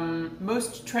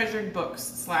 Most treasured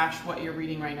books / what you're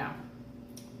reading right now.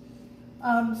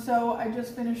 So I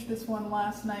just finished this one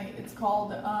last night. It's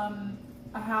called A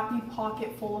Happy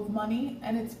Pocket Full of Money,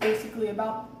 and it's basically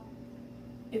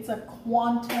it's a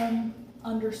quantum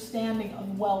understanding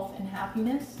of wealth and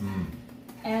happiness.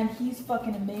 And he's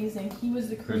fucking amazing. He was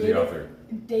the creative. Who's the author?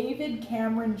 David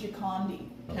Cameron Gikondi.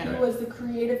 Okay. He was the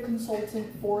creative consultant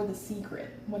for The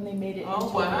Secret when they made it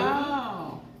into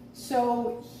a movie.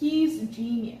 So he's a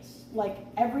genius. Like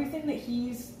everything that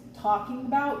he's talking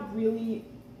about really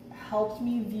helped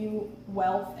me view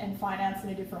wealth and finance in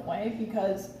a different way,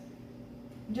 because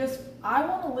I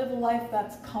want to live a life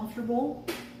that's comfortable,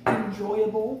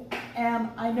 enjoyable, and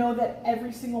I know that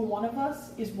every single one of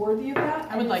us is worthy of that.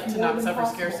 I would like to not suffer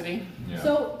scarcity. Yeah.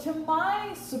 So to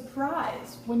my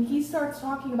surprise, when he starts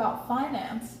talking about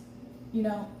finance,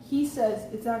 he says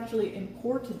it's actually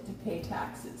important to pay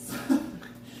taxes.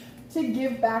 To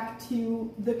give back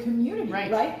to the community,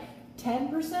 right?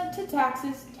 10% to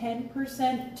taxes,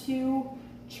 10% to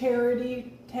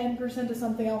charity, 10% to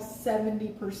something else,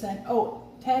 70%.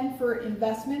 10 for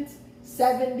investments,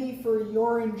 70 for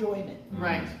your enjoyment.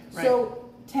 Right. So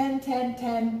 10, 10,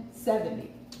 10, 70.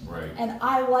 Right. And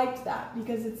I liked that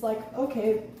because it's like,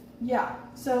 okay, yeah.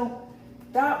 So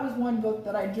that was one book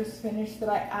that I just finished that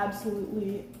I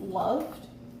absolutely loved.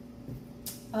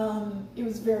 It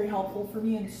was very helpful for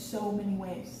me in so many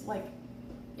ways. Like,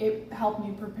 it helped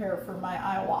me prepare for my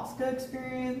ayahuasca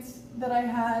experience that I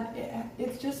had.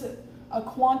 It's just a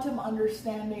quantum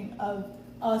understanding of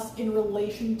us in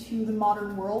relation to the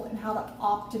modern world and how to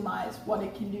optimize what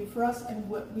it can do for us and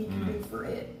what we can do for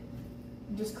it.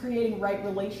 Just creating right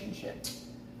relationships.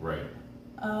 Right.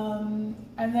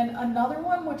 And then another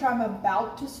one, which I'm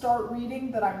about to start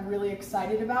reading that I'm really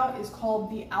excited about, is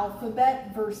called The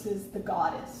Alphabet versus the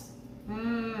Goddess.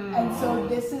 And so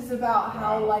this is about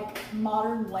how like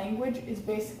modern language is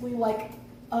basically like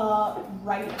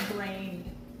right-brained,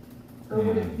 or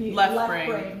would it be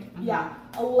left-brained? Mm-hmm. Yeah,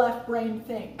 a left-brained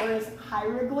thing. Whereas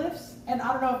hieroglyphs, and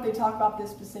I don't know if they talk about this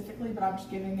specifically, but I'm just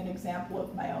giving an example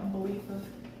of my own belief of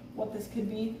what this could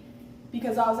be,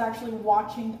 because I was actually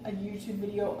watching a YouTube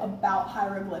video about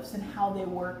hieroglyphs and how they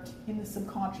worked in the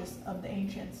subconscious of the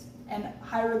ancients. And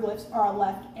hieroglyphs are a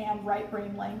left and right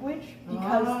brain language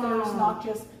because there's not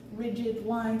just rigid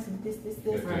lines and this.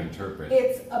 Interpret.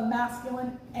 It's a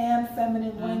masculine and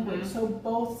feminine language, so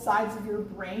both sides of your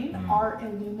brain are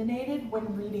illuminated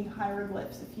when reading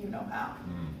hieroglyphs, if you know how.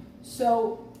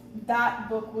 So that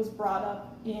book was brought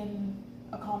up in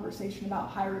a conversation about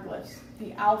hieroglyphs,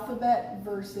 the alphabet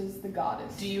versus the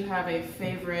goddess. Do you have a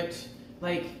favorite,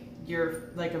 like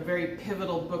a very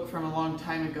pivotal book from a long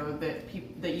time ago that you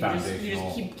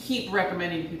just keep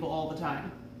recommending to people all the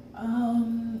time?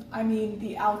 I mean,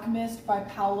 The Alchemist by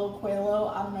Paulo Coelho.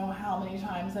 I don't know how many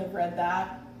times I've read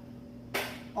that.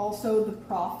 Also, The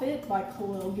Prophet by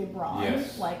Khalil Gibran.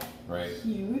 Yes.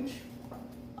 Huge.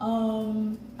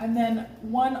 And then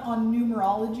one on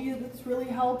numerology that's really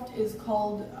helped is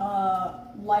called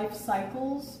Life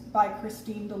Cycles by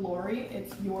Christine Delory.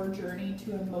 It's Your Journey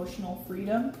to Emotional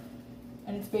Freedom.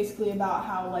 And it's basically about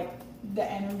how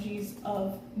the energies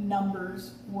of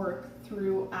numbers work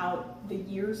throughout the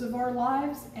years of our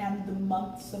lives and the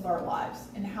months of our lives,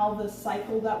 and how the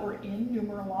cycle that we're in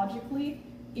numerologically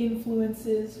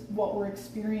influences what we're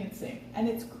experiencing. And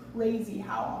it's crazy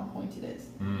how on point it is.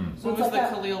 So what was the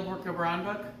Khalil Gibran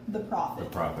book? The Prophet. The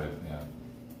Prophet, yeah.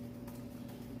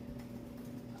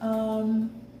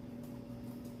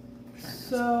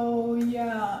 So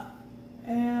yeah,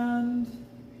 and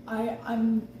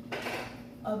I'm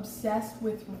obsessed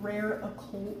with rare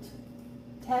occult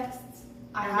texts.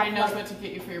 Everybody knows what to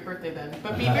get you for your birthday then.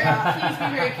 But please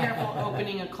be very careful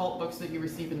opening occult books that you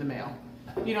receive in the mail.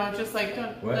 You know, just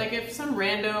if some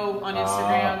rando on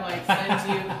Instagram sends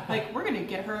you, we're gonna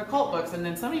get her occult books, and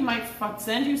then somebody might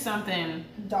send you something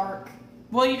dark.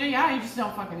 Well, you just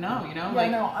don't fucking know, you know? Yeah,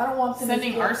 no, I don't want them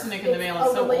sending arsenic in the mail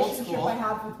is so old school. It's a relationship I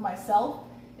have with myself.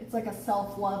 It's like a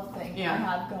self-love thing I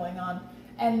have going on.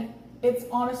 And it's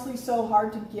honestly so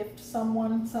hard to gift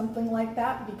someone something like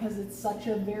that because it's such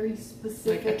a very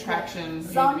specific attraction.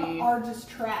 Some are just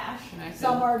trash. Connected.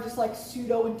 Some are just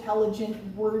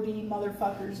pseudo-intelligent, wordy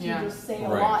motherfuckers who just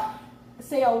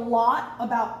say a lot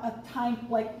about a tiny,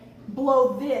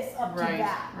 blow this up to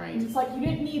that. Right. And it's you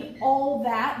didn't need all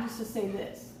that just to say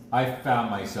this. I found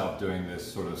myself doing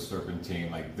this sort of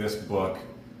serpentine, this book,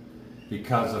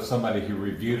 because of somebody who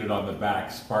reviewed it on the back,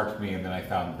 sparked me, and then I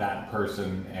found that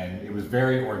person, and it was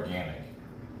very organic.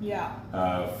 Yeah.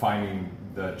 Finding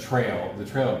the trail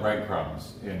of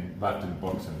breadcrumbs left in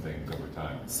books and things over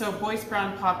time. So Boyce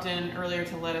Brown popped in earlier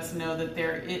to let us know that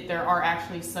there are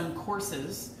actually some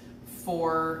courses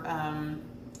for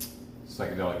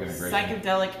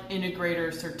psychedelic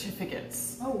integrator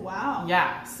certificates. Oh wow.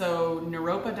 Yeah. So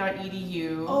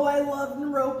naropa.edu. Oh, I love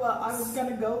Naropa. I was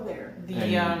gonna go there.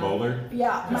 In Boulder?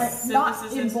 Yeah,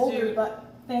 not in Boulder, but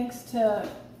thanks to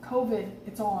COVID,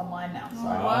 it's all online now. So.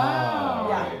 Wow.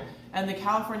 Yeah. Right. And the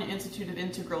California Institute of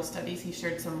Integral Studies, he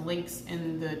shared some links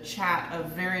in the chat of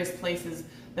various places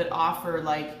that offer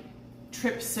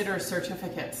trip sitter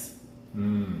certificates.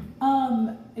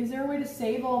 Is there a way to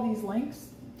save all these links?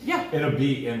 Yeah. It'll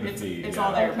be in the feed. It's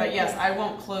all there. But yes, I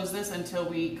won't close this until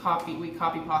we copy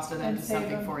pasta them to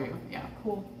something for you. Yeah.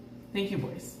 Cool. Thank you,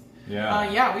 boys.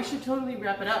 Yeah. We should totally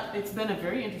wrap it up. It's been a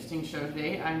very interesting show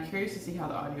today. I'm curious to see how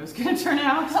the audio is going to turn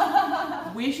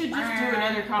out. We should just do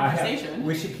another conversation.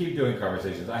 We should keep doing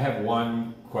conversations. I have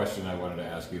one question I wanted to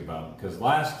ask you about, because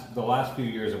the last few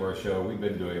years of our show, we've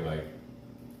been doing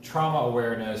trauma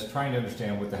awareness, trying to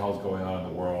understand what the hell's going on in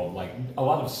the world, a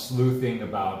lot of sleuthing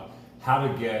about how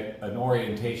to get an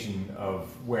orientation of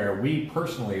where we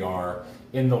personally are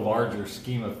in the larger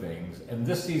scheme of things. And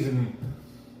this season,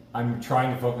 I'm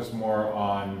trying to focus more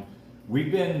on,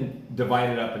 we've been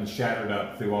divided up and shattered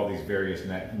up through all these various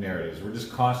narratives. We're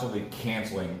just constantly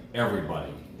canceling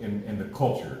everybody in the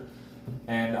culture.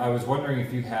 And I was wondering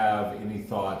if you have any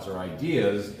thoughts or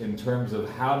ideas in terms of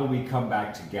how do we come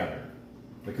back together?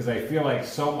 Because I feel like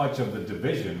so much of the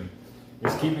division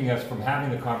is keeping us from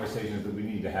having the conversations that we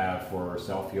need to have for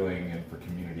self-healing and for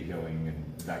community healing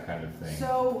and that kind of thing.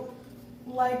 So,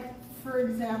 for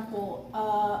example,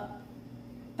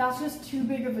 that's just too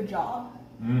big of a job.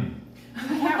 We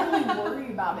can't really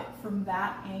worry about it from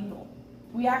that angle.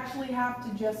 We actually have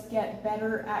to just get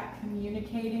better at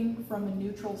communicating from a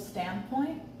neutral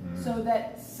standpoint so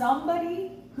that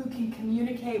somebody who can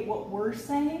communicate what we're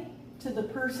saying to the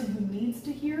person who needs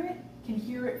to hear it can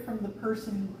hear it from the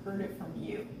person who heard it from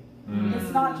you.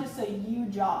 It's not just a you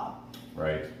job.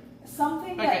 Right.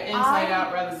 Something like that an inside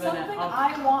out rather than something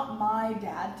I want my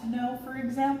dad to know, for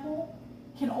example,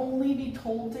 can only be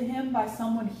told to him by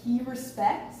someone he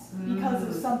respects because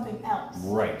of something else.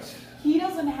 Right. He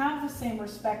doesn't have the same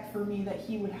respect for me that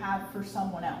he would have for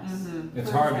someone else.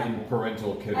 It's hard in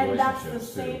parental-kid and relationships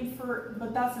that's the same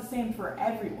but that's the same for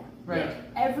everyone. Right. Yeah.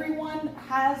 Everyone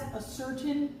has a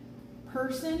certain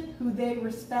person who they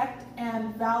respect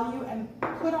and value and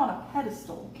put on a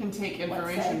pedestal. Can take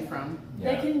information from.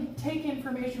 They can take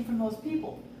information from those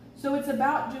people. So it's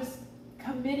about just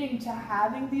committing to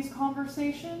having these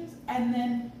conversations and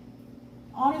then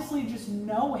honestly just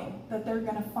knowing that they're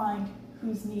going to find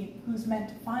who's meant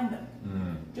to find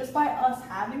them. Just by us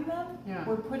having them,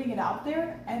 we're putting it out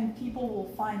there and people will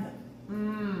find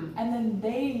them. And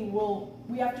then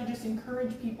we have to just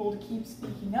encourage people to keep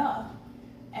speaking up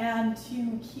and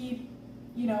to keep,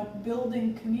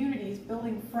 building communities,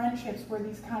 building friendships where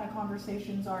these kind of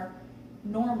conversations are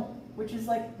normal, which is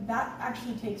like, that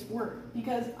actually takes work.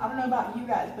 Because I don't know about you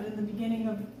guys, but in the beginning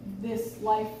of this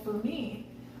life for me,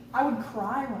 I would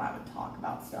cry when I would talk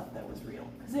about stuff that was real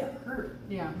because it hurt.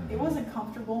 Yeah. It wasn't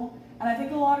comfortable. And I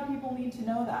think a lot of people need to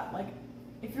know that. Like,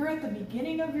 if you're at the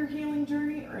beginning of your healing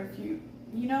journey, or if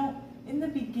in the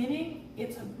beginning,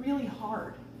 it's really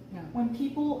hard. Yeah.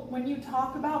 When you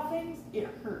talk about things, it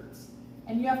hurts.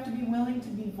 And you have to be willing to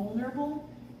be vulnerable.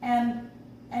 And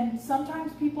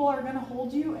sometimes people are going to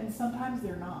hold you and sometimes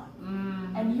they're not.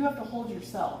 And you have to hold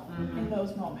yourself in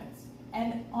those moments.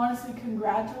 And honestly,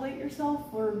 congratulate yourself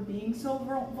for being so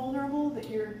vulnerable that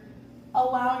you're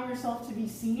allowing yourself to be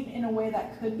seen in a way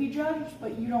that could be judged,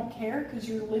 but you don't care because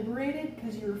you're liberated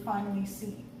because you're finally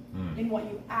seen in what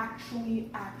you actually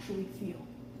feel.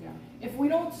 Yeah. If we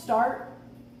don't start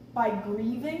by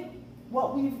grieving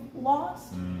what we've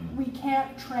lost, we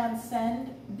can't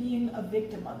transcend being a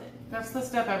victim of it. That's the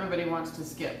step everybody wants to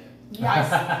skip.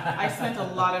 Yeah, I spent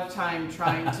a lot of time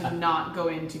trying to not go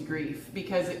into grief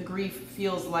because grief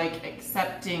feels like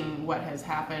accepting what has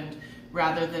happened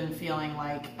rather than feeling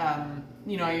like,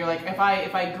 you're like, if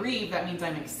I grieve, that means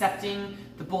I'm accepting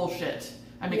the bullshit.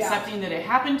 I'm accepting that it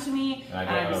happened to me. And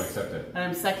I don't want to accept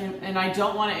it. And I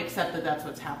don't want to accept that that's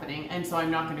what's happening. And so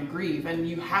I'm not going to grieve. And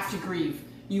you have to grieve.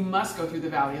 You must go through the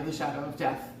valley of the shadow of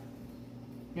death.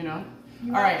 You All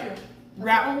right. right.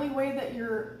 That's the only way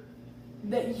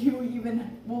that you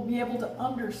even will be able to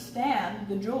understand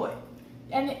the joy.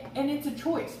 And it's a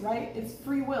choice, right? It's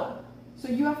free will. So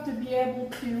you have to be able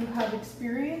to have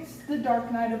experienced the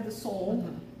dark night of the soul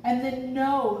and then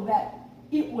know that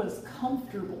it was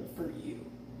comfortable for you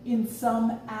in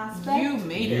some aspect. You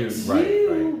made it.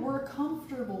 You were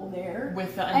comfortable there.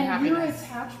 With the and your unhappiness.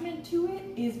 attachment to it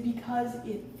is because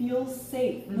it feels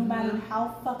safe, no matter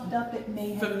how fucked up it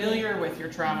may have been. Familiar with your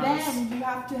traumas. Then you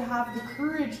have to have the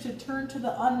courage to turn to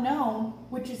the unknown,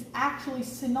 which is actually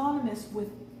synonymous with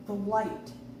the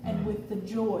light and with the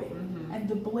joy and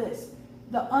the bliss.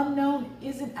 The unknown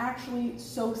isn't actually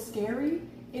so scary.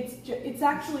 It's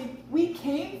actually, we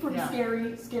came from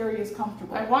scary is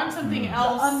comfortable. I want something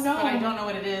else, unknown, but I don't know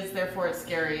what it is, therefore it's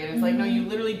scary. And it's like, no, you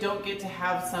literally don't get to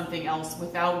have something else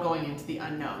without going into the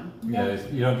unknown. Yeah,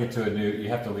 you don't get to you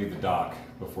have to leave the dock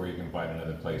before you can find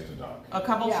another place to dock. A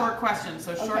couple short questions,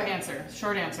 so short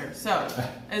answer. So,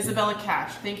 Isabella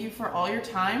Cash, thank you for all your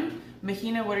time.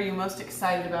 Mahina, what are you most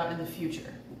excited about in the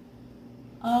future?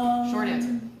 Short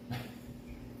answer.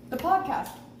 The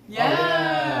podcast.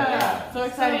 Yeah. So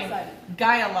exciting. So excited.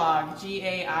 Gaia log.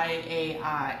 G-A-I-A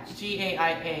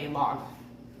log.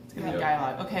 It's going to be Gaia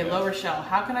log. Okay, Lo Rochelle,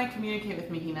 how can I communicate with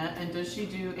Mahina, and does she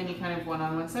do any kind of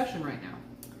one-on-one session right now?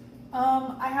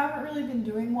 I haven't really been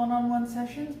doing one-on-one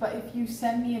sessions, but if you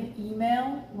send me an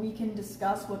email, we can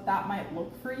discuss what that might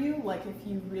look for you. Like if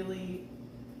you really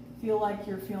feel like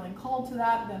you're feeling called to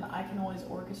that, then I can always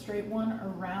orchestrate one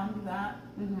around that.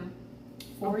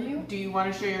 For you. Do you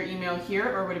want to share your email here,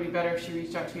 or would it be better if she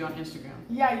reached out to you on Instagram?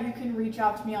 Yeah, you can reach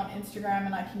out to me on Instagram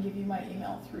and I can give you my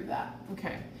email through that.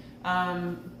 Okay.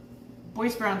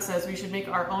 Boyce Brown says we should make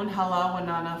our own halal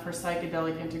wanana for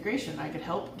psychedelic integration. I could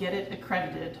help get it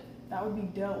accredited. That would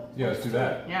be dope. Yeah, let's do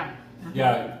that. Yeah.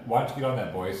 Yeah, why don't you get on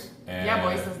that, Boyce? And yeah,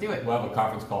 Boyce, let's do it. We'll have a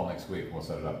conference call next week. We'll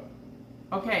set it up.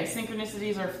 Okay,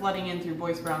 synchronicities are flooding in through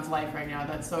Boyce Brown's life right now.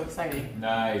 That's so exciting.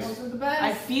 Nice. Those are the best.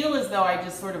 I feel as though I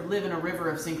just sort of live in a river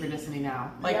of synchronicity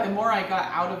now. Like, the more I got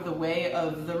out of the way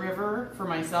of the river for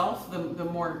myself, the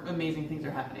more amazing things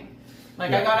are happening.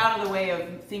 Like, I got out of the way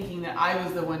of thinking that I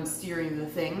was the one steering the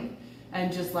thing,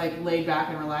 and just like laid back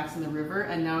and relaxed in the river.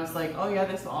 And now it's like, oh yeah,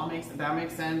 that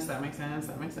makes sense.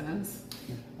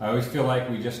 I always feel like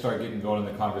we just start getting going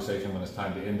in the conversation when it's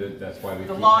time to end it. That's why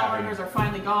the lawbreakers are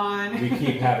finally gone. We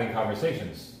keep having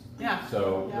conversations. Yeah.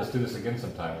 So let's do this again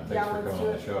sometime. And thanks for coming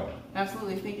on the show.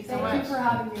 Absolutely. Thank you so much. Thank you for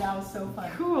having me. That was so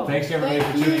fun. Cool. Thanks everybody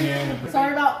for tuning in.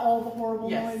 Sorry about all the horrible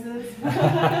noises.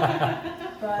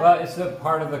 Well, it's a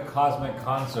part of the cosmic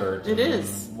concert. It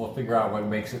is. We'll figure out what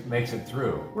makes it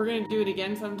through. We're going to do it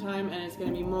again sometime, and it's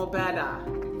going to be more better.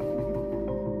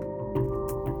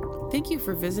 Thank you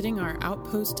for visiting our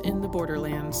outpost in the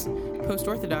borderlands.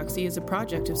 Post-Orthodoxy is a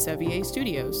project of Sevier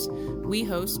Studios. We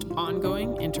host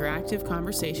ongoing, interactive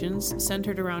conversations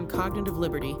centered around cognitive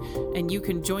liberty, and you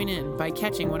can join in by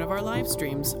catching one of our live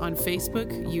streams on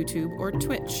Facebook, YouTube, or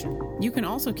Twitch. You can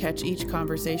also catch each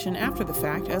conversation after the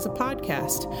fact as a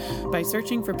podcast by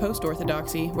searching for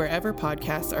Post-Orthodoxy wherever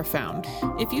podcasts are found.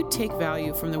 If you take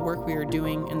value from the work we are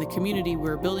doing and the community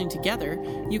we're building together,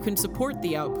 you can support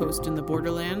the Outpost in the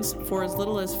Borderlands for as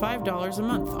little as $5 a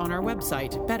month on our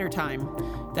website, Better Time.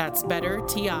 That's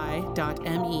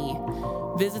betterti.me.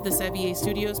 Visit the Sevier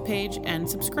Studios page and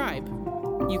subscribe.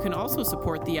 You can also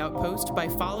support The Outpost by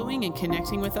following and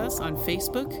connecting with us on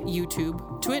Facebook,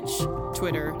 YouTube, Twitch,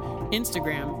 Twitter,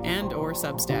 Instagram, and or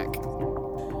Substack.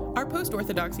 Our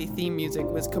Post-Orthodoxy theme music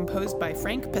was composed by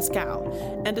Frank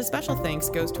Pascal, and a special thanks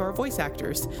goes to our voice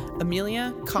actors,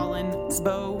 Amelia, Colin,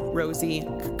 Zbo, Rosie,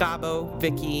 Gabo,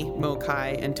 Vicky,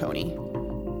 Mokai, and Tony.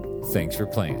 Thanks for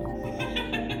playing.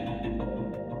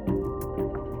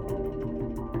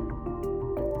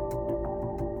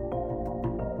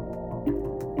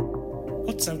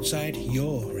 What's outside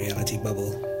your reality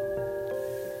bubble?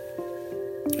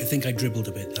 I think I dribbled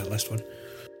a bit that last one.